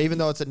 Even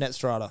though it's at Net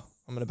Strata,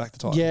 I'm going to back the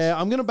Titans. Yeah,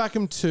 I'm going to back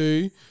them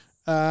too.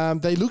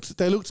 They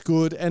looked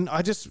good, and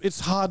it's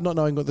hard not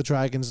knowing what the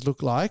Dragons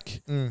look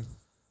like.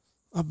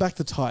 I back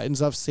the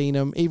Titans. I've seen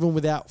them even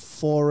without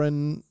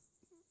Foreign.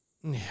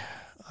 Yeah,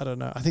 I don't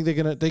know. I think they're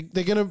gonna.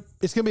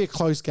 It's gonna be a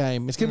close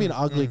game. It's gonna be an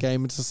ugly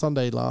game. It's a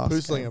Sunday last.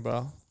 Pooslinger,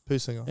 bro.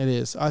 Pooslinger. It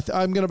is.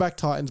 I'm gonna back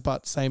Titans,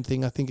 but same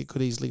thing. I think it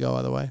could easily go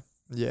either way.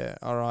 Yeah,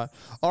 all right.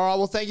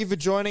 Well, thank you for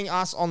joining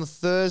us on the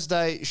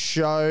Thursday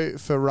show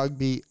for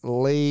Rugby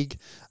League.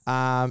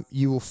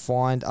 You will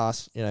find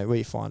us, where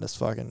you find us,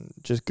 fucking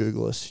just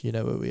Google us. You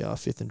know where we are,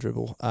 Fifth and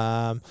Dribble.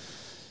 The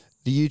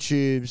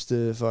YouTubes,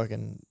 the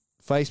fucking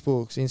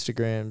Facebooks,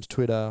 Instagrams,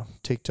 Twitter,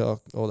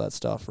 TikTok, all that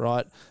stuff,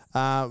 right?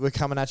 We're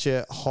coming at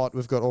you hot.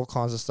 We've got all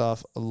kinds of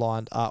stuff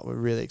lined up. We're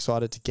really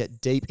excited to get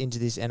deep into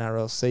this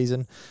NRL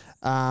season.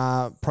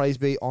 Praise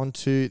be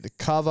onto the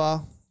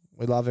cover.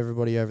 We love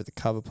everybody over at the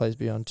cover. Praise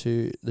be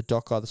onto the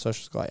Doc Guy, the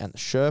Social Guy, and the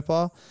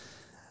Sherpa.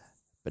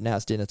 But now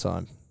it's dinner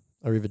time.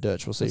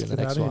 Arrivederci. We'll see you in the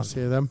next one.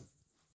 See you then.